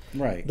set.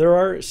 Right. There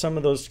are some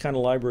of those kind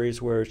of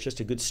libraries where it's just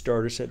a good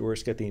starter set where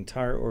it's got the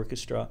entire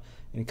orchestra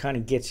and it kind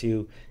of gets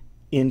you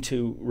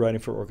into writing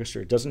for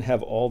orchestra. It doesn't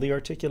have all the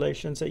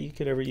articulations that you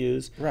could ever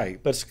use.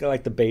 Right. But it's got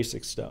like the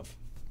basic stuff.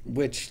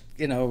 Which,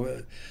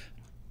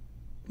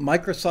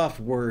 Microsoft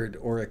Word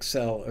or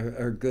Excel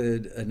are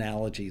good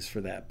analogies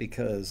for that,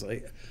 because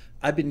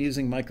I've been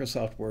using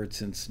Microsoft Word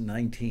since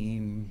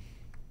 88.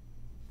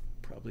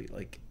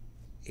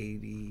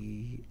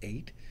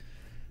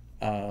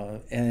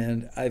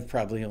 And I've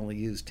probably only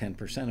used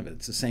 10% of it.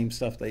 It's the same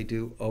stuff they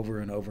do over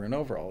and over and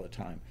over all the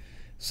time.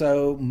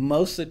 So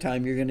most of the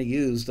time you're going to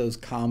use those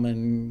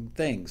common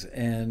things.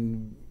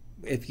 And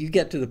if you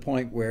get to the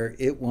point where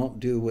it won't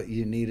do what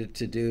you need it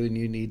to do and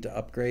you need to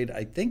upgrade,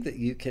 I think that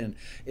you can,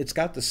 it's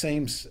got the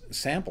same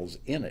samples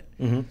in it.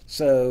 Mm-hmm.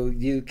 So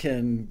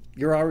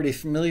you're already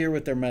familiar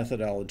with their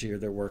methodology or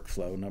their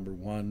workflow, number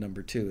one.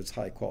 Number two, it's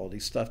high quality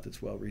stuff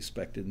that's well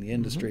respected in the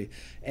industry,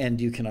 and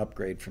you can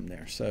upgrade from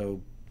there. So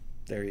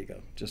there you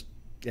go. Just,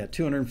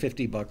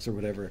 $250 or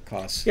whatever it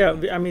costs. Yeah,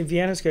 I mean,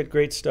 Vienna's got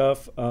great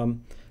stuff. I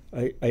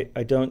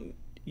don't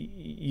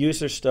use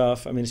their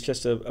stuff. I mean, it's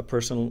just a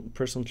personal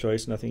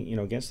choice. Nothing,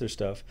 against their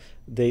stuff.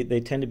 They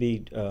tend to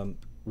be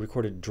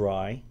recorded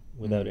dry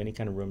without any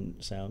kind of room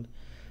sound.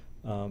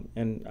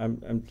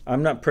 And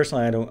I'm not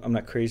personally. I'm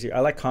not crazy. I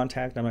like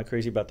Kontakt. I'm not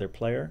crazy about their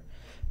player,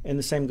 and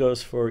the same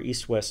goes for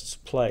East West's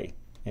Play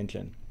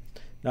engine.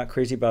 Not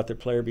crazy about their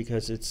player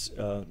because it's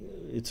a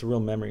real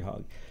memory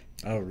hog.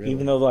 Oh, really?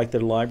 Even though like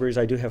their libraries,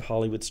 I do have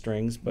Hollywood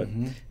strings, but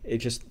it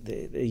just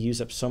they use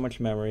up so much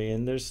memory,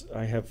 and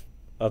I have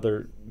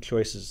other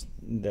choices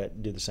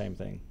that do the same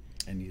thing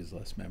and use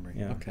less memory.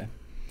 Yeah. Okay.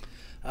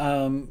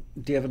 Do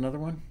you have another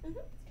one?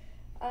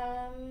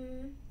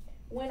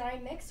 When I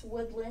mix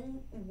woodwinds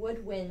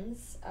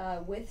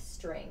with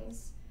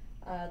strings,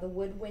 the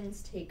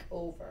woodwinds take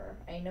over.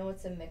 I know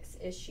it's a mix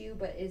issue,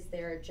 but is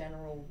there a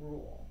general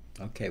rule?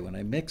 Okay, when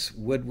I mix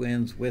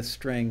woodwinds with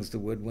strings, the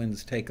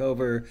woodwinds take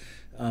over.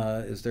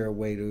 Is there a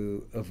way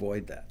to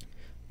avoid that?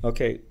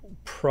 Okay,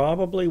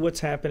 probably what's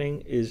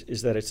happening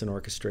is that it's an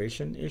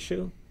orchestration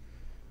issue.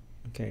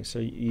 Okay, so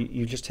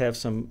you just have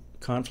some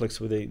conflicts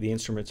where the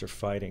instruments are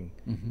fighting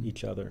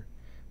each other.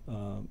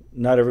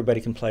 Not everybody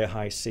can play a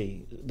high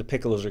C. The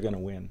piccolos are going to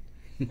win.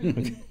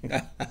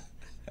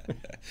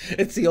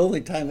 It's the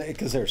only time,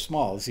 because they're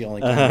small, it's the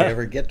only time they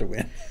ever get to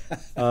win.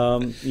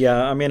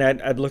 Yeah, I mean,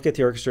 I'd look at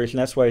the orchestration.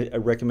 That's why I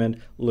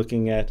recommend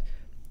looking at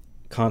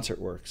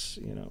ConcertWorks.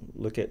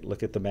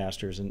 Look at the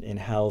masters and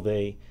how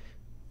they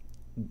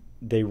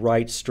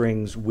write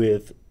strings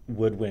with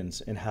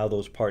woodwinds and how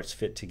those parts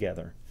fit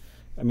together.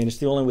 I mean, it's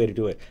the only way to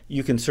do it.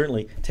 You can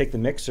certainly take the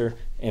mixer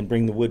and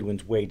bring the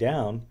woodwinds way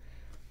down,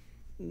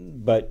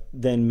 but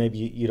then maybe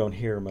you don't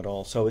hear them at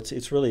all. So it's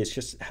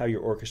just how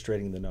you're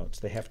orchestrating the notes.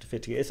 They have to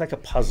fit together. It's like a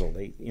puzzle.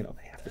 They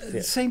have to fit.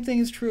 The same thing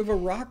is true of a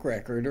rock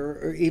record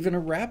or even a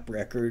rap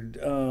record.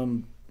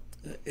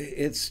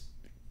 It's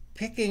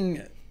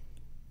picking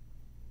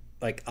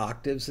like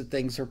octaves that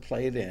things are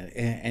played in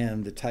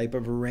and the type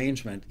of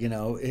arrangement.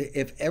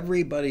 If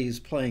everybody's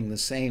playing the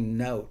same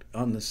note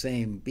on the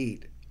same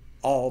beat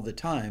all the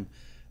time,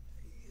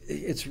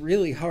 it's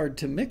really hard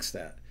to mix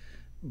that.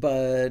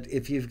 But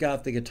if you've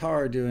got the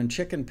guitar doing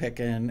chicken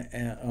picking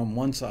on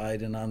one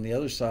side and on the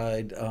other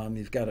side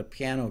you've got a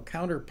piano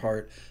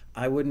counterpart,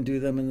 I wouldn't do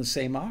them in the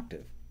same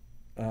octave.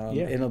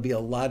 It'll be a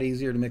lot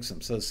easier to mix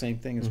them. So the same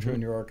thing is true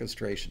in your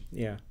orchestration.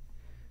 Yeah.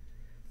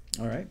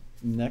 All right.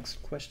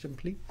 Next question,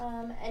 please.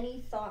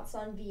 Any thoughts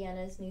on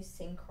Vienna's new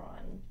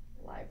Synchron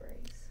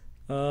libraries?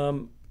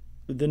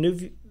 The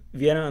new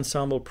Vienna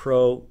Ensemble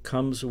Pro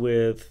comes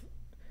with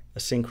a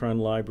Synchron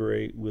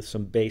library with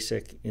some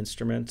basic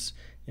instruments,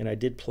 and I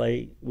did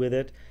play with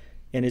it.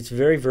 And it's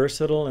very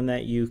versatile in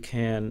that you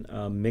can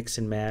mix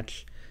and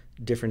match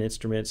different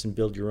instruments and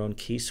build your own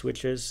key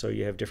switches. So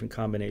you have different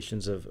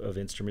combinations of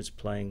instruments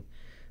playing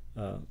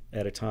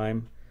at a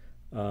time.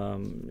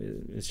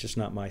 It's just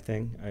not my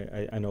thing.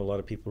 I know a lot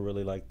of people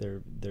really like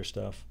their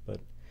stuff, but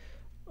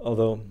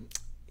although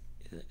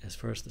as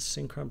far as the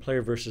Synchron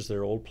player versus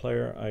their old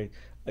player, I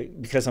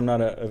because I'm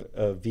not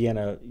a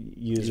Vienna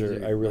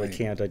user, I really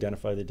can't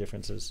identify the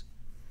differences.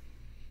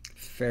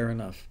 Fair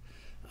enough.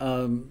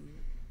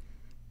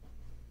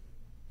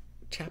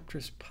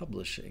 Chapters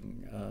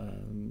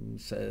Publishing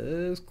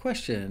says,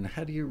 question,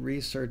 how do you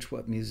research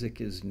what music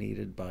is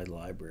needed by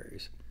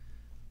libraries?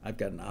 I've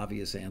got an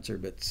obvious answer,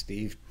 but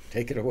Steve,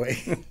 take it away.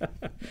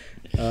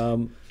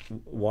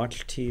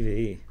 Watch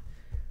TV.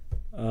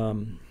 I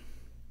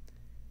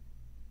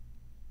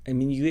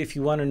mean, if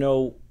you want to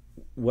know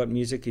what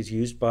music is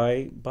used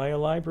by a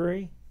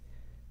library,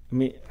 I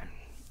mean,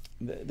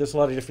 there's a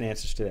lot of different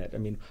answers to that. I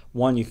mean,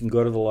 one, you can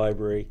go to the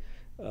library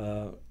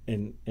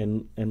and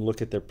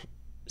look at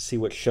see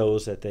what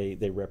shows that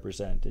they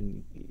represent,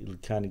 and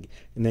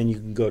then you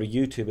can go to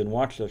YouTube and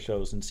watch those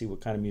shows and see what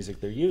kind of music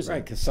they're using.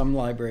 Right, because some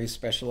libraries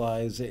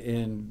specialize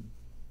in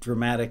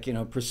dramatic,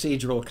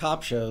 procedural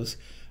cop shows,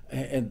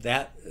 and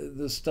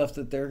the stuff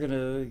that they're going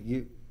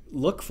to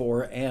look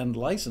for and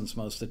license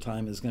most of the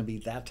time is going to be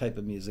that type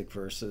of music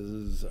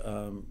versus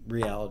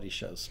reality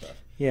show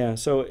stuff. Yeah,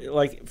 so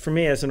like for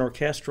me as an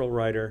orchestral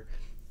writer,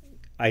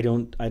 I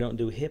don't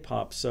do hip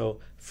hop. So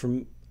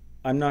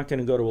I'm not going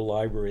to go to a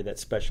library that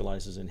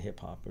specializes in hip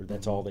hop or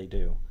that's all they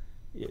do.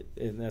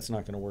 That's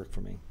not going to work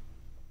for me.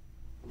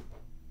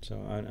 So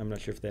I'm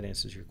not sure if that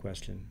answers your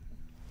question.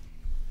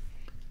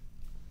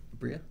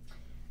 Bria?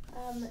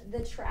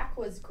 The track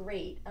was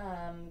great.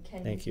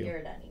 Can Thank you. Hear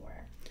it anywhere?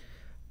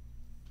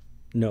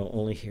 No,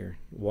 only here.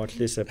 Watch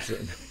this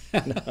episode.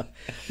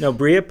 No,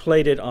 Bria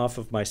played it off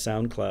of my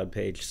SoundCloud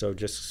page, so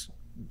just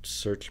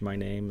search my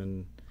name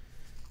and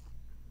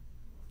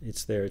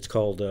it's there. It's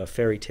called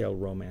Fairy Tale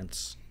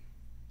Romance.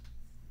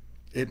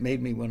 It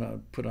made me want to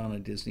put on a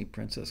Disney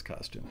princess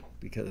costume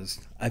because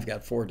I've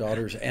got 4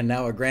 daughters and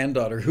now a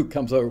granddaughter who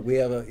comes over. We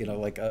have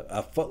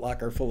a Foot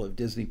Locker full of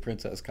Disney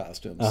princess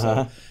costumes.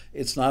 Uh-huh. So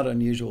it's not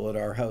unusual at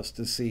our house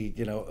to see,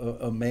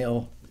 a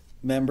male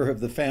member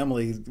of the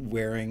family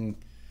wearing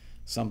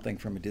something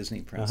from a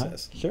Disney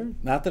princess. Sure.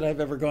 Not that I've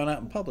ever gone out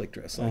in public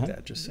dressed like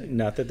that, just saying.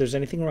 Not that there's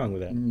anything wrong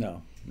with that.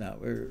 No.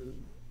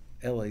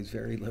 LA's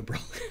very liberal.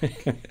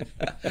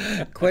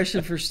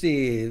 Question for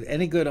Steve.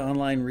 Any good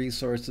online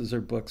resources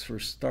or books for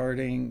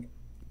starting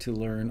to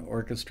learn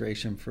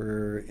orchestration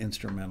for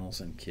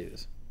instrumentals and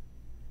cues?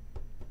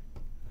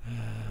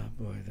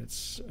 Boy,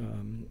 it's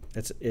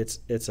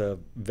a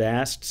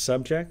vast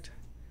subject.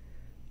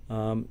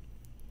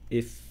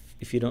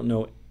 If you don't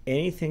know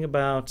anything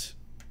about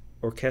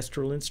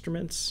orchestral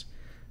instruments,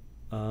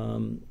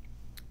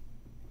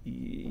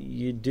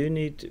 you do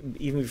need to,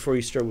 even before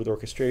you start with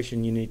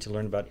orchestration, you need to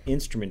learn about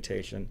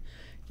instrumentation,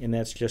 and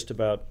that's just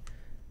about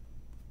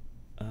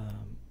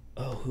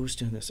who's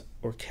doing this?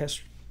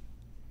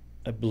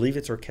 I believe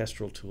it's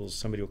Orchestral Tools.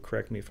 Somebody will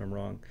correct me if I'm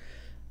wrong.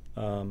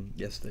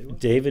 Yes, they will.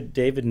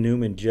 David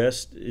Newman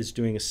just is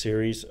doing a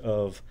series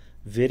of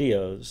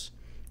videos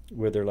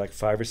where they're like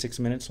 5 or 6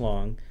 minutes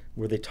long,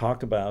 where they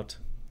talk about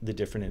the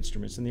different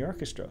instruments in the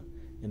orchestra,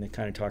 and they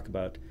kind of talk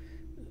about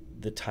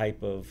the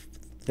type of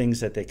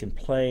things that they can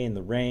play and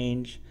the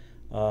range,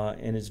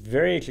 and it's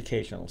very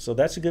educational. So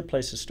that's a good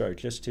place to start,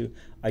 just to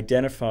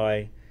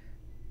identify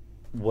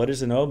what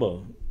is an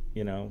oboe.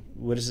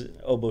 What does an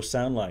oboe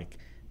sound like?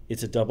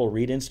 It's a double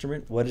reed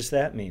instrument. What does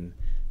that mean?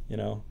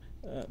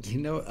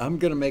 I'm going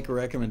to make a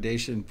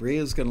recommendation.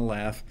 Bria's going to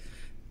laugh.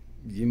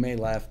 You may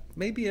laugh.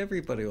 Maybe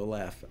everybody will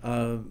laugh.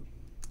 The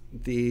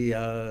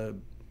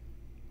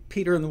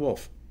Peter and the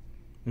Wolf.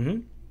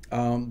 Mm-hmm.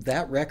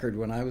 That record,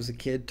 when I was a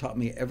kid, taught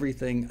me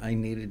everything I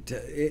needed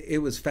to. It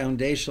was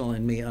foundational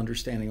in me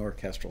understanding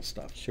orchestral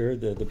stuff. Sure,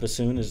 the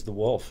bassoon is the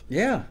wolf.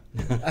 Yeah.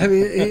 I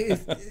mean,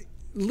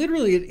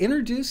 literally, it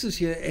introduces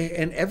you,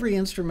 and every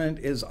instrument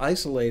is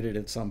isolated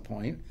at some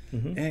point,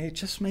 and it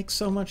just makes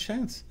so much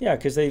sense. Yeah,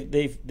 because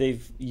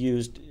they've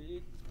used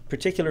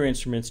particular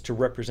instruments to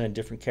represent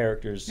different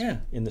characters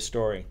in the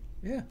story.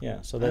 Yeah. Yeah,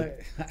 so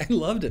that I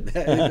loved it.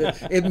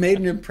 It made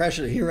an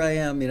impression. Here I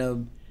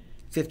am,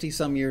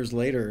 50-some years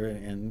later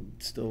and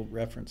still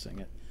referencing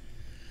it.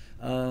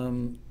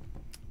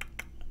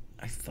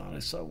 I thought I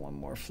saw one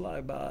more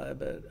fly by,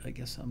 but I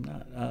guess I'm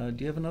not.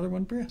 Do you have another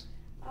one, Bria?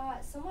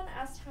 Someone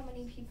asked how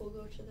many people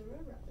go to the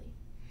road rally.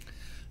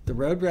 The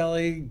road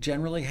rally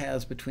generally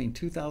has between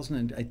 2,000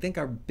 and I think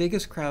our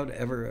biggest crowd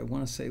ever, I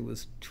want to say,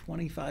 was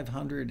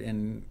 2,500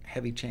 and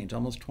heavy change,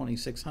 almost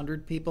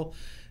 2,600 people.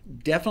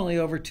 Definitely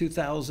over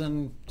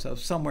 2,000, so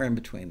somewhere in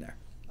between there.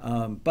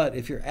 But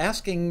if you're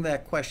asking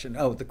that question,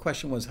 the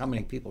question was how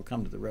many people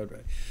come to the road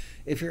rally.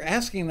 If you're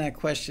asking that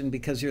question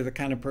because you're the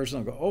kind of person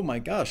who go, oh my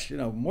gosh,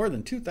 more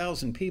than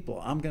 2,000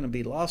 people, I'm going to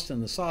be lost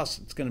in the sauce,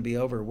 it's going to be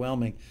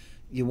overwhelming.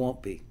 You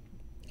won't be.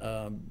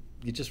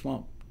 You just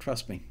won't.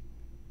 Trust me.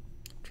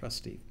 Trust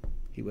Steve.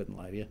 He wouldn't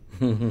lie to you.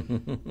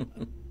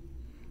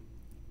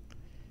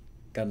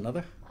 Got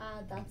another?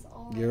 That's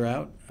all. You're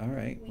out? All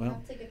right. We Well.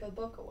 have to give a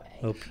book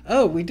away.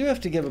 Oh, we do have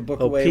to give a book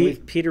away.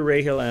 Peter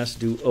Rahill asked,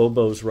 do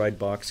oboes ride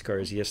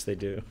boxcars? Yes, they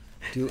do.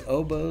 Do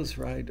oboes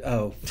ride?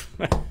 Oh.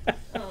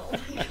 Oh.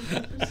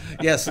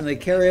 Yes, and they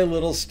carry a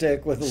little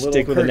stick with a little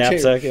Stick with a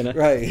kerchief. knapsack in it.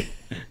 Right.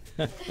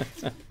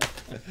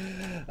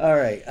 All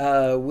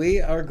right.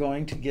 We are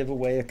going to give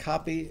away a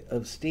copy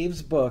of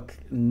Steve's book,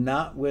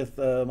 not with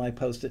my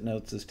Post-it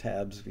notes as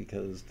tabs,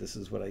 because this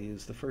is what I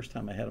used the first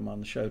time I had him on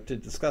the show to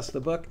discuss the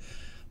book.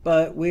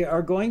 But we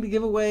are going to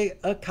give away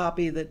a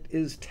copy that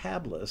is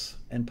tabless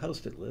and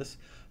Post-it-less.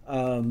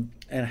 And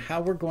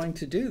how we're going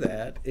to do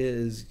that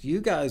is you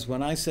guys,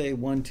 when I say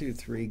 1, 2,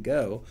 3,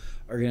 go,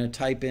 are going to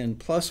type in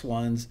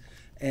 +1s.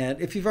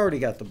 And if you've already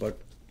got the book,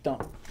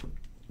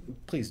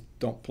 please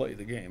don't play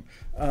the game.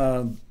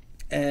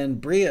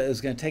 And Bria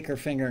is going to take her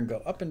finger and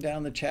go up and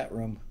down the chat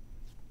room.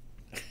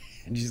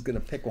 And she's going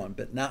to pick one,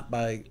 but not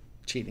by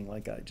cheating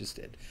like I just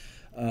did.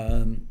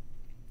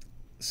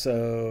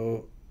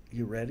 So,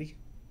 you ready?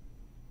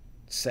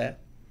 Set.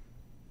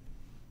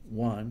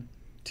 1,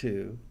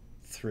 2,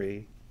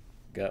 3,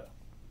 go.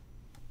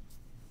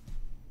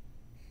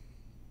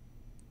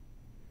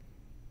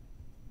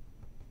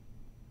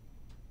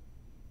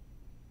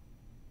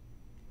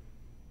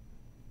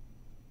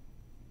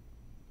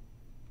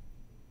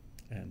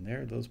 And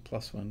there those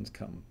 +1s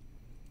come.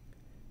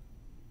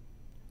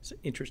 It's an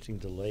interesting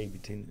delay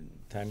between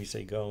the time you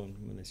say go and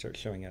when they start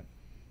showing up.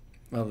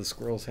 Well, the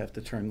squirrels have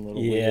to turn a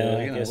little Yeah,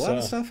 wheel. I guess a lot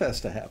of so. stuff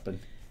has to happen.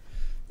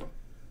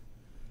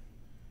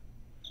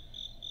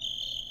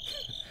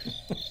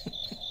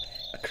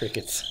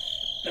 Crickets.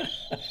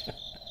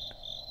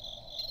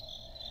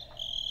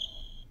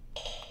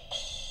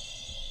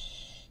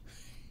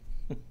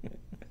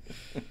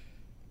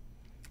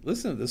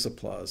 Listen to this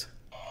applause.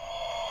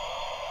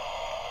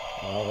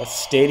 Oh, that's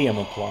stadium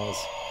applause.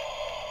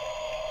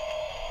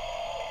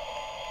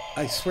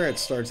 I swear it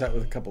starts out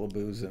with a couple of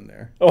boos in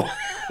there. Oh,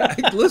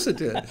 Listen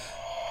to it.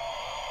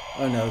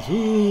 Oh no!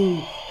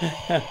 Ooh.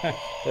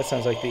 that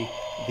sounds like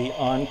the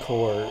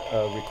encore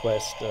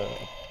request.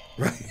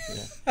 Right.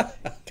 Yeah.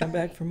 Come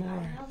back for I more.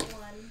 have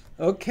one.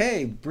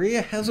 Okay,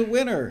 Bria has a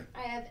winner.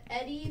 I have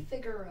Eddie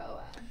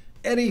Figueroa.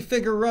 Eddie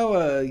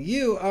Figueroa,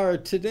 you are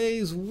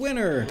today's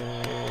winner.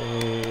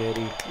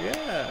 Eddie.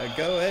 Yeah,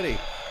 go Eddie.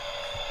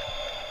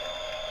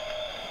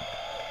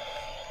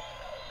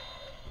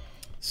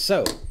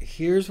 So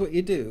here's what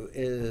you do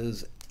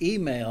is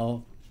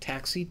email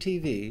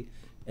taxitv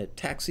at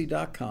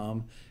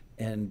taxi.com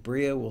and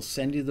Bria will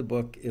send you the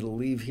book. It'll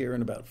leave here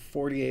in about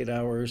 48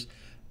 hours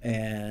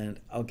and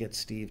I'll get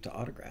Steve to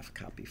autograph a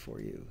copy for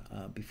you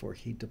before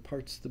he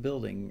departs the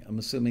building. I'm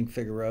assuming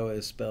Figueroa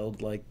is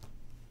spelled like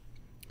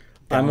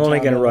I'm only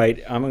going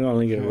to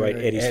downtown write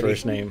Eddie's Eddie.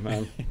 first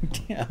name.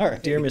 Yeah, all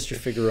right. Dear Mr.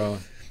 Figueroa.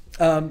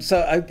 So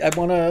I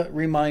want to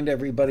remind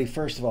everybody,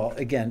 first of all,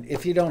 again,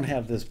 if you don't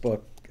have this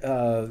book,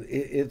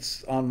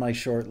 it's on my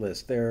short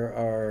list. There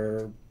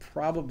are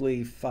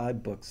probably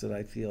 5 books that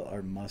I feel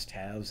are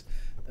must-haves.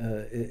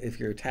 If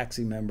you're a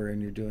Taxi member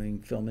and you're doing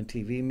film and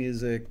TV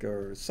music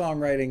or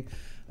songwriting,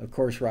 of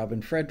course,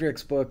 Robin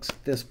Frederick's books,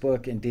 this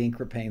book, and Dean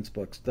Crapane's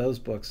books. Those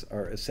books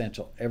are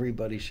essential.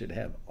 Everybody should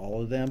have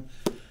all of them.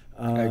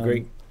 I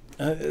agree.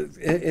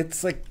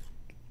 It's like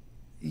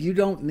you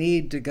don't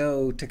need to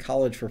go to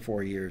college for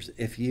 4 years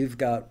if you've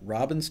got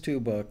Robin's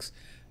 2 books,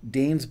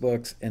 Dean's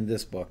books, and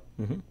this book.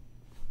 Mm-hmm.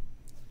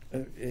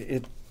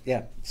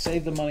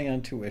 Save the money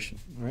on tuition.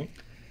 Right.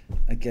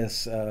 I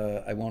guess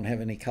I won't have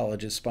any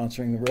colleges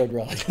sponsoring the road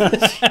rally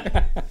this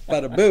year.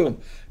 Bada boom.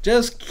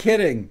 Just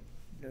kidding.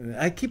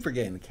 I keep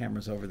forgetting the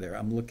camera's over there.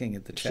 I'm looking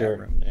at the chat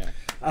room.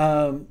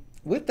 Yeah.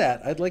 With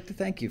that, I'd like to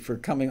thank you for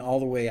coming all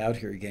the way out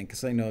here again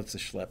because I know it's a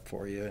schlep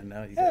for you, and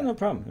now you Yeah, got no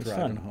problem. It's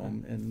driving fun.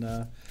 home.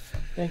 And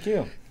Thank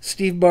you.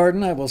 Steve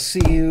Barden, I will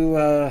see you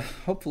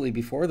hopefully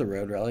before the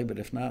road rally, but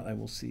if not, I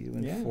will see you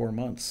in 4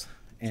 months.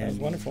 Sounds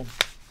And wonderful.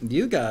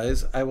 you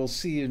guys, I will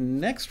see you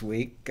next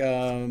week.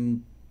 I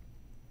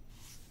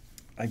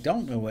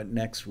don't know what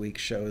next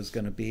week's show is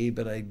going to be,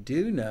 but I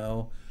do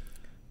know.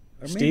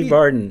 Or Steve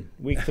Barden,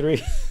 week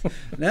 3.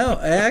 No,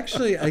 I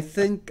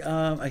think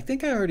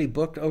I already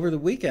booked over the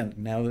weekend.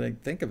 Now that I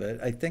think of it,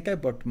 I think I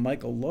booked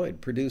Michael Lloyd,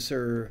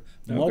 producer,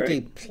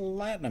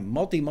 multi-platinum,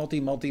 multi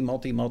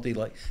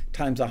like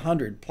times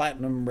 100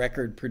 platinum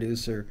record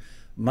producer,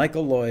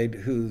 Michael Lloyd,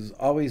 who's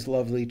always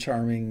lovely,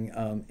 charming,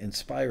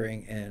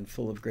 inspiring, and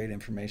full of great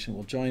information,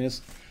 will join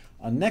us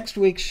on next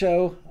week's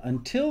show.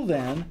 Until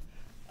then,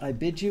 I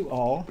bid you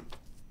all,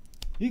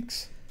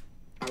 yeeks.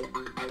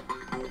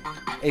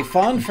 A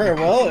fond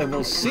farewell, and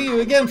we'll see you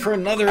again for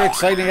another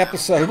exciting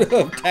episode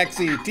of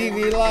Taxi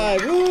TV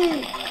Live.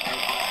 Woo!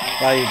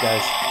 Bye, you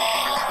guys.